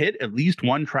don't hit at least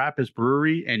one Trappist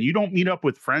brewery and you don't meet up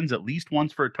with friends at least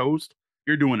once for a toast,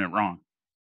 you're doing it wrong.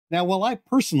 Now, while I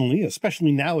personally,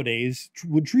 especially nowadays,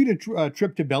 would treat a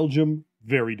trip to Belgium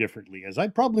very differently, as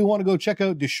I'd probably want to go check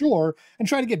out De Shore and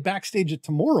try to get backstage at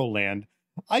Tomorrowland,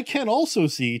 I can also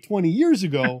see 20 years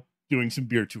ago doing some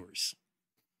beer tours.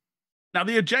 Now,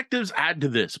 the objectives add to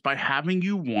this by having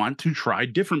you want to try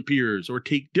different beers or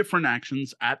take different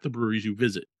actions at the breweries you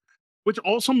visit, which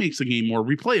also makes the game more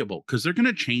replayable because they're going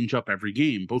to change up every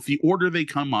game, both the order they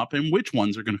come up and which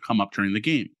ones are going to come up during the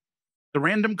game. The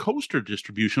random coaster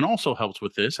distribution also helps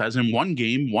with this, as in one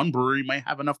game, one brewery might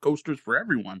have enough coasters for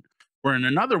everyone, where in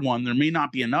another one, there may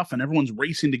not be enough and everyone's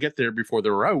racing to get there before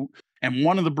they're out, and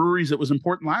one of the breweries that was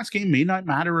important last game may not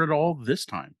matter at all this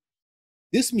time.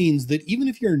 This means that even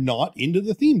if you're not into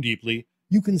the theme deeply,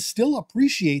 you can still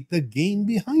appreciate the game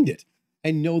behind it,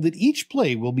 and know that each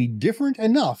play will be different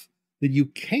enough that you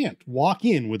can't walk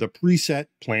in with a preset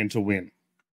plan to win.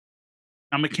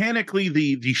 Now, mechanically,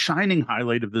 the shining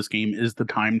highlight of this game is the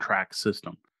time track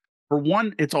system. For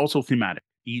one, it's also thematic,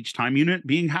 each time unit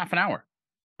being half an hour.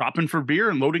 Stopping for beer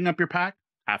and loading up your pack,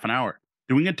 half an hour.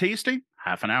 Doing a tasting,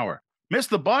 half an hour. Miss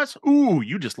the bus? Ooh,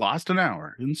 you just lost an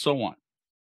hour, and so on.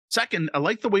 Second, I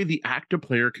like the way the active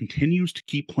player continues to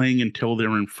keep playing until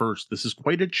they're in first. This is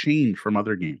quite a change from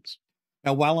other games.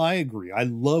 Now, while I agree, I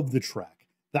love the track,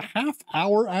 the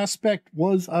half-hour aspect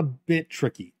was a bit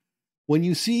tricky. When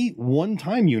you see one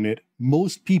time unit,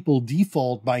 most people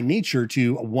default by nature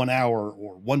to 1 hour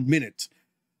or 1 minute.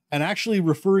 And actually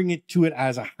referring it to it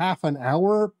as a half an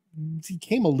hour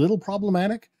became a little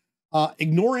problematic.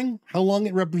 Ignoring how long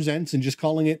it represents and just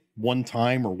calling it one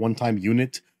time or one time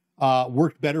unit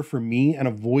worked better for me and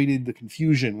avoided the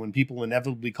confusion when people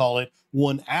inevitably call it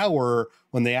 1 hour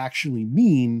when they actually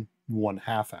mean 1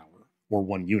 half hour or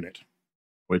 1 unit.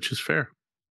 Which is fair.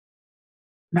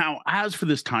 Now, as for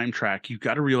this time track, you've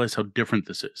got to realize how different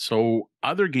this is. So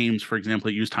other games, for example,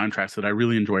 that use time tracks that I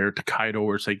really enjoy are Takedo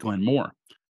or, say, Glenmore.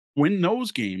 When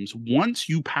those games, once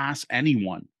you pass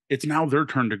anyone, it's now their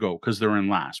turn to go because they're in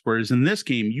last. Whereas in this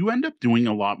game, you end up doing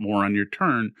a lot more on your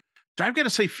turn. So I've got to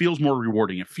say, feels more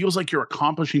rewarding. It feels like you're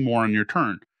accomplishing more on your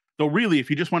turn. Though really, if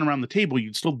you just went around the table,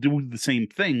 you'd still do the same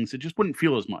things. It just wouldn't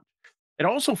feel as much. It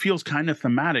also feels kind of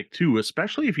thematic too,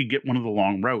 especially if you get one of the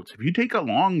long routes. If you take a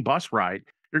long bus ride,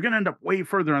 you're going to end up way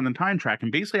further on the time track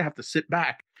and basically have to sit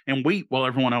back and wait while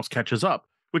everyone else catches up,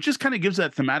 which just kind of gives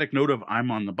that thematic note of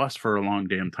I'm on the bus for a long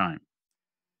damn time.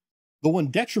 The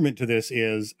one detriment to this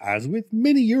is, as with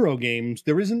many Euro games,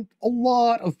 there isn't a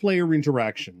lot of player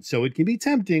interaction, so it can be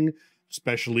tempting,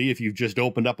 especially if you've just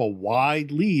opened up a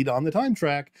wide lead on the time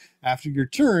track after your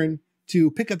turn,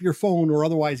 to pick up your phone or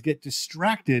otherwise get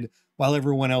distracted while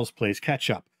everyone else plays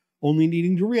catch-up, only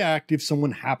needing to react if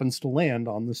someone happens to land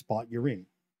on the spot you're in.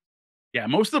 Yeah,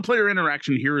 most of the player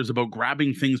interaction here is about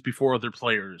grabbing things before other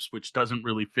players, which doesn't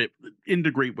really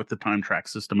integrate with the time track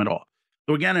system at all.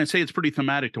 So again, I'd say it's pretty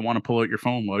thematic to want to pull out your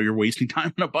phone while you're wasting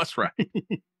time on a bus ride.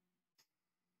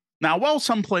 Now, what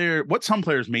some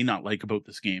players may not like about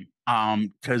this game,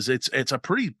 because it's a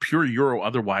pretty pure Euro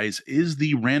otherwise, is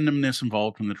the randomness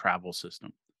involved in the travel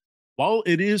system. While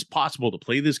it is possible to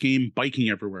play this game biking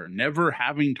everywhere, never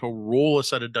having to roll a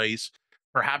set of dice,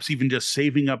 perhaps even just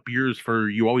saving up beers for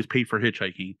you always pay for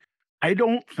hitchhiking, I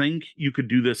don't think you could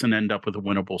do this and end up with a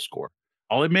winnable score.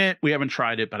 I'll admit we haven't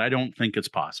tried it, but I don't think it's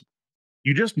possible.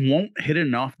 You just won't hit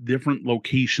enough different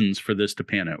locations for this to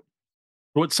pan out.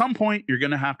 So at some point, you're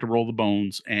going to have to roll the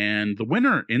bones, and the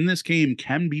winner in this game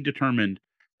can be determined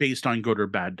based on good or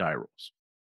bad die rolls.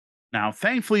 Now,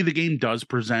 thankfully, the game does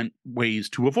present ways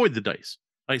to avoid the dice.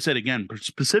 Like I said, again,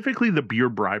 specifically the beer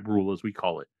bribe rule, as we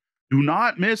call it. Do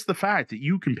not miss the fact that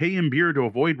you can pay in beer to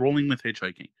avoid rolling with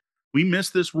hitchhiking. We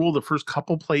missed this rule the first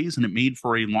couple plays, and it made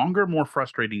for a longer, more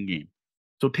frustrating game.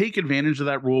 So take advantage of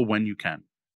that rule when you can.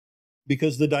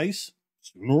 Because the dice,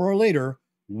 sooner or later,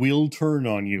 will turn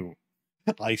on you.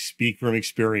 I speak from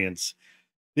experience.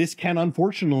 This can,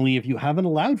 unfortunately, if you haven't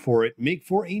allowed for it, make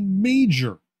for a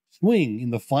major swing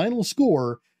in the final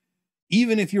score,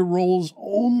 even if your rolls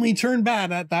only turn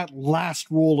bad at that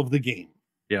last roll of the game.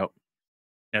 Yep.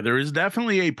 Yeah, there is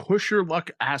definitely a push your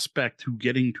luck aspect to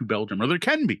getting to Belgium, or there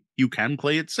can be. You can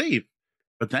play it safe,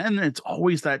 but then it's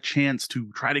always that chance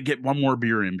to try to get one more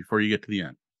beer in before you get to the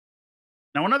end.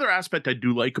 Now, another aspect I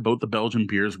do like about the Belgian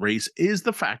beers race is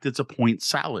the fact it's a point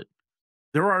salad.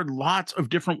 There are lots of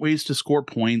different ways to score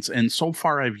points, and so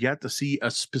far I've yet to see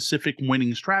a specific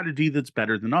winning strategy that's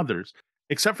better than others,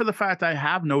 except for the fact I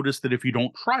have noticed that if you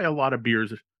don't try a lot of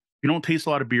beers, if you don't taste a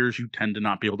lot of beers, you tend to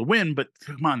not be able to win. But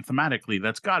come on, thematically,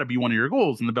 that's got to be one of your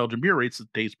goals in the Belgian beer race, to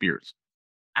taste beers.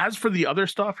 As for the other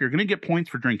stuff, you're going to get points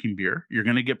for drinking beer. You're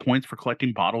going to get points for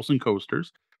collecting bottles and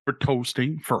coasters, for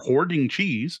toasting, for hoarding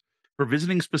cheese, for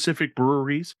visiting specific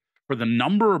breweries, for the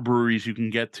number of breweries you can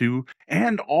get to,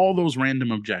 and all those random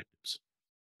objectives.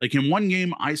 Like in one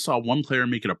game, I saw one player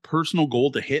make it a personal goal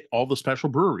to hit all the special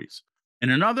breweries. In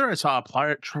another, I saw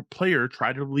a player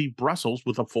try to leave Brussels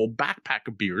with a full backpack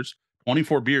of beers,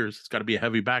 24 beers. It's got to be a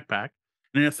heavy backpack.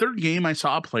 And in a third game, I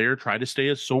saw a player try to stay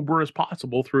as sober as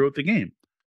possible throughout the game.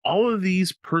 All of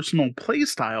these personal play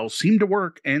styles seem to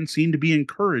work and seem to be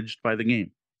encouraged by the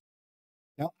game.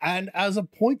 Now, and as a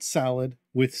point salad,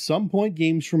 with some point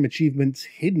games from achievements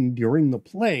hidden during the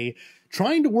play,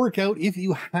 trying to work out if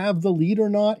you have the lead or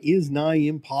not is nigh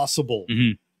impossible.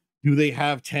 Mm-hmm. Do they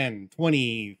have 10,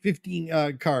 20,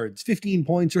 15 cards, 15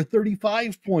 points, or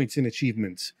 35 points in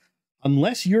achievements?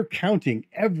 Unless you're counting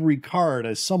every card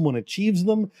as someone achieves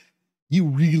them, you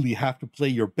really have to play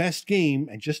your best game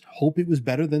and just hope it was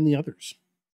better than the others.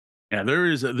 Yeah, there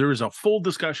is a full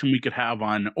discussion we could have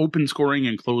on open scoring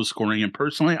and closed scoring. And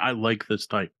personally, I like this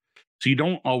type. So you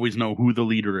don't always know who the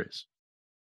leader is.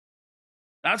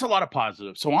 That's a lot of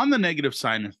positives. So on the negative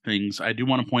side of things, I do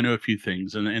want to point out a few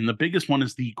things. And the biggest one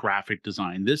is the graphic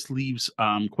design. This leaves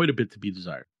quite a bit to be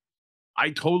desired. I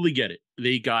totally get it.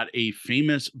 They got a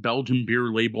famous Belgian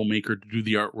beer label maker to do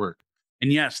the artwork.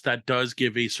 And yes, that does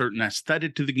give a certain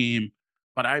aesthetic to the game,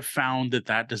 but I've found that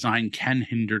that design can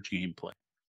hinder gameplay.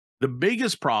 The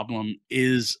biggest problem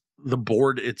is the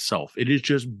board itself. It is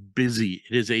just busy.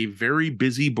 It is a very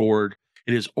busy board.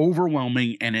 It is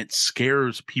overwhelming and it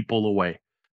scares people away.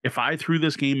 If I threw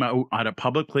this game out at a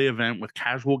public play event with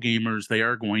casual gamers, they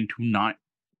are going to not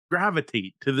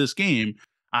gravitate to this game,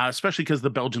 especially because the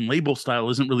Belgian label style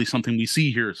isn't really something we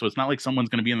see here. So it's not like someone's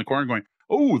going to be in the corner going,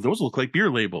 "Oh, those look like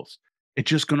beer labels." It's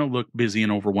just going to look busy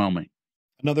and overwhelming.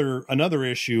 Another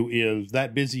issue is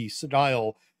that busy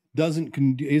style isn't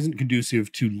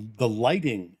conducive to the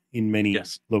lighting in many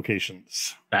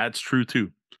locations. That's true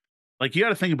too. Like, you got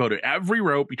to think about it. Every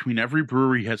route between every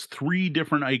brewery has 3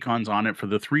 different icons on it for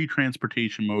the 3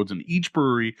 transportation modes, and each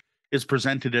brewery is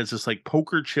presented as this like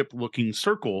poker chip looking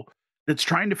circle that's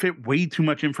trying to fit way too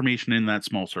much information in that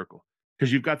small circle.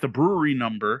 Because you've got the brewery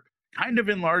number kind of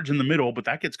enlarged in the middle, but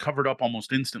that gets covered up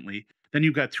almost instantly. Then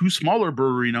you've got 2 smaller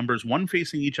brewery numbers, one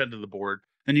facing each end of the board.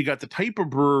 Then you got the type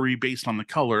of brewery based on the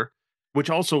color,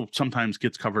 which also sometimes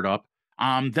gets covered up.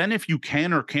 Then if you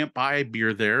can or can't buy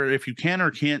beer there, if you can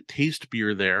or can't taste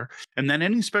beer there, and then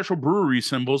any special brewery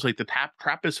symbols like the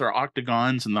Trappist are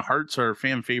octagons and the hearts are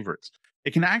fan favorites.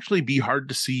 It can actually be hard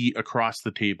to see across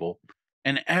the table.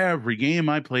 And every game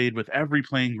I played with every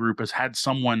playing group has had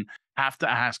someone have to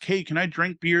ask, "Hey, can I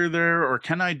drink beer there? Or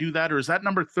can I do that? Or is that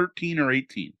number 13 or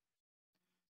 18?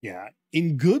 Yeah.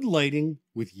 In good lighting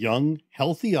with young,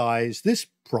 healthy eyes, this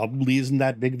probably isn't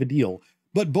that big of a deal.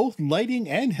 But both lighting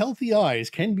and healthy eyes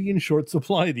can be in short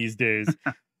supply these days.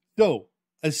 So,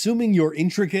 assuming your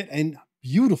intricate and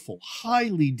beautiful,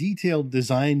 highly detailed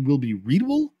design will be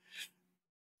readable,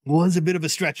 was a bit of a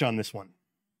stretch on this one.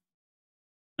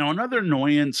 Now, another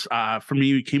annoyance for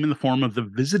me came in the form of the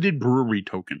visited brewery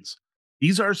tokens.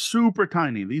 These are super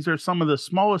tiny. These are some of the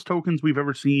smallest tokens we've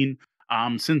ever seen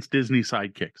since Disney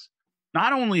Sidekicks.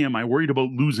 Not only am I worried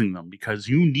about losing them, because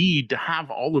you need to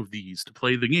have all of these to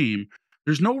play the game,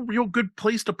 there's no real good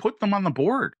place to put them on the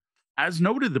board. As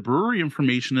noted, the brewery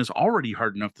information is already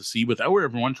hard enough to see without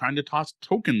everyone trying to toss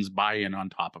tokens buy-in on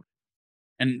top of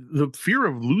it. And the fear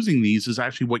of losing these is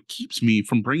actually what keeps me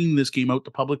from bringing this game out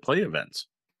to public play events.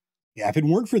 Yeah, if it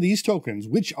weren't for these tokens,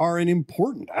 which are an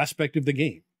important aspect of the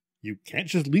game, you can't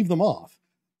just leave them off.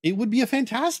 It would be a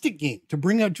fantastic game to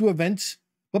bring out to events,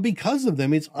 but because of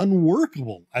them, it's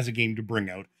unworkable as a game to bring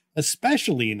out,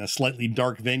 especially in a slightly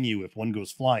dark venue if one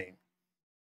goes flying.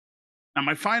 Now,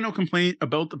 my final complaint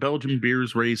about the Belgian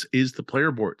beers race is the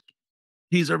player boards.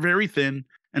 These are very thin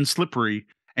and slippery,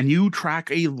 and you track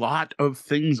a lot of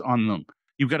things on them.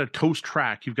 You've got a toast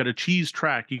track, you've got a cheese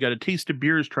track, you got a taste of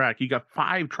beers track, you got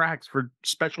 5 tracks for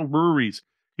special breweries.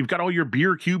 You've got all your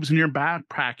beer cubes in your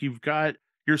backpack, you've got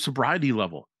your sobriety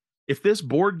level. If this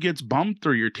board gets bumped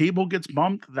or your table gets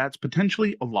bumped, that's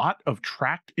potentially a lot of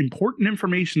tracked important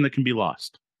information that can be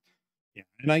lost. Yeah.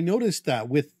 And I noticed that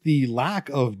with the lack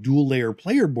of dual layer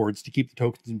player boards to keep the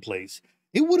tokens in place,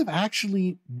 it would have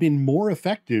actually been more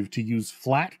effective to use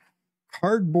flat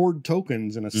cardboard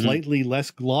tokens and a slightly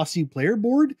less glossy player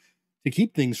board to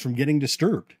keep things from getting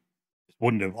disturbed. It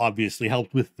wouldn't have obviously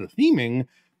helped with the theming,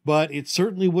 but it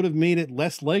certainly would have made it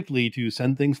less likely to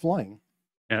send things flying.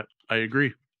 Yeah, I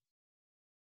agree.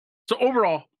 So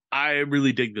overall, I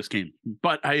really dig this game,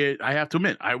 but I have to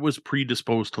admit, I was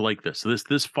predisposed to like this.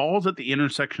 This falls at the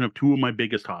intersection of 2 of my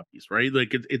biggest hobbies, right?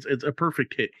 Like it's a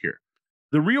perfect hit here.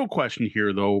 The real question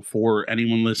here, though, for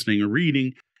anyone listening or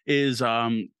reading is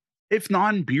if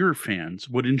non-beer fans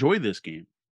would enjoy this game.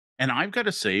 And I've got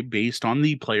to say, based on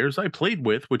the players I played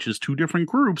with, which is 2 different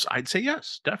groups, I'd say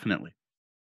yes, definitely.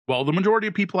 Well, the majority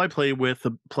of people I played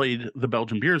the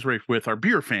Belgian beers race with are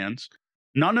beer fans.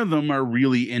 None of them are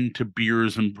really into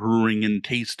beers and brewing and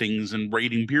tastings and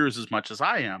rating beers as much as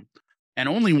I am. And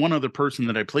only one other person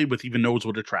that I played with even knows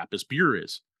what a Trappist beer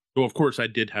is. So, of course, I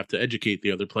did have to educate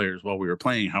the other players while we were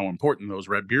playing how important those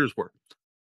red beers were.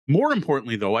 More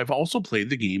importantly, though, I've also played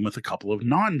the game with a couple of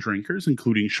non-drinkers,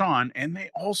 including Sean, and they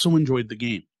also enjoyed the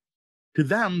game. To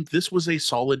them, this was a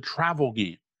solid travel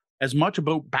game, as much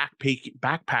about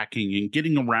backpacking and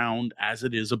getting around as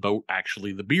it is about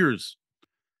actually the beers.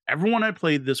 Everyone I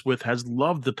played this with has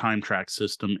loved the time track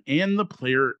system and the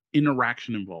player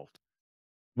interaction involved.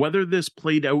 Whether this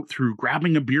played out through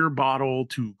grabbing a beer bottle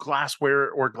to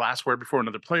glassware before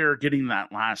another player, getting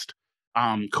that last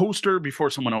coaster before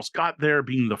someone else got there,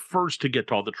 being the first to get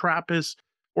to all the Trappists,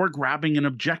 or grabbing an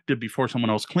objective before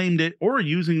someone else claimed it, or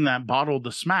using that bottle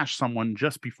to smash someone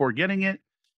just before getting it,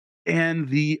 and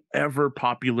the ever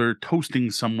popular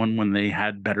toasting someone when they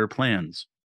had better plans.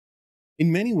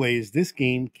 In many ways, this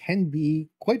game can be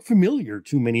quite familiar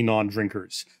to many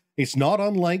non-drinkers. It's not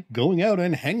unlike going out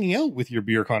and hanging out with your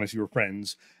beer connoisseur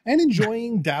friends and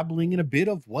enjoying dabbling in a bit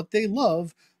of what they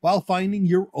love while finding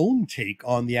your own take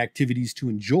on the activities to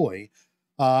enjoy.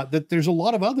 That there's a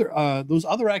lot of those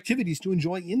other activities to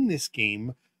enjoy in this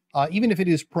game, even if it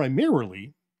is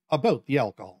primarily about the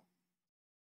alcohol.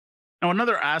 Now,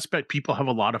 another aspect people have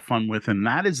a lot of fun with, and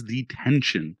that is the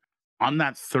tension on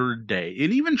that third day,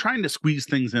 and even trying to squeeze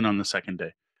things in on the second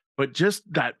day. But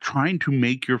just that trying to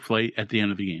make your flight at the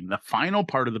end of the game, the final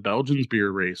part of the Belgians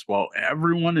beer race, while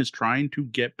everyone is trying to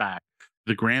get back to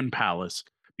the Grand Palace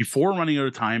before running out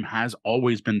of time, has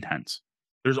always been tense.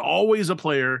 There's always a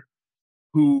player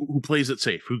who plays it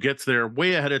safe, who gets there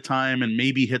way ahead of time and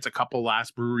maybe hits a couple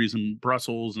last breweries in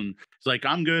Brussels and it's like,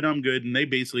 I'm good. And they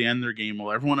basically end their game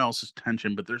while everyone else is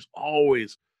tension. But there's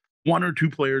always one or two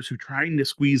players who trying to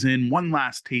squeeze in one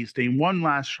last tasting, one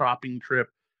last shopping trip,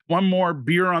 one more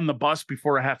beer on the bus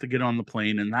before I have to get on the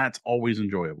plane. And that's always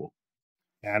enjoyable.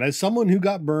 And as someone who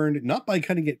got burned, not by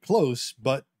cutting it close,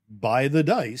 but by the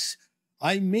dice,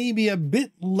 I may be a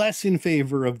bit less in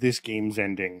favor of this game's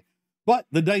ending. But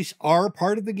the dice are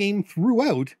part of the game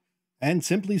throughout, and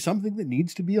simply something that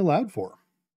needs to be allowed for.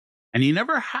 And you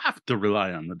never have to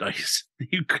rely on the dice.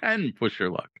 You can push your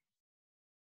luck.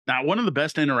 Now, one of the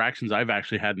best interactions I've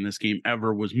actually had in this game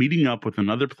ever was meeting up with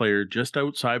another player just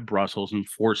outside Brussels and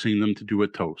forcing them to do a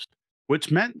toast,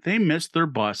 which meant they missed their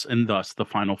bus and thus the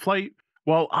final flight,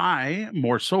 while I,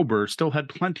 more sober, still had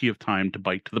plenty of time to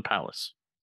bike to the palace.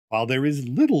 While there is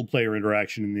little player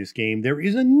interaction in this game, there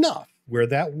is enough where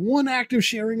that one act of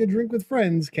sharing a drink with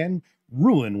friends can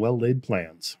ruin well-laid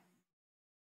plans.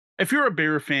 If you're a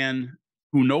beer fan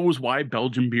who knows why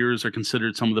Belgian beers are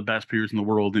considered some of the best beers in the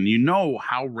world, and you know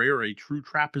how rare a true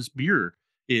Trappist beer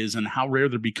is and how rare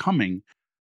they're becoming,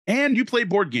 and you play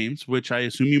board games, which I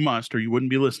assume you must or you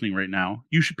wouldn't be listening right now,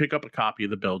 you should pick up a copy of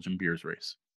the Belgian Beers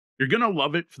Race. You're going to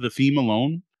love it for the theme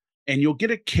alone, and you'll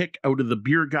get a kick out of the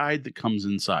beer guide that comes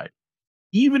inside.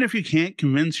 Even if you can't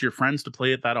convince your friends to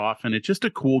play it that often, it's just a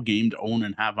cool game to own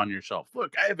and have on your shelf.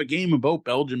 Look, I have a game about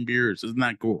Belgian beers. Isn't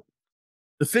that cool?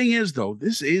 The thing is, though,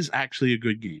 this is actually a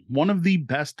good game. One of the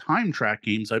best time track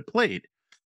games I played.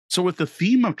 So if the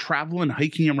theme of travel and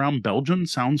hiking around Belgium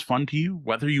sounds fun to you,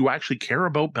 whether you actually care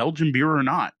about Belgian beer or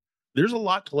not, there's a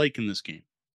lot to like in this game.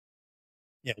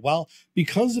 Yeah, well,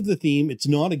 because of the theme, it's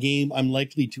not a game I'm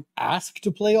likely to ask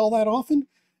to play all that often.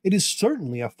 It is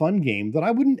certainly a fun game that I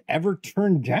wouldn't ever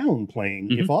turn down playing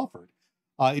if offered.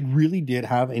 It really did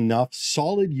have enough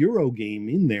solid Euro game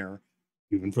in there,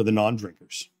 even for the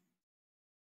non-drinkers.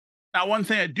 Now, one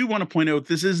thing I do want to point out,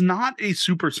 this is not a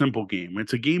super simple game.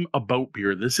 It's a game about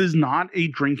beer. This is not a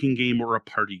drinking game or a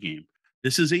party game.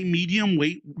 This is a medium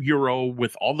weight Euro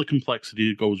with all the complexity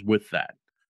that goes with that.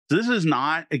 So this is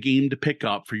not a game to pick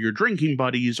up for your drinking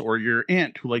buddies or your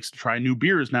aunt who likes to try new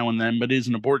beers now and then, but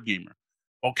isn't a board gamer.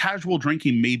 While casual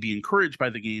drinking may be encouraged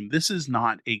by the game, this is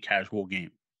not a casual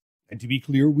game. And to be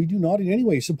clear, we do not in any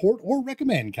way support or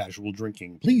recommend casual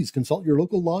drinking. Please consult your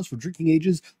local laws for drinking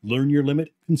ages, learn your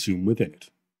limit, consume within it.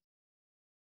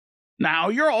 Now,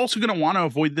 you're also going to want to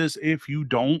avoid this if you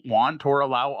don't want or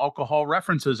allow alcohol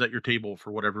references at your table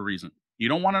for whatever reason. You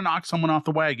don't want to knock someone off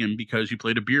the wagon because you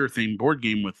played a beer-themed board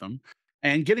game with them,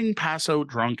 and getting pass-out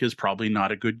drunk is probably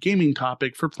not a good gaming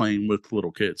topic for playing with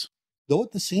little kids. Though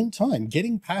at the same time,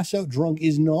 getting pass-out drunk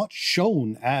is not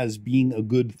shown as being a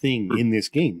good thing in this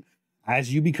game.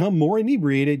 As you become more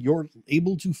inebriated, you're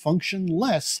able to function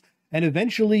less, and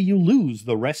eventually you lose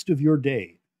the rest of your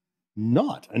day.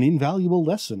 Not an invaluable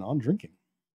lesson on drinking.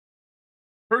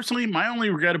 Personally, my only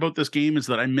regret about this game is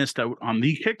that I missed out on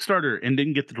the Kickstarter and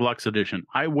didn't get the deluxe edition.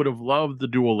 I would have loved the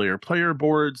dual layer player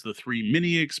boards, the 3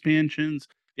 mini expansions,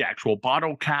 the actual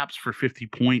bottle caps for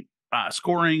 50-point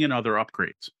scoring, and other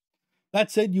upgrades. That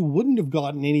said, you wouldn't have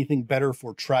gotten anything better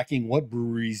for tracking what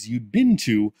breweries you'd been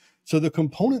to, so the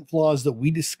component flaws that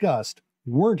we discussed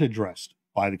weren't addressed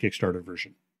by the Kickstarter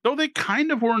version. Though they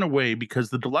kind of were in a way, because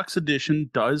the deluxe edition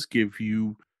does give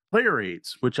you player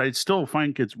aids, which I still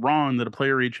find it's wrong that a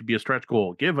player aid should be a stretch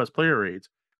goal. Give us player aids.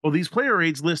 Well, these player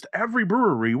aids list every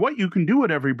brewery, what you can do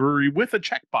at every brewery with a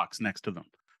checkbox next to them.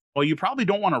 While you probably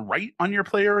don't want to write on your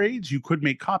player aids, you could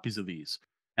make copies of these.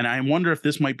 And I wonder if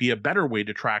this might be a better way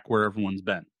to track where everyone's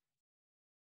been.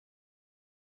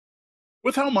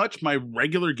 With how much my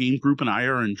regular game group and I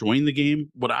are enjoying the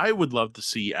game, what I would love to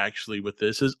see actually with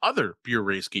this is other beer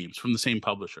race games from the same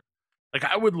publisher. Like,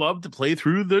 I would love to play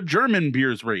through the German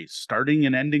beers race, starting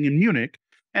and ending in Munich,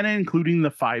 and including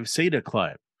the 5 Seda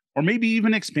Club. Or maybe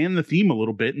even expand the theme a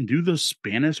little bit and do the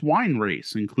Spanish wine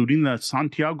race, including the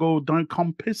Santiago de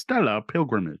Compostela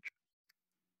pilgrimage.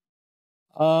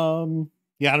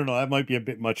 Yeah, I don't know. That might be a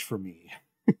bit much for me.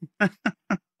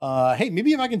 Hey,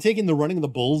 maybe if I can take in the running of the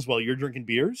bulls while you're drinking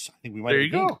beers, I think we might. There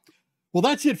you go. Well,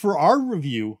 that's it for our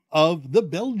review of the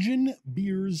Belgian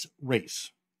beers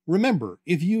race. Remember,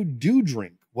 if you do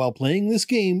drink while playing this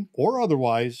game or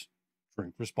otherwise,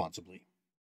 drink responsibly.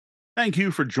 Thank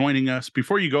you for joining us.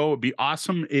 Before you go, it'd be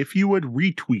awesome if you would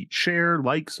retweet, share,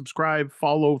 like, subscribe,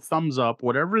 follow, thumbs up,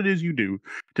 whatever it is you do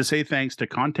to say thanks to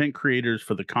content creators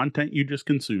for the content you just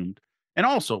consumed. And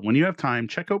also, when you have time,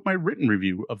 check out my written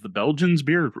review of the Belgian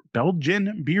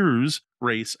beers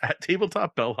race at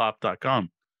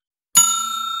tabletopbellhop.com.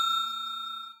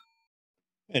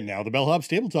 And now the Bellhop's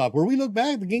Tabletop, where we look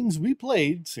back at the games we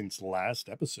played since the last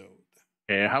episode.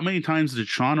 How many times did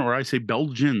Sean or I say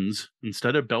Belgians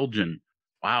instead of Belgian?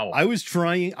 Wow. I was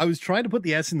trying to put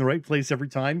the S in the right place every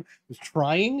time. I was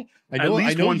trying. At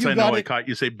least once I know I caught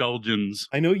you say Belgians.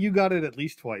 I know you got it at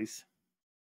least twice.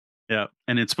 Yeah,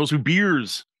 and it's supposed to be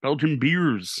beers, Belgian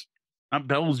beers, not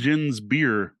Belgians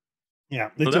beer.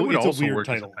 Yeah, it's a weird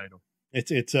title.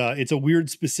 It's a weird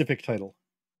specific title.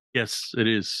 Yes, it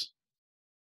is.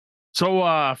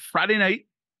 So Friday night,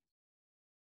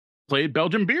 played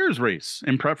Belgian beers race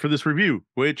in prep for this review,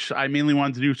 which I mainly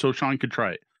wanted to do so Sean could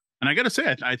try it. And I got to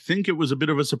say, I think it was a bit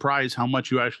of a surprise how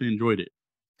much you actually enjoyed it.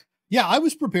 Yeah, I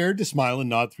was prepared to smile and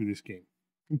nod through this game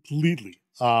completely.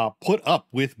 Put up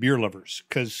with beer lovers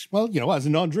because, well, as a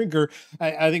non-drinker,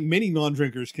 I think many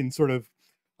non-drinkers can sort of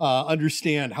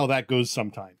understand how that goes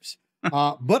sometimes.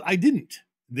 But I didn't.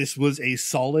 This was a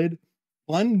solid,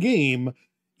 fun game,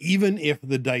 even if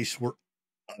the dice were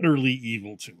utterly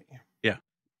evil to me. Yeah.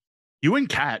 You and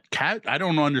Kat, I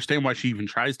don't understand why she even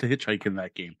tries to hitchhike in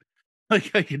that game.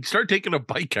 Like, I can start taking a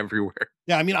bike everywhere.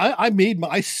 Yeah, I mean,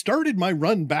 I started my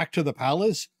run back to the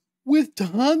palace with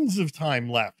tons of time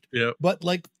left. Yeah. But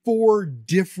like 4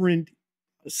 different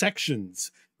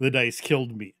sections, the dice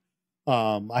killed me.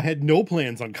 I had no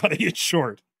plans on cutting it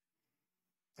short.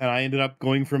 And I ended up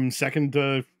going from second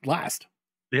to last.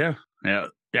 Yeah. Yeah.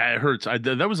 Yeah, it hurts.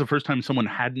 That was the first time someone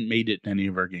hadn't made it in any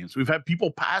of our games. We've had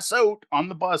people pass out on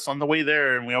the bus on the way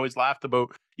there, and we always laughed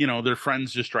about, their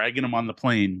friends just dragging them on the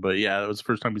plane. But yeah, that was the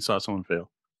first time we saw someone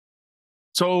fail.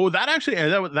 So that actually,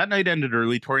 that night ended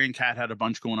early. Tori and Kat had a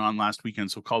bunch going on last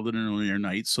weekend, so called it an earlier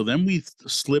night. So then we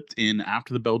slipped in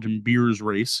after the Belgian beers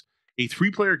race, a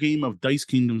 3-player game of Dice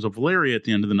Kingdoms of Valeria at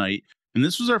the end of the night. And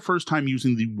this was our first time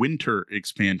using the winter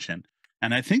expansion.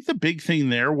 And I think the big thing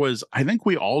there was, I think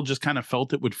we all just kind of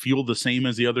felt it would feel the same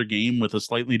as the other game with a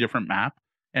slightly different map.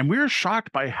 And we were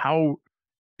shocked by how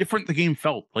different the game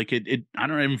felt. Like it I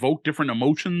don't know, invoked different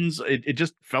emotions. It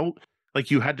just felt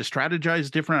like you had to strategize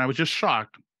different. I was just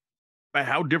shocked by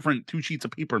how different 2 sheets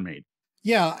of paper made.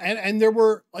 Yeah, and there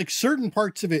were like certain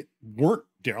parts of it weren't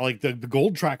there. Like the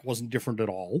gold track wasn't different at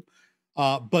all.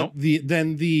 But nope.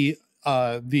 the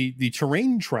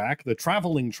terrain track, the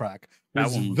traveling track,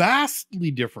 was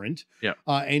vastly different. Yeah.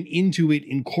 And into it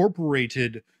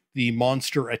incorporated the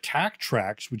monster attack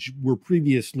tracks, which were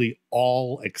previously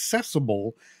all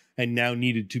accessible and now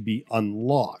needed to be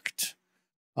unlocked.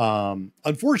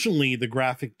 Unfortunately, the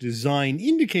graphic design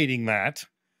indicating that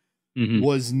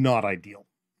was not ideal.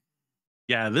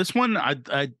 Yeah, this one,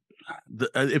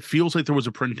 it feels like there was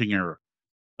a printing error.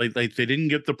 Like they didn't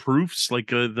get the proofs. Like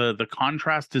the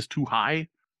contrast is too high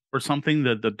or something.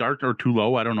 The dark are too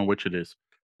low. I don't know which it is.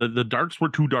 The darks were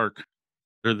too dark.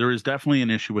 There is definitely an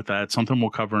issue with that. Something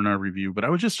we'll cover in our review. But I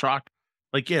was just shocked.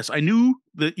 Like, yes, I knew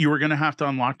that you were going to have to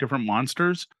unlock different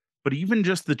monsters, but even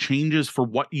just the changes for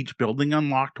what each building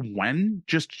unlocked when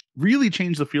just really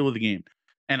changed the feel of the game.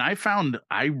 And I found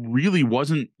I really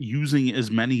wasn't using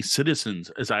as many citizens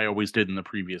as I always did in the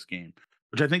previous game,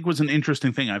 which I think was an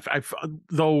interesting thing.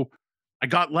 Though I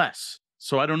got less.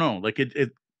 So I don't know. Like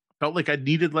it felt like I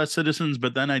needed less citizens,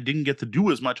 but then I didn't get to do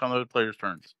as much on other players'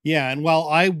 turns. Yeah, and while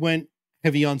I went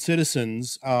heavy on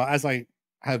citizens, as I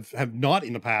have not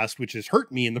in the past, which has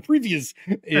hurt me in the previous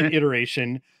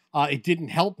iteration, it didn't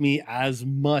help me as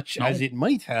much as it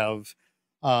might have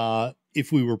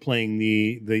if we were playing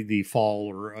the fall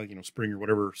or spring or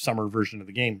whatever summer version of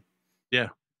the game. Yeah.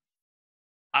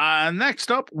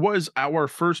 Next up was our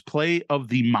first play of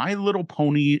the My Little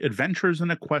Pony Adventures in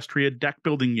Equestria deck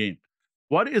building game.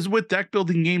 What is with deck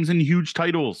building games and huge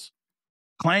titles?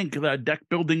 Clank, the deck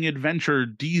building adventure,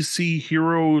 DC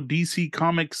Hero, DC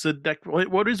Comics, a deck.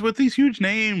 What is with these huge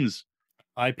names?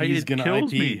 IP is going to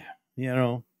IP. Me.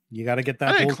 You got to get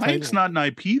that. Whole Clank's title. Not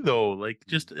an IP though. Like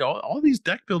just all these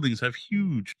deck buildings have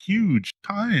huge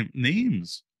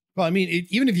names. Well, I mean,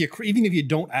 even if you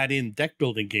don't add in deck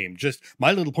building game, just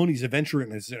My Little Pony's Adventure in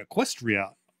Equestria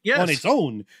on its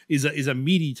own is a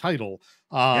meaty title.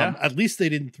 At least they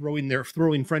didn't throw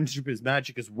in Friendship is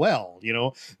Magic as well. You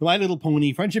know, My Little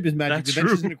Pony, Friendship is Magic,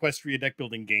 Adventures in Equestria deck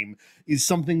building game is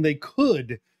something they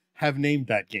could have named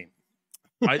that game.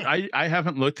 I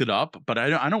haven't looked it up, but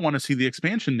I don't want to see the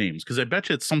expansion names because I bet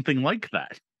you it's something like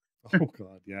that. Oh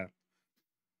God, yeah.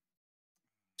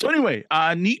 So anyway,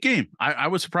 neat game. I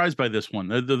was surprised by this one.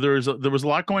 There was a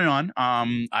lot going on.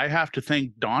 I have to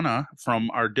thank Donna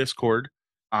from our Discord.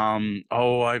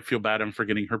 I feel bad. I'm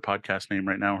forgetting her podcast name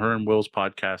right now. Her and Will's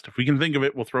podcast. If we can think of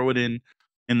it, we'll throw it in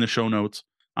the show notes.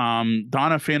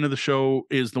 Donna, fan of the show,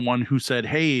 is the one who said,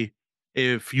 "Hey,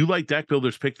 if you like deck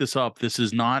builders, pick this up. This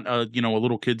is not a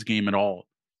little kid's game at all."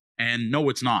 And no,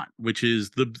 it's not, which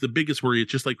is the biggest worry.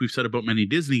 It's just like we've said about many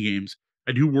Disney games.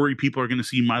 I do worry people are going to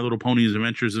see My Little Pony's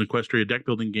Adventures in Equestria deck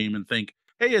building game and think,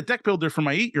 hey, a deck builder for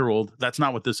my 8-year-old. That's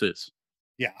not what this is.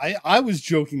 Yeah, I was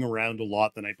joking around a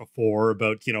lot the night before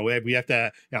about, we have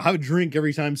to have a drink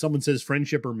every time someone says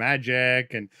friendship or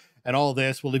magic and all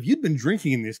this. Well, if you'd been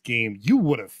drinking in this game, you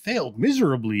would have failed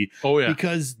miserably. Oh, yeah.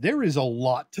 Because there is a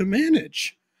lot to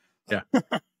manage. Yeah.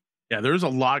 Yeah, there's a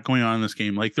lot going on in this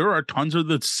game. Like, there are tons of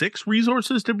the 6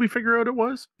 resources. Did we figure out it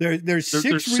was? There's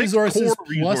 6 resources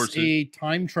plus a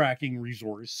time tracking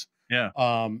resource. Yeah.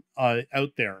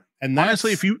 Out there. And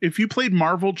honestly, if you played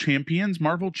Marvel Champions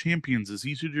is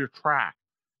easier to track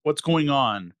what's going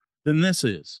on than this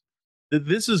is.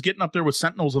 This is getting up there with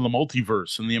Sentinels of the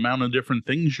Multiverse and the amount of different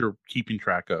things you're keeping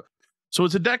track of. So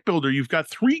as a deck builder, you've got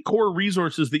 3 core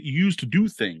resources that you use to do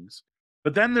things.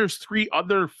 But then there's 3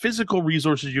 other physical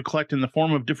resources you collect in the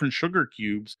form of different sugar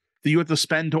cubes that you have to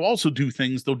spend to also do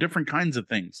things, though different kinds of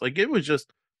things. Like, it was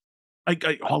just a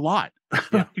lot.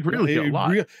 Yeah, really a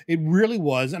lot. It really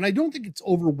was. And I don't think it's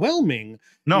overwhelming.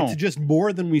 No. It's just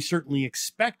more than we certainly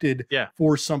expected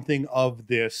for something of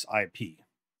this IP.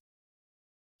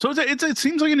 So it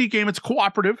seems like a neat game. It's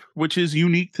cooperative, which is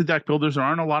unique to deck builders. There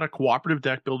aren't a lot of cooperative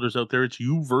deck builders out there. It's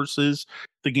you versus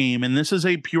the game. And this is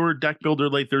a pure deck builder.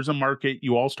 Like, there's a market.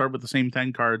 You all start with the same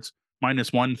 10 cards,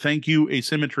 -1. Thank you,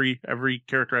 asymmetry. Every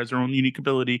character has their own unique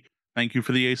ability. Thank you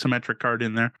for the asymmetric card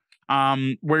in there.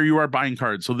 Where you are buying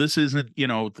cards. So this isn't,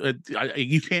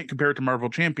 you can't compare it to Marvel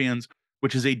Champions,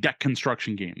 which is a deck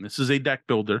construction game. This is a deck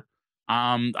builder.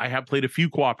 I have played a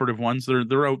few cooperative ones.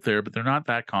 They're out there, but they're not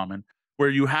that common. Where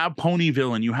you have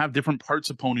Ponyville and you have different parts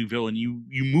of Ponyville and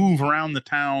you move around the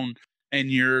town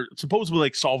and you're supposedly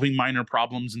like solving minor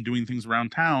problems and doing things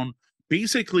around town.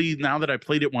 Basically, now that I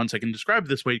played it once, I can describe it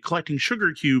this way: collecting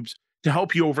sugar cubes to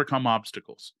help you overcome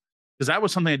obstacles. Because that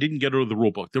was something I didn't get out of the rule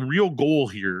book. The real goal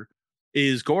here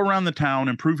is go around the town,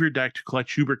 improve your deck to collect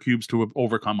sugar cubes to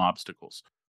overcome obstacles.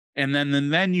 And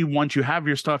then once you have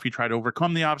your stuff, you try to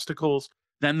overcome the obstacles.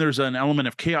 Then there's an element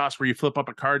of chaos where you flip up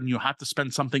a card and you have to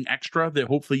spend something extra that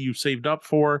hopefully you saved up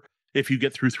for. If you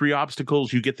get through 3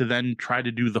 obstacles, you get to then try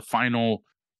to do the final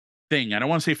thing. I don't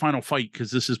want to say final fight because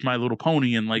this is My Little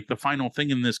Pony. And like, the final thing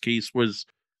in this case was,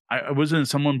 I wasn't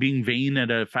someone being vain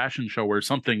at a fashion show or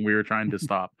something we were trying to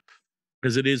stop,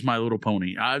 because it is My Little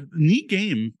Pony. Neat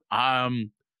game.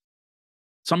 Some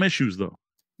issues though.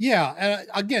 Yeah.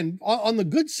 Again, on the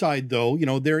good side though,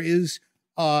 there is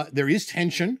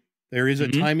tension. There is a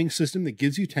timing system that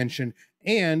gives you tension,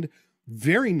 and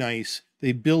very nice.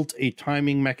 They built a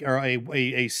timing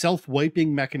a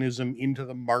self-wiping mechanism into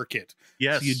the market.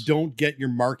 Yes. So you don't get your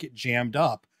market jammed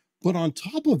up. But on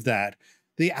top of that,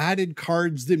 they added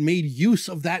cards that made use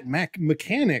of that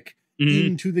mechanic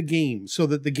into the game, so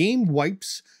that the game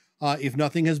wipes if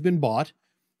nothing has been bought,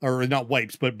 or not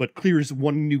wipes, but clears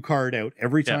 1 new card out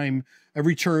every time,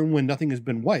 every turn when nothing has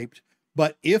been wiped.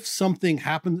 But if something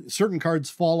happens, certain cards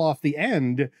fall off the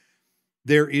end,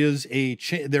 there is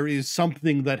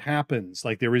something that happens.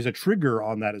 Like, there is a trigger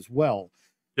on that as well.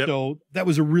 Yep. So that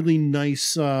was a really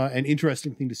nice and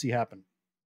interesting thing to see happen.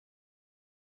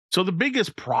 So the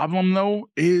biggest problem though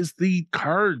is the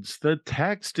cards. The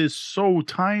text is so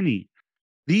tiny.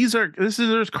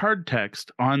 There's card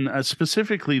text on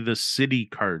specifically the city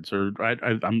cards, or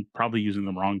I'm probably using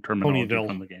the wrong terminology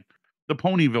from the game. The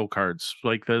Ponyville cards,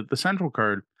 like the central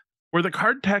card, where the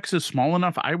card text is small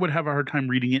enough, I would have a hard time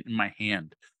reading it in my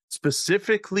hand.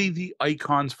 Specifically, the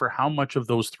icons for how much of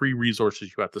those 3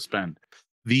 resources you have to spend.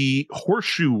 The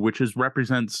horseshoe, which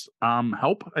represents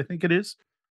help, I think it is.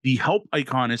 The help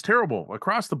icon is terrible.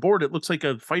 Across the board, it looks like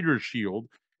a fighter's shield.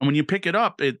 And when you pick it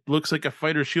up, it looks like a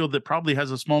fighter shield that probably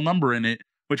has a small number in it,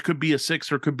 which could be a 6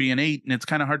 or could be an 8. And it's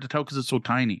kind of hard to tell because it's so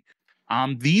tiny.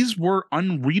 These were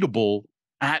unreadable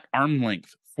at arm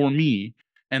length for me.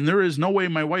 And there is no way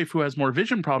my wife, who has more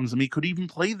vision problems than me, could even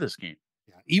play this game.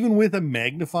 Yeah. Even with a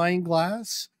magnifying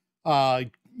glass,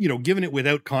 given it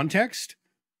without context,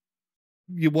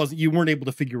 you weren't able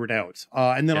to figure it out.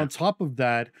 And then on top of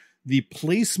that, the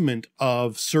placement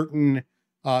of certain,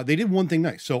 they did one thing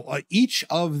nice. So each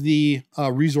of the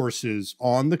resources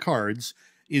on the cards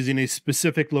is in a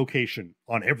specific location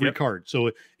on every card.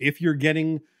 So if you're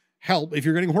getting help, if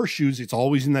you're getting horseshoes, it's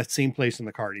always in that same place in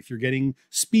the card. If you're getting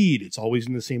speed, it's always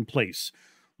in the same place.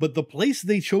 But the place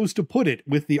they chose to put it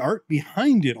with the art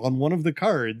behind it on one of the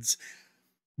cards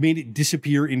made it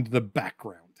disappear into the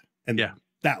background. And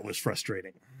that was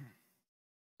frustrating.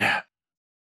 Yeah.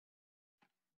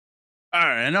 All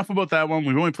right, enough about that one.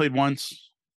 We've only played once.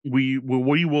 We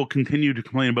will continue to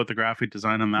complain about the graphic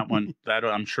design on that one. That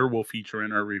I'm sure will feature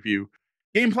in our review.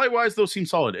 Gameplay wise, though,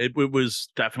 seems solid. It was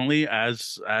definitely,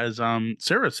 as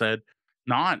Sarah said,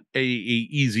 not a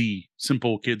easy,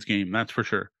 simple kids game. That's for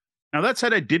sure. Now that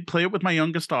said, I did play it with my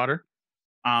youngest daughter,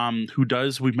 who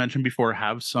does, we've mentioned before,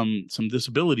 have some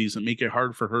disabilities that make it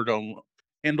hard for her to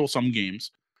handle some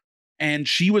games. And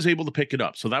she was able to pick it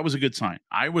up, so that was a good sign.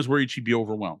 I was worried she'd be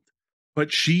overwhelmed,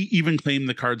 but she even claimed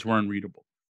the cards were unreadable.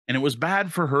 And it was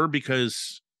bad for her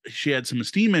because she had some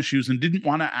esteem issues and didn't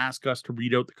want to ask us to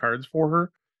read out the cards for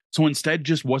her. So instead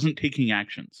just wasn't taking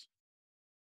actions.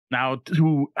 Now,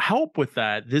 to help with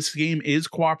that, this game is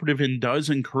cooperative and does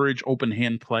encourage open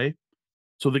hand play.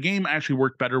 So the game actually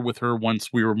worked better with her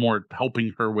once we were more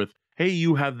helping her with, hey,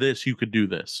 you have this, you could do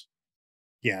this.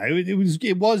 Yeah,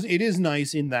 it is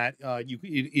nice in that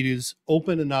it is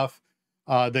open enough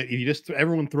that if you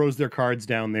everyone throws their cards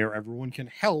down there, everyone can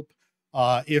help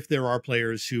if there are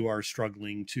players who are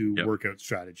struggling to work out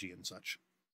strategy and such.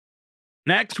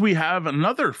 Next, we have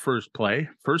another first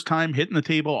time hitting the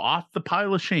table off the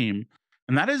pile of shame,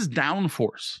 and that is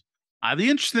Downforce. The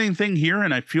interesting thing here,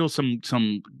 and I feel some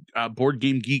board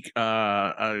game geek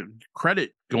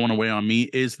credit going away on me,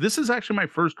 is this is actually my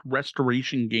first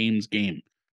Restoration Games game.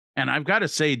 And I've got to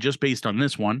say, just based on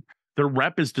this one, the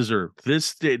rep is deserved.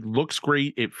 It looks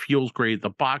great. It feels great. The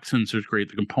box insert is great.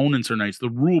 The components are nice. The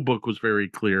rule book was very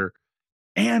clear.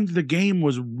 And the game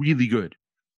was really good.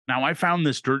 Now, I found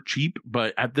this dirt cheap,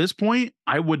 but at this point,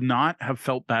 I would not have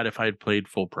felt bad if I had played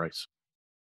full price.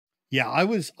 Yeah,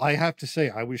 I have to say,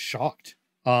 I was shocked.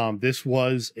 This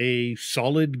was a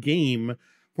solid game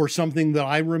for something that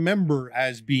I remember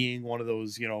as being one of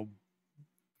those,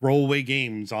 throwaway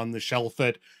games on the shelf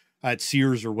at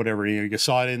Sears or whatever. You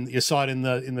saw it in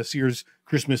the Sears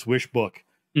Christmas wish book.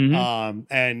 Mm-hmm.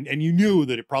 And you knew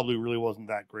that it probably really wasn't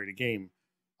that great a game.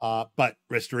 But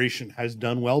Restoration has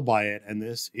done well by it, and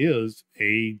this is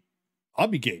a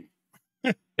hobby game.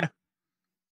 Yeah.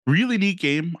 Really neat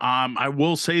game. I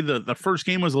will say the first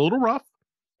game was a little rough,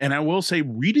 and I will say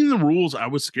reading the rules, I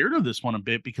was scared of this one a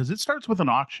bit because it starts with an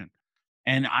auction.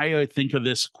 And I think of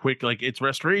this quick, like it's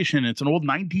Restoration. It's an old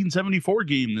 1974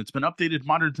 game that's been updated to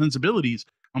modern sensibilities.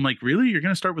 I'm like, really? You're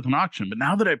going to start with an auction? But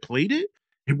now that I played it,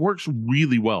 it works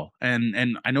really well.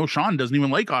 And I know Sean doesn't even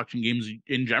like auction games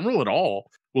in general at all.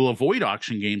 Will avoid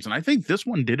auction games. And I think this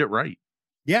one did it right.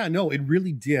 Yeah, no, it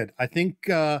really did. I think,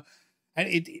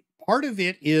 and part of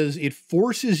it is it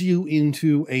forces you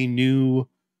into a new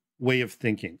way of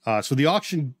thinking. So the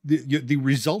auction, the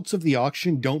results of the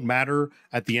auction don't matter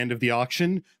at the end of the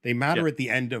auction. They matter at the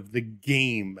end of the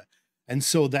game. And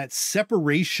so that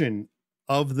separation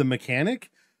of the mechanic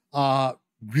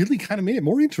really kind of made it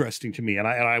more interesting to me. And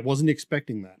I wasn't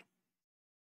expecting that.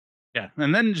 Yeah.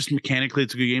 And then just mechanically,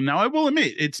 it's a good game. Now, I will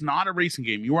admit, it's not a racing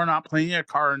game. You are not playing a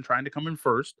car and trying to come in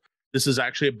first. This is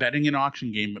actually a betting and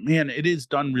auction game. But man, it is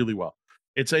done really well.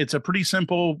 It's a pretty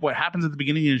simple. What happens at the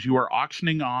beginning is you are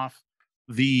auctioning off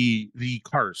the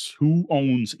cars. Who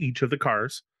owns each of the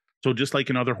cars? So just like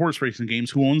in other horse racing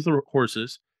games, who owns the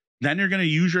horses? Then you're going to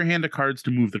use your hand of cards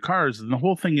to move the cars. And the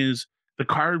whole thing is the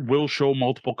card will show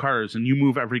multiple cars, and you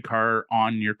move every car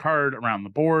on your card around the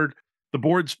board. The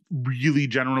board's really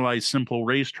generalized, simple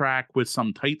racetrack with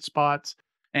some tight spots.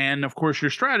 And of course,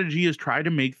 your strategy is try to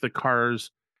make the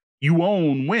cars you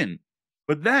own win.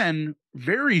 But then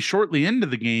very shortly into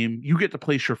the game, you get to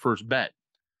place your first bet.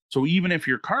 So even if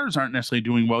your cars aren't necessarily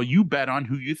doing well, you bet on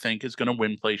who you think is going to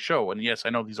win, play, show. And yes,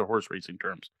 I know these are horse racing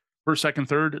terms. First, second,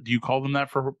 third. Do you call them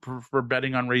that for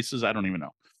betting on races? I don't even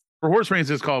know. For horse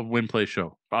racing, it's called win, play,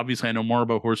 show. Obviously, I know more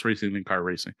about horse racing than car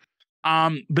racing.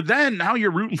 But then now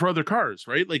you're rooting for other cars,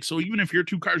 right? Like, so even if your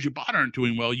two cars you bought aren't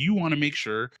doing well, you want to make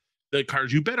sure the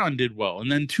cars you bet on did well.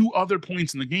 And then 2 other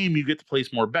points in the game, you get to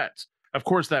place more bets. Of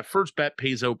course, that first bet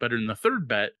pays out better than the third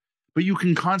bet, but you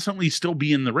can constantly still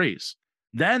be in the race.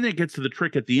 Then it gets to the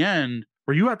trick at the end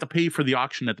where you have to pay for the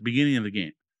auction at the beginning of the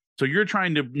game. So you're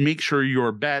trying to make sure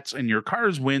your bets and your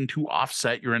cars win to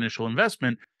offset your initial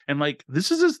investment. And like,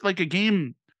 this is just like a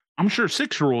game I'm sure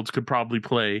 6-year-olds could probably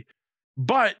play,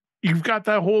 but you've got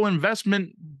that whole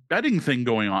investment betting thing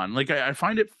going on. Like, I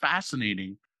find it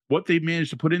fascinating what they've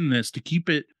managed to put in this to keep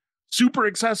it super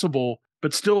accessible,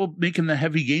 but still making the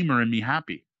heavy gamer in me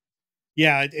happy.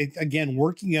 Yeah. Again,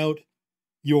 working out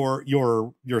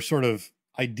your sort of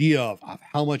idea of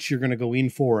how much you're going to go in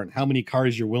for and how many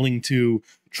cars you're willing to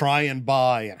try and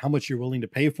buy and how much you're willing to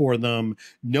pay for them,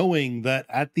 knowing that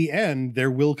at the end there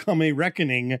will come a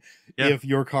reckoning. If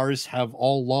your cars have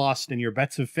all lost and your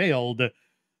bets have failed,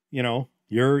 you know,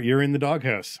 you're in the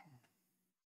doghouse.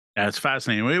 Yeah, it's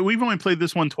fascinating. We've only played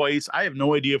this one twice. I have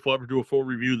no idea if we'll ever do a full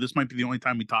review. This might be the only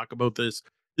time we talk about this.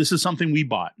 This is something we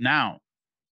bought. Now,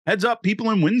 heads up, people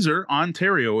in Windsor,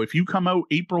 Ontario, if you come out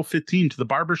April 15 to the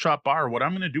Barbershop Bar, what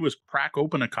I'm going to do is crack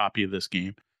open a copy of this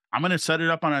game. I'm going to set it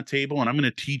up on a table and I'm going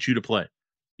to teach you to play.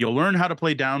 You'll learn how to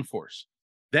play Downforce.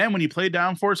 Then when you play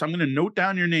Downforce, I'm going to note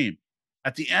down your name.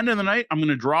 At the end of the night, I'm going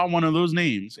to draw one of those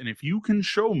names. And if you can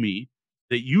show me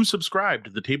that you subscribe to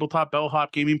the Tabletop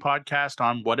Bellhop Gaming Podcast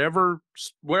on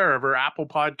wherever, Apple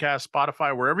Podcast,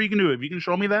 Spotify, wherever you can do it, if you can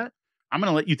show me that, I'm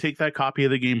going to let you take that copy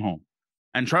of the game home.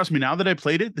 And trust me, now that I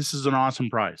played it, this is an awesome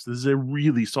prize. This is a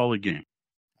really solid game.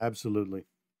 Absolutely.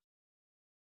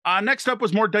 Next up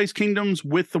was more Dice Kingdoms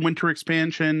with the winter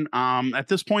expansion. At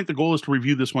this point, the goal is to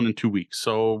review this one in 2 weeks.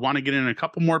 So want to get in a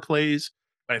couple more plays.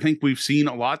 I think we've seen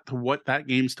a lot to what that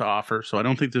game's to offer. So I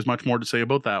don't think there's much more to say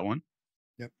about that one.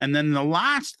 Yep. And then the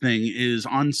last thing is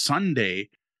on Sunday,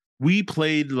 we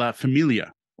played La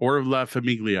Familia or La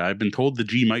Famiglia. I've been told the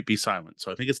G might be silent.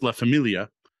 So I think it's La Familia.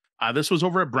 This was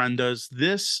over at Brenda's.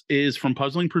 This is from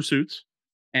Puzzling Pursuits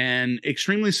and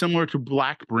extremely similar to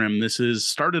Black Brim. This is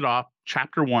started off,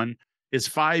 chapter 1 is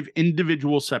 5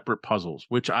 individual separate puzzles,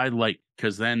 which I like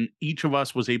because then each of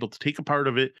us was able to take a part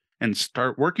of it and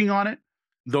start working on it.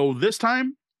 Though this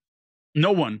time,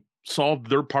 no one solved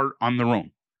their part on their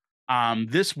own.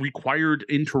 This required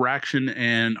interaction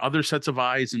and other sets of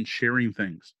eyes and sharing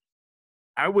things.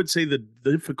 I would say the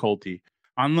difficulty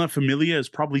on La Familia is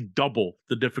probably double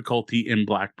the difficulty in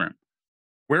Black Brim.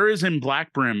 Whereas in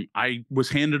Black Brim, I was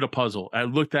handed a puzzle. I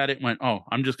looked at it and went, oh,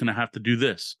 I'm just going to have to do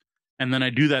this. And then I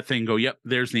do that thing, go, yep,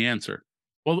 there's the answer.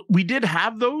 Well, we did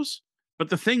have those. But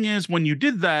the thing is, when you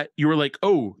did that, you were like,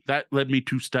 oh, that led me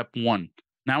to step 1.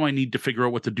 Now I need to figure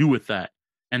out what to do with that.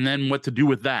 And then what to do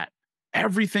with that.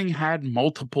 Everything had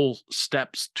multiple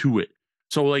steps to it.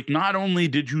 So like, not only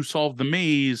did you solve the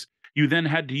maze, you then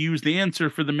had to use the answer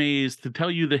for the maze to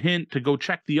tell you the hint to go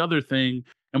check the other thing.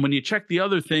 And when you checked the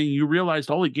other thing, you realized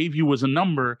all it gave you was a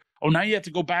number. Oh, now you have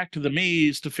to go back to the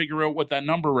maze to figure out what that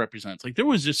number represents. Like, there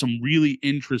was just some really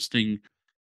interesting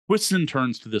twists and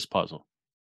turns to this puzzle.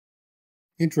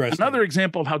 Interesting. Another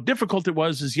example of how difficult it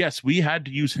was is, yes, we had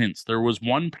to use hints. There was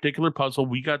one particular puzzle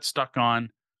we got stuck on,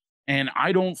 and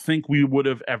I don't think we would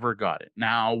have ever got it.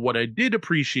 Now, what I did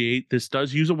appreciate, this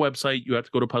does use a website. You have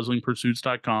to go to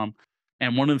puzzlingpursuits.com.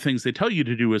 And one of the things they tell you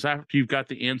to do is after you've got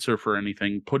the answer for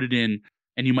anything, put it in,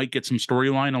 and you might get some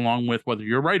storyline along with whether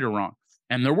you're right or wrong.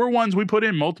 And there were ones we put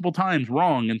in multiple times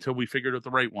wrong until we figured out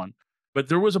the right one. But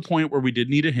there was a point where we did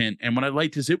need a hint. And what I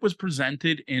liked is it was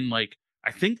presented in, like,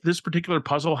 I think this particular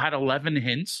puzzle had 11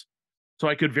 hints. So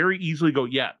I could very easily go,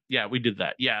 yeah, we did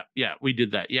that. Yeah, we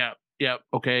did that. Yeah,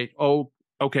 okay. Oh,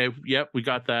 okay. Yep, we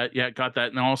got that. Yeah, got that.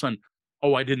 And then all of a sudden,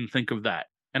 oh, I didn't think of that.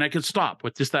 And I could stop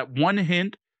with just that one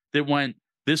hint that went,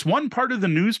 this one part of the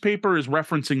newspaper is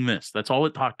referencing this. That's all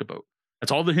it talked about.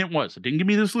 That's all the hint was. It didn't give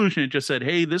me the solution. It just said,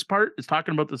 hey, this part is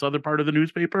talking about this other part of the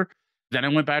newspaper. Then I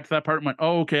went back to that part and went,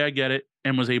 oh, okay, I get it.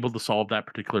 And was able to solve that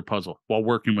particular puzzle while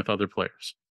working with other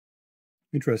players.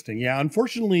 Interesting. Yeah,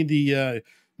 unfortunately, the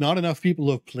not enough people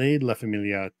have played La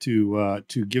Familia to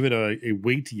give it a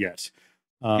weight yet.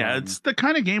 Yeah, it's the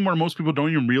kind of game where most people don't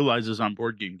even realize is on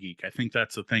Board Game Geek. I think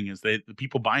that's the thing, is the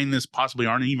people buying this possibly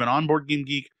aren't even on Board Game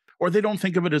Geek, or they don't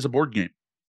think of it as a board game.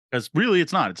 Because really,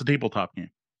 it's not. It's a tabletop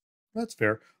game. That's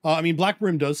fair. I mean, Black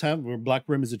Brim is a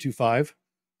 2.5.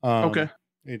 Okay.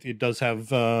 It does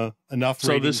have enough.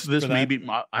 So this maybe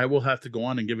I will have to go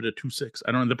on and give it a 2.6.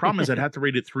 I don't know. The problem is I'd have to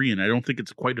rate it 3, and I don't think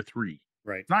it's quite a 3.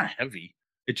 Right. It's not heavy.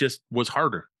 It just was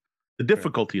harder. The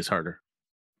difficulty is harder.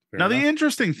 Fair now, enough. the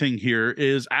interesting thing here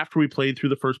is after we played through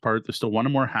the first part, there's still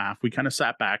one more half. We kind of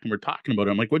sat back and we're talking about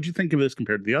it. I'm like, what'd you think of this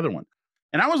compared to the other one?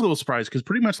 And I was a little surprised because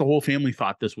pretty much the whole family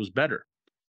thought this was better.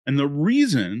 And the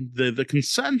reason, the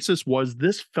consensus was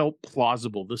this felt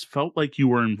plausible. This felt like you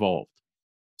were involved.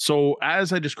 So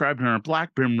as I described in our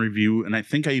Black Brim review, and I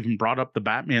think I even brought up the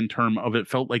Batman term of it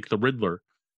felt like the Riddler,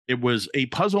 It was a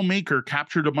puzzle maker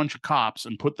captured a bunch of cops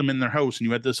and put them in their house, and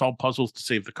you had to solve puzzles to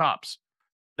save the cops.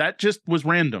 That just was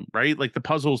random, right? Like the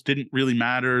puzzles didn't really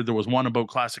matter. There was one about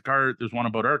classic art, there's one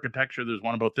about architecture, there's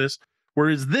one about this.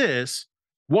 Whereas this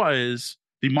was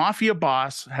the mafia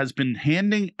boss has been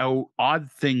handing out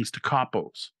odd things to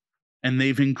capos, and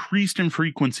they've increased in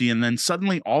frequency. And then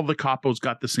suddenly all the capos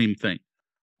got the same thing.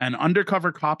 An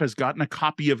undercover cop has gotten a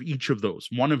copy of each of those,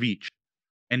 one of each.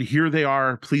 And here they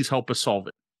are. Please help us solve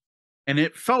it. And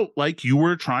it felt like you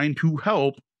were trying to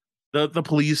help the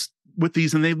police with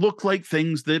these, and they look like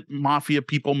things that mafia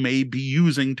people may be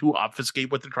using to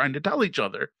obfuscate what they're trying to tell each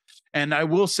other. And I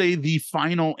will say the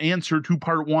final answer to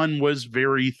part one was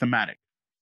very thematic.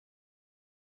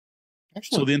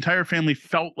 Excellent. So the entire family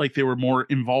felt like they were more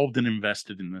involved and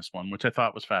invested in this one, which I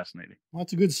thought was fascinating. Well,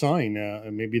 that's a good sign.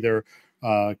 Maybe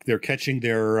they're catching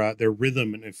their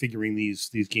rhythm and figuring these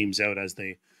games out as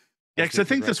they. Yeah, because I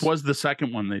think this was the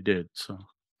second one they did. So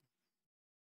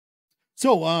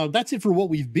that's it for what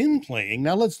we've been playing.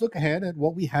 Now let's look ahead at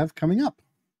what we have coming up.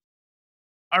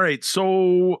 All right.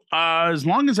 So as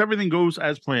long as everything goes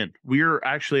as planned, we're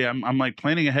actually, I'm like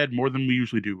planning ahead more than we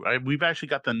usually do. We've actually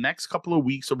got the next couple of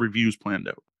weeks of reviews planned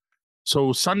out.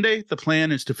 So Sunday, the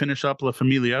plan is to finish up La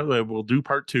Familia. We'll do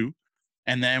part 2.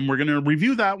 And then we're going to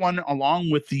review that one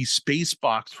along with the Space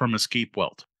Box from Escape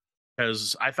Welt,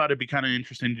 because I thought it'd be kind of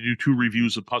interesting to do 2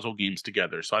 reviews of puzzle games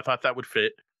together. So I thought that would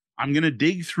fit. I'm going to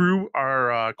dig through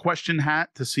our question hat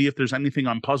to see if there's anything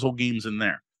on puzzle games in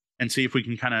there and see if we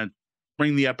can kind of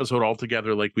bring the episode all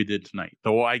together like we did tonight.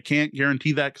 Though I can't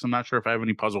guarantee that because I'm not sure if I have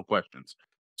any puzzle questions.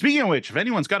 Speaking of which, if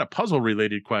anyone's got a puzzle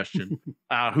related question,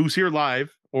 who's here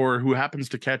live or who happens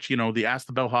to catch, the Ask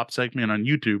the Bellhop segment on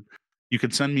YouTube, you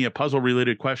can send me a puzzle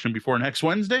related question before next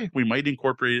Wednesday. We might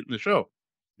incorporate it in the show.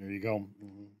 There you go.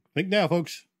 Think now,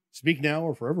 folks. Speak now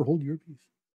or forever hold your peace.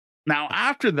 Now,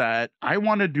 after that, I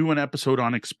want to do an episode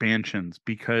on expansions,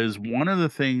 because one of the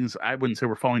things I wouldn't say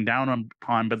we're falling down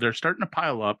on, but they're starting to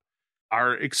pile up,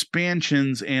 are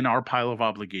expansions and our pile of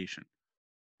obligation.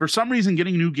 For some reason,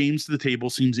 getting new games to the table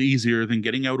seems easier than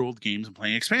getting out old games and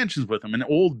playing expansions with them. And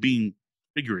old being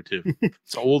figurative.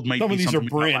 So old might some be of these are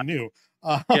brand new.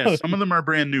 Yeah, some of them are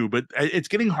brand new, but it's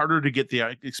getting harder to get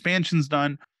the expansions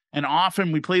done. And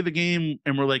often we play the game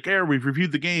and we're like, we've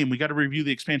reviewed the game. We got to review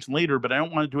the expansion later, but I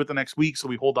don't want to do it the next week. So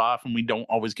we hold off and we don't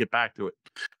always get back to it.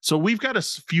 So we've got a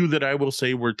few that I will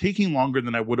say we're taking longer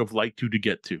than I would have liked to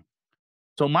get to.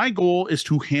 So my goal is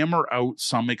to hammer out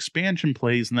some expansion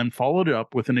plays and then follow it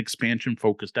up with an expansion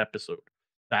focused episode.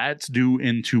 That's due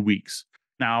in 2 weeks.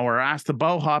 Now, our Ask the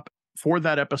Bellhop for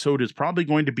that episode is probably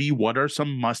going to be what are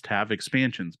some must-have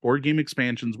expansions, board game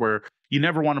expansions where you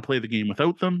never want to play the game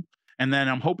without them. And then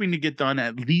I'm hoping to get done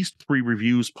at least 3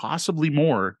 reviews, possibly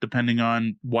more, depending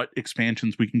on what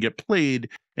expansions we can get played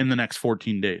in the next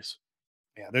 14 days.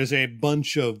 Yeah, there's a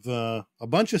bunch of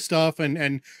stuff,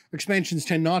 and expansions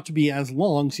tend not to be as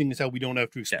long, seeing as how we don't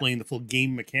have to explain the full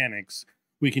game mechanics.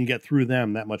 We can get through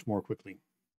them that much more quickly.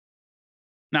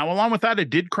 Now, along with that, I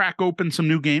did crack open some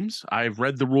new games. I've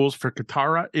read the rules for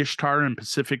Katara, Ishtar, and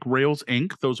Pacific Rails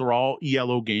Inc. Those are all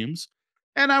ELO games.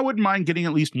 And I wouldn't mind getting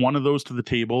at least one of those to the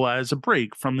table as a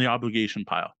break from the obligation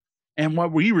pile. And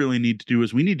what we really need to do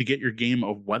is we need to get your game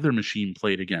of Weather Machine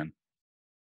played again.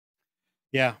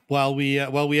 Yeah, while we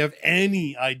have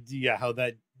any idea how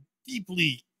that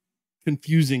deeply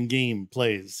confusing game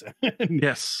plays.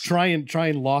 Yes. Try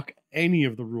and lock any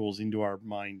of the rules into our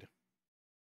mind.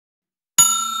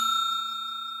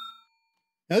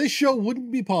 Now, this show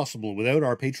wouldn't be possible without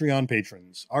our Patreon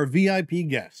patrons, our VIP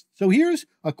guests. So here's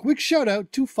a quick shout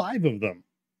out to 5 of them.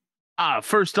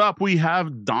 First up, we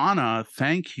have Donna.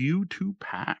 Thank you to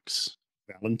PAX.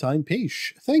 Valentine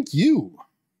Page. Thank you.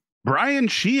 Brian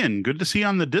Sheehan. Good to see you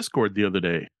on the Discord the other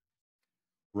day.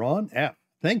 Ron F.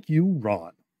 Thank you,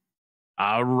 Ron.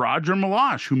 Roger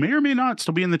Malash, who may or may not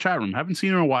still be in the chat room. Haven't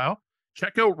seen him in a while.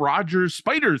 Check out Roger's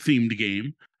spider-themed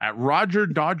game at Roger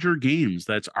Dodger Games.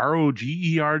 That's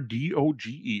ROGERDOGER.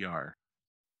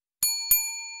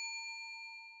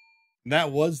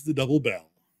 That was the double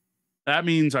bell. That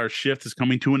means our shift is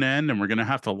coming to an end, and we're going to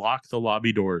have to lock the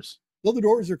lobby doors. Though the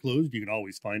doors are closed, you can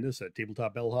always find us at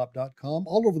tabletopbellhop.com.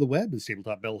 All over the web is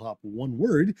Tabletop Bellhop, one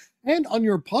word, and on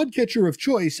your podcatcher of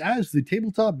choice as the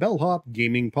Tabletop Bellhop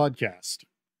Gaming Podcast.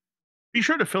 Be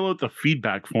sure to fill out the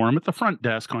feedback form at the front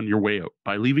desk on your way out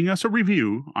by leaving us a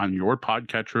review on your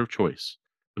podcatcher of choice.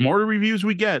 The more reviews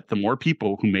we get, the more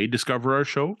people who may discover our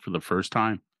show for the first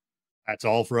time. That's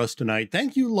all for us tonight.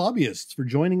 Thank you, lobbyists, for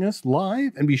joining us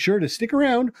live, and be sure to stick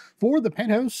around for the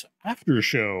Penthouse After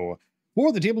Show.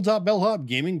 For the Tabletop Bellhop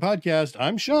Gaming Podcast,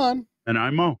 I'm Sean. And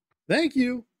I'm Mo. Thank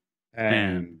you.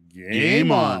 And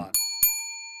game on.